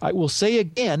is, I will say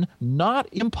again, not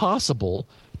impossible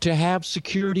to have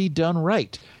security done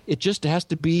right. It just has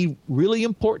to be really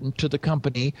important to the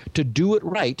company to do it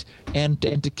right and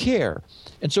to care.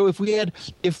 And so if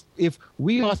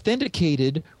we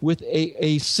authenticated with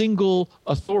a single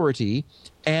authority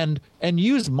and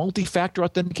use multi-factor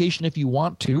authentication if you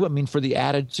want to, I mean, for the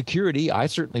added security, I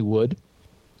certainly would,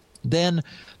 then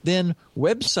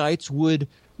websites would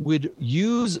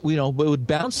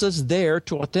bounce us there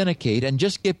to authenticate and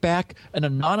just get back an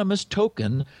anonymous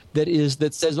token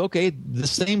that says, okay, the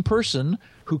same person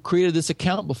who created this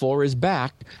account before is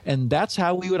back, and that's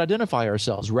how we would identify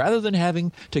ourselves, rather than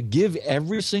having to give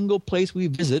every single place we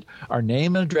visit our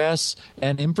name and address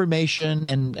and information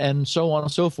and so on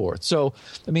and so forth. So,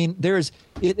 I mean, we're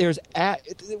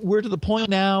to the point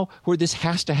now where this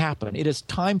has to happen. It is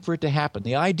time for it to happen.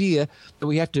 The idea that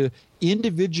we have to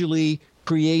individually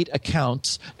create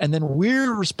accounts, and then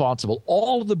we're responsible.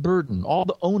 All of the burden, all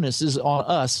the onus is on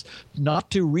us not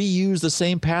to reuse the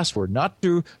same password, not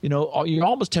to, you're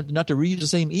almost tempted not to reuse the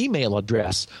same email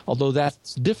address, although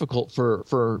that's difficult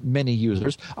for many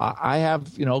users. I have,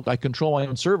 I control my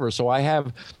own server, so I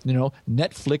have,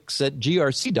 Netflix at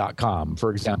grc.com,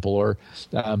 for example, or,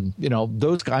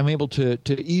 those, I'm able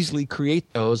to easily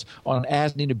create those on an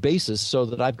as-needed basis so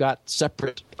that I've got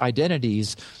separate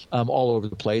identities all over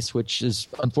the place, which is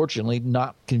unfortunately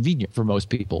not convenient for most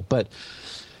people. But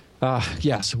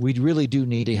yes, we really do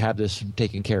need to have this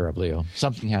taken care of, Leo.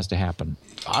 Something has to happen.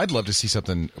 I'd love to see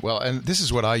something. Well, and this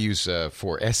is what I use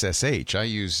for SSH. I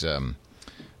use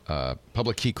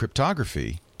public key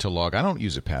cryptography to log. I don't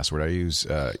use a password. I use,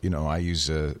 I don't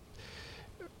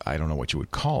know what you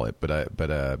would call it, but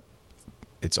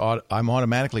I'm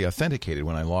automatically authenticated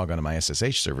when I log onto my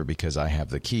SSH server because I have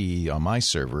the key on my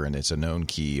server and it's a known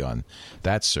key on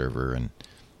that server. And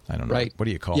I don't know. Right. What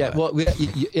do you call that? Well,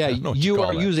 you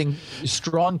are using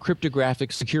strong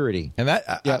cryptographic security. And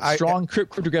that strong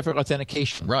cryptographic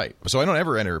authentication. Right. So I don't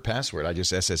ever enter a password. I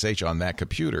just SSH on that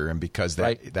computer, and because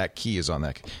that key is on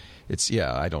that,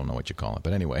 I don't know what you call it,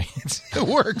 but anyway, it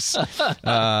works.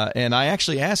 And I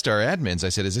actually asked our admins. I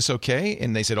said, "Is this okay?"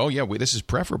 And they said, "Oh yeah, this is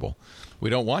preferable. We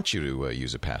don't want you to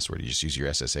use a password. You just use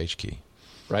your SSH key."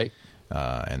 Right.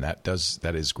 And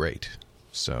that is great.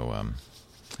 So.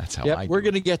 That's how we're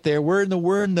going to get there. We're in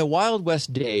the Wild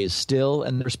West days still,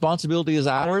 and the responsibility is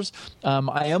ours.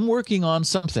 I am working on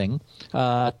something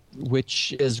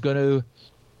which is going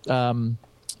to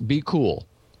be cool,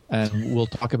 and we'll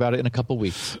talk about it in a couple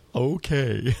weeks.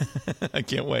 Okay. I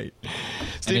can't wait.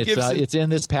 Steve Gibson. It's in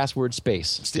this password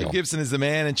space. Steve Gibson is the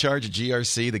man in charge of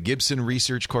GRC, the Gibson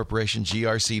Research Corporation,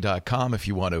 grc.com. If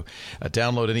you want to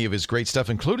download any of his great stuff,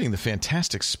 including the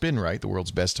fantastic SpinRite, the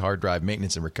world's best hard drive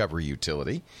maintenance and recovery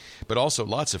utility, but also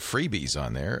lots of freebies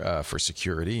on there for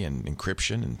security and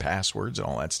encryption and passwords and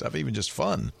all that stuff, even just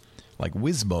fun, like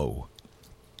Wizmo.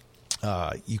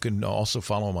 You can also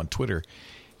follow him on Twitter.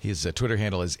 His Twitter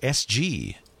handle is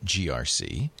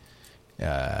SGGRC.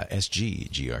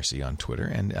 SGGRC on Twitter.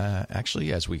 And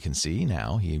actually, as we can see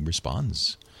now, he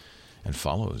responds and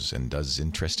follows and does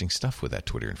interesting stuff with that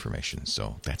Twitter information.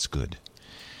 So that's good.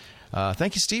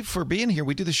 Thank you, Steve, for being here.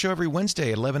 We do the show every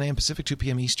Wednesday at 11 a.m. Pacific, 2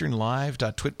 p.m. Eastern.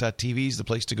 Live.twit.tv is the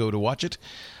place to go to watch it.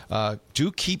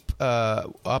 Do keep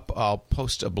up. I'll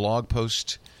post a blog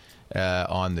post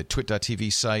on the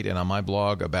twit.tv site and on my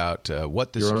blog about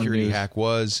what the security hack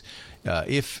was,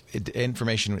 if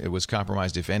information was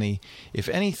compromised, if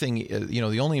anything,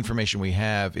 the only information we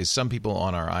have is some people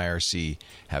on our IRC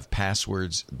have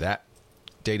passwords. That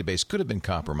database could have been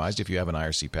compromised. If you have an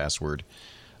IRC password,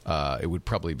 it would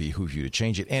probably behoove you to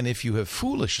change it. And if you have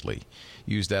foolishly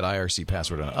used that IRC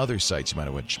password on other sites, you might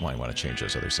want to change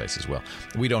those other sites as well.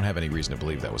 We don't have any reason to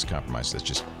believe that was compromised. That's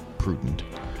just prudent.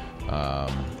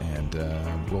 And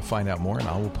we'll find out more, and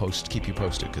I will keep you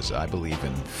posted because I believe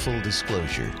in full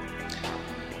disclosure.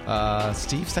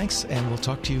 Steve, thanks, and we'll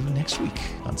talk to you next week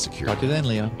on Security. Talk to you then,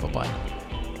 Leo. Bye-bye.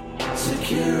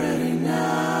 Security.